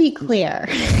 just to be clear,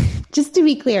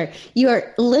 you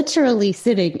are literally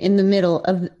sitting in the middle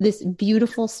of this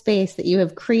beautiful space that you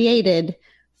have created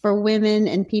for women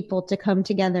and people to come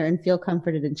together and feel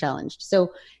comforted and challenged.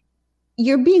 So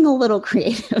you're being a little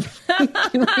creative.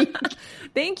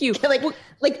 Thank you.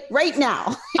 Like right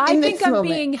now. I think I'm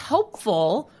being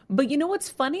helpful. But you know what's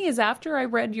funny is after I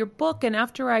read your book and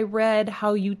after I read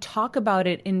how you talk about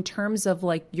it in terms of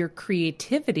like your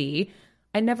creativity,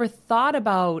 I never thought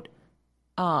about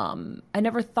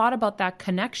that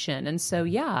connection. And so,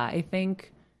 yeah, I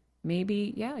think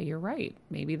maybe, yeah, you're right.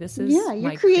 Maybe this is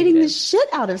you're creating the shit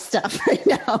out of stuff right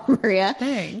now, Maria.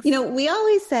 Thanks. You know, we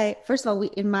always say, first of all,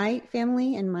 in my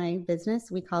family and my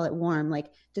business, we call it warm. Like,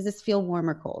 does this feel warm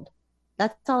or cold?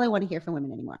 That's all I want to hear from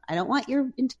women anymore. I don't want your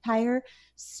entire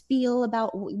spiel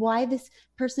about why this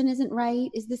person isn't right.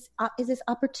 Is this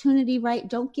opportunity right?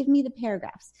 Don't give me the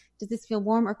paragraphs. Does this feel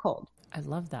warm or cold? I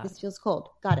love that. This feels cold.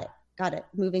 Got it.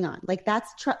 Moving on. Like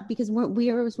that's because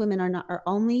we as women are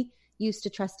only used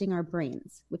to trusting our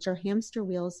brains, which are hamster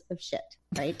wheels of shit,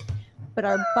 right? But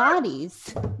our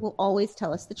bodies will always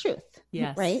tell us the truth.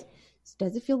 Yes. Right? So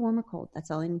does it feel warm or cold? That's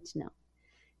all I need to know.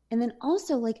 And then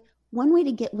also like one way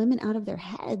to get women out of their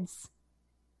heads,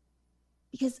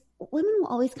 because women will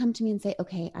always come to me and say,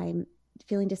 okay, I'm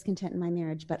feeling discontent in my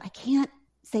marriage, but I can't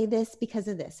say this because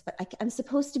of this, but I'm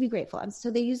supposed to be grateful. So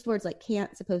they used words like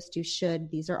can't, supposed to, should.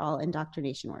 These are all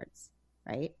indoctrination words,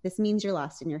 right? This means you're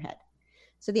lost in your head.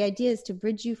 So the idea is to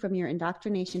bridge you from your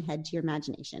indoctrination head to your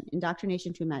imagination,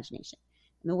 indoctrination to imagination.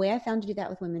 And the way I found to do that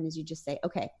with women is you just say,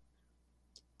 okay,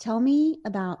 tell me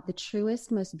about the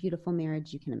truest, most beautiful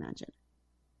marriage you can imagine.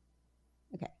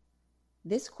 Okay.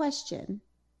 This question,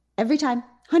 every time,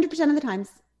 100% of the times,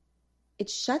 it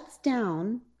shuts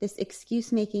down this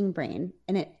excuse-making brain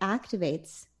and it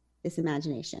activates this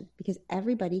imagination, because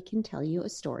everybody can tell you a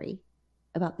story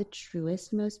about the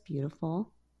truest, most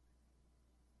beautiful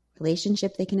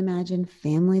relationship they can imagine,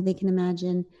 family they can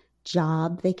imagine,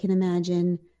 job they can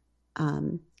imagine,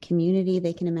 community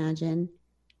they can imagine.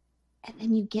 And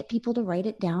then you get people to write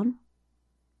it down.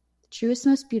 The truest,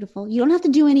 most beautiful. You don't have to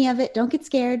do any of it. Don't get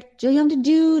scared. You don't have to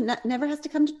do, never has to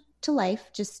come to life.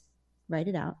 Just write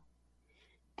it out.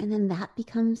 And then that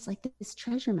becomes like this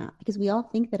treasure map, because we all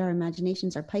think that our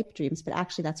imaginations are pipe dreams, but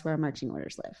actually that's where our marching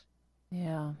orders live.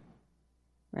 Yeah.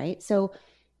 Right. So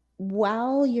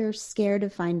while you're scared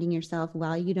of finding yourself,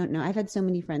 while you don't know, I've had so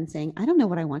many friends saying, I don't know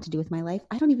what I want to do with my life.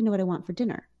 I don't even know what I want for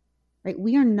dinner. Right.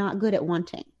 We are not good at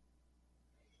wanting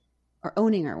or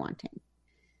owning our wanting.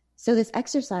 So this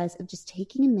exercise of just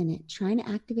taking a minute, trying to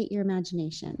activate your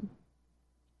imagination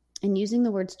and using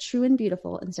the words true and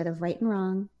beautiful instead of right and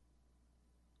wrong.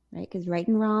 Right? Because right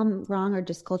and wrong are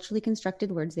just culturally constructed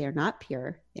words. They are not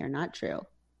pure. They are not true.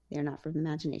 They are not from the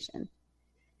imagination.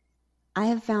 I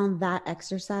have found that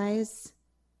exercise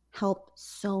help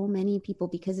so many people,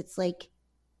 because it's like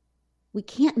we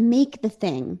can't make the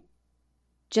thing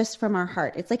just from our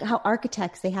heart. It's like how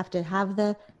architects, they have to have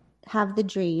the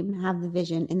dream, have the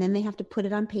vision, and then they have to put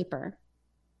it on paper,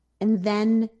 and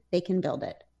then they can build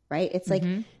it. Right? It's like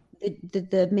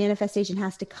the manifestation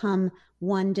has to come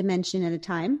one dimension at a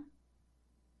time,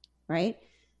 right?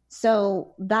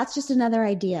 So that's just another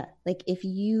idea. Like if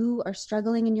you are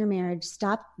struggling in your marriage,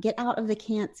 get out of the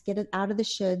can'ts, get out of the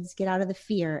shoulds, get out of the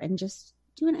fear, and just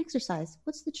do an exercise.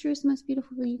 What's the truest, most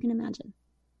beautiful thing you can imagine?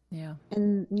 Yeah.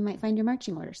 And you might find your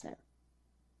marching orders there.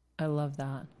 I love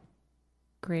that.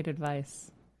 Great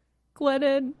advice.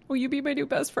 Glennon, will you be my new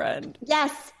best friend?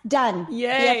 Yes, done.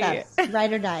 Yay. BFFs,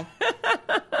 ride or die.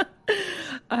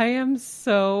 I am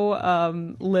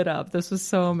so lit up. This was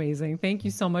so amazing. Thank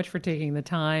you so much for taking the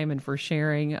time and for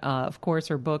sharing, of course,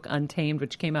 her book Untamed,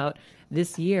 which came out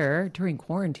this year during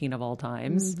quarantine of all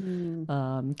times.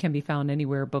 Can be found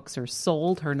anywhere books are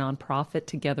sold. Her nonprofit,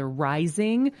 Together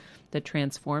Rising, that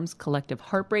transforms collective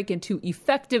heartbreak into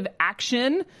effective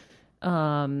action,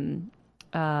 can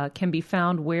be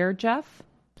found where, Jeff?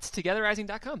 It's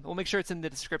togetherrising.com. We'll make sure it's in the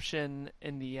description,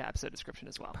 in the episode description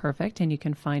as well. Perfect. And you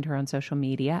can find her on social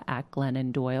media at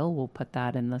Glennon Doyle. We'll put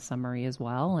that in the summary as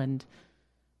well. And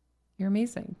you're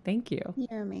amazing. Thank you.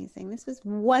 You're amazing. This was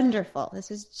wonderful. This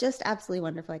was just absolutely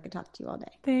wonderful. I could talk to you all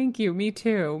day. Thank you. Me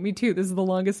too. Me too. This is the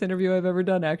longest interview I've ever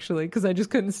done, actually, because I just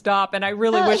couldn't stop. And I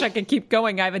really wish I could keep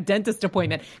going. I have a dentist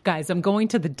appointment. Guys, I'm going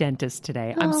to the dentist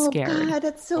today. I'm scared. God,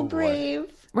 that's so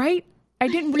brave. Right? I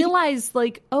didn't realize,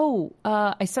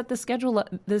 I set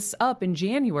this up in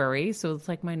January, so it's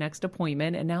like my next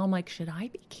appointment, and now I'm like, should I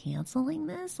be canceling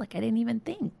this? Like, I didn't even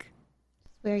think.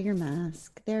 Wear your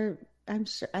mask. I'm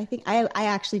sure. I think I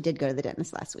actually did go to the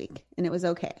dentist last week, and it was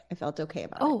okay. I felt okay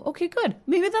about it. Oh, okay, good.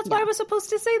 Maybe that's why I was supposed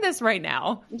to say this right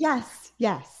now. Yes.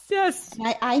 Yes.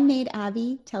 I made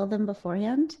Abby tell them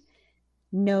beforehand,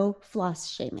 no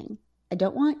floss shaming. I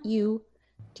don't want you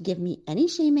to give me any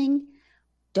shaming.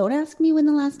 Don't ask me when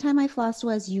the last time I flossed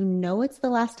was. You know it's the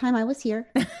last time I was here.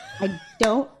 I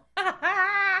don't.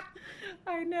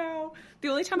 I know. The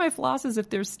only time I floss is if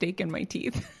there's steak in my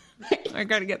teeth. I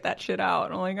got to get that shit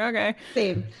out. I'm like, okay.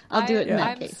 Same. I'll do it in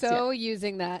that case. I'm so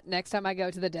using that next time I go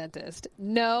to the dentist.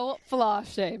 No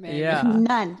floss shaming. Yeah.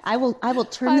 None. I will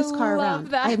turn this car around.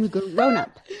 That. I am grown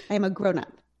up. I am a grown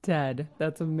up. Ted,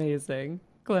 that's amazing.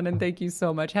 Glennon, thank you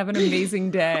so much. Have an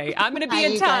amazing day. I'm going to be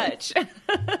Bye, in touch.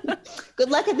 Good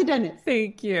luck at the dentist.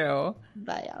 Thank you.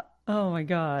 Bye, y'all. Oh my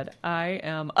God. I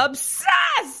am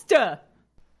obsessed.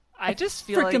 I just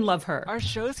feel freaking like love her. Our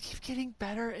shows keep getting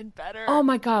better and better. Oh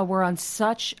my God. We're on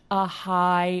such a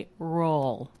high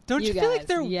roll. Don't you You feel like guys,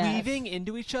 they're yes. weaving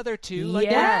into each other too? Like,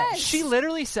 Yes. She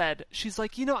literally said, she's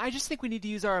like, I just think we need to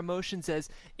use our emotions as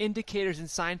indicators and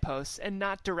signposts and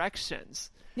not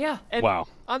directions. Yeah. And Wow.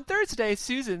 on Thursday,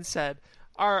 Susan said,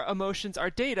 our emotions are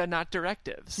data, not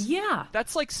directives. Yeah.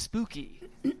 That's like spooky.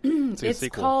 It's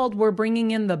called We're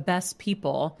Bringing in the Best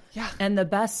People. Yeah. And the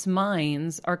best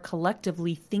minds are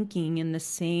collectively thinking in the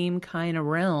same kind of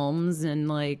realms. And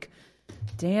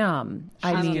damn.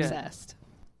 I'm good.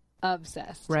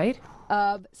 obsessed. Right?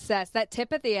 Obsessed. That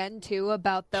tip at the end, too,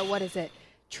 about the, what is it?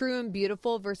 True and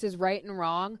beautiful versus right and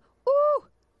wrong. Ooh,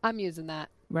 I'm using that.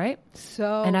 Right?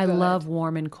 So And I good. love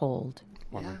Warm and Cold.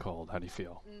 Warm and cold. How do you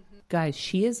feel? Guys,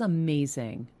 she is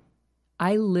amazing.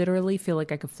 I literally feel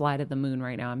like I could fly to the moon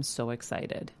right now. I'm so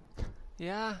excited.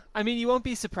 Yeah. I mean, you won't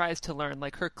be surprised to learn,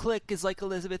 her clique is like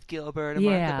Elizabeth Gilbert and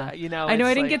Yeah. Martha, I know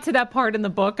I didn't get to that part in the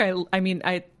book. I mean,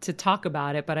 to talk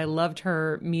about it, but I loved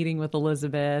her meeting with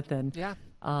Elizabeth and Yeah.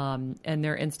 And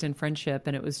their instant friendship.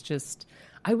 And it was just,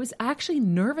 I was actually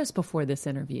nervous before this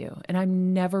interview, and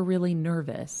I'm never really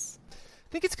nervous.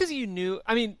 I think it's because you knew,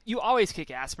 you always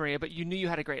kick ass, Maria, but you knew you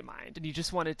had a great mind and you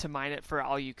just wanted to mine it for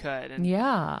all you could. And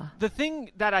Yeah. the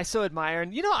thing that I so admire,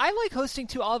 and I like hosting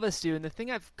too, all of us do, and the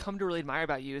thing I've come to really admire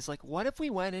about you is what if we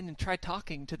went in and tried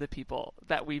talking to the people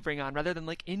that we bring on rather than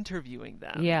interviewing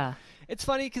them? Yeah. It's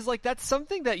funny because that's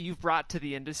something that you've brought to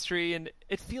the industry, and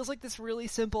it feels like this really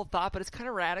simple thought, but it's kind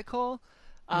of radical.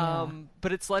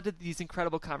 But it's led to these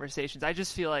incredible conversations. I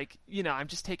just feel like, I'm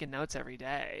just taking notes every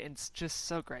day, and it's just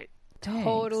so great. Thanks.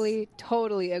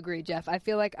 Totally agree, Jeff. I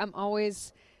feel like I'm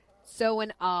always so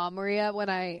in awe, Maria, when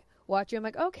I watch you. I'm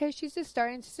like, okay, she's just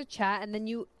starting just to chat, and then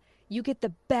you get the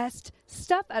best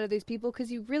stuff out of these people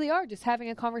because you really are just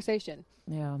having a conversation.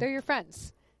 Yeah. They're your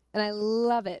friends, and I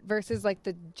love it. Versus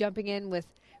the jumping in with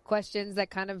questions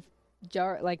that kind of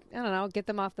jar, I don't know, get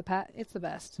them off the pat. It's the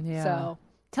best. Yeah. So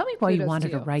tell me why you kudos wanted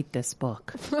to to you. write this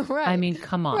book. right. I mean,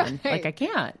 come on. Right. I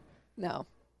can't. No.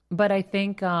 But I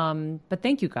think, but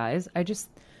thank you guys. I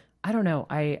don't know.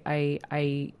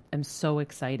 I am so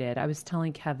excited. I was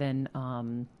telling Kevin,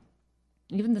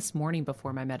 even this morning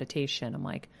before my meditation, I'm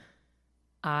like,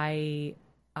 I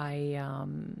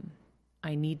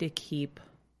need to keep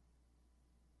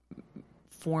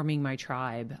forming my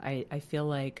tribe. I feel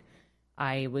like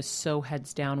I was so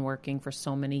heads down working for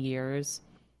so many years.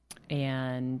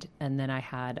 And then I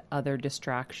had other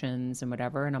distractions and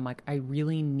whatever. And I'm like, I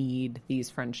really need these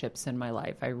friendships in my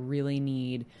life. I really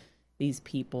need these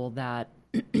people that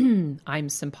I'm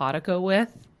simpatico with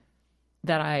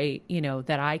that I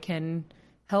can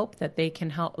help, that they can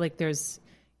help. Like there's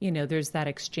that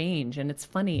exchange. And it's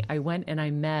funny. I went and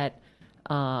I met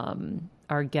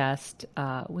our guest.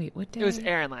 What day? It was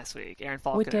Erin last week. Erin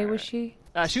Faulkner. What day was she?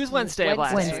 She was Wednesday of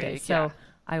last Wednesday. week. So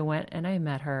I went and I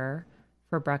met her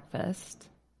for breakfast.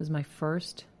 It was my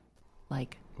first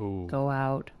go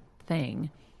out thing.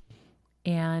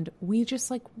 And we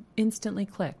just instantly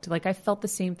clicked. I felt the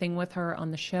same thing with her on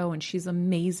the show, and she's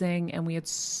amazing. And we had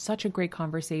such a great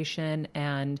conversation.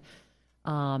 And,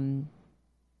 I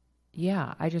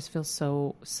just feel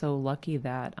so lucky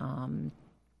that,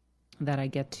 that I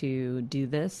get to do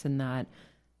this and that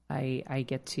I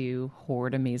get to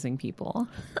hoard amazing people.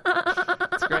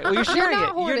 That's great. Well, you're sharing it.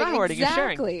 You're not hoarding.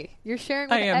 Exactly. You're sharing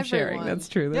with everyone. I am sharing. That's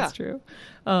true. That's true.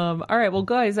 All right. Well,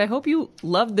 guys, I hope you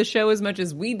loved the show as much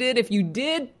as we did. If you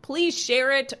did, please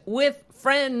share it with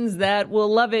friends that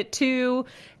will love it too.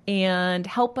 And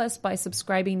help us by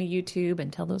subscribing to YouTube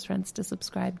and tell those friends to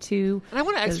subscribe too. And I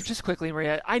want to ask just quickly,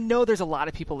 Maria, I know there's a lot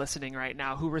of people listening right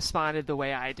now who responded the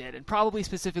way I did, and probably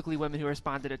specifically women who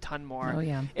responded a ton more. Oh,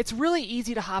 yeah. It's really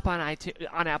easy to hop on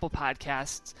on Apple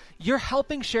Podcasts. You're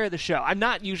helping share the show. I'm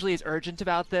not usually as urgent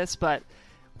about this, but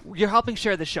you're helping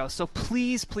share the show. So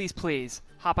please, please, please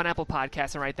hop on Apple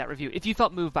Podcasts and write that review if you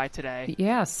felt moved by today.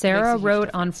 Yeah, Sarah wrote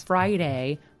on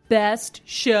Friday, best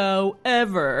show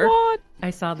ever. What? I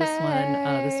saw this one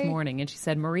this morning, and she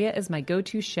said, Maria is my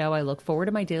go-to show. I look forward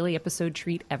to my daily episode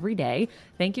treat every day.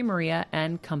 Thank you, Maria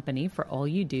and company, for all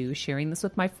you do. Sharing this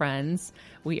with my friends.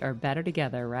 We are better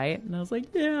together, right? And I was like,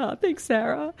 yeah, thanks,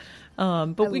 Sarah.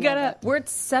 But we're at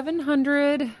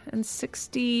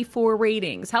 764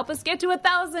 ratings. Help us get to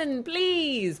 1,000,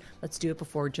 please. Let's do it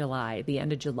before July, the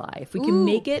end of July. If we can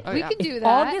make it, we can do that.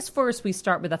 August 1st, we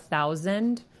start with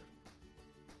 1,000.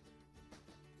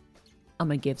 I'm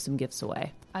going to give some gifts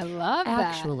away. I love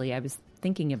that. Actually, I was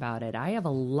thinking about it. I have a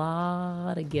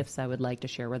lot of gifts I would like to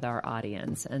share with our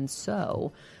audience. And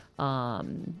so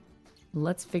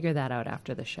let's figure that out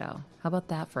after the show. How about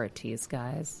that for a tease,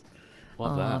 guys?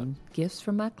 Love that. Gifts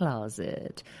from my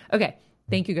closet. Okay.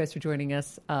 Thank you guys for joining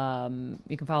us.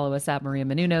 You can follow us at Maria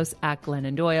Menounos, at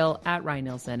Glennon Doyle, at Ryan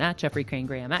Nielsen, at Jeffrey Crane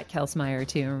Graham, at Kelsmeyer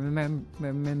too.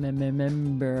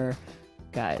 Remember,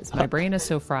 guys, my brain is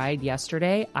so fried.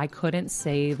 Yesterday, I couldn't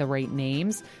say the right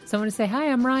names. Someone would say, hi,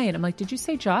 I'm Ryan. I'm like, did you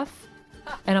say Jeff?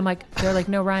 And I'm like, they're like,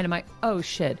 no, Ryan. I'm like, oh,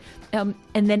 shit. And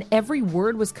then every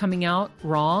word was coming out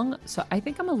wrong. So I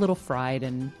think I'm a little fried,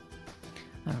 and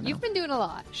I don't know. You've been doing a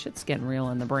lot. Shit's getting real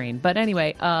in the brain. But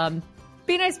anyway,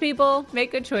 be nice people,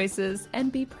 make good choices, and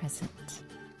be present.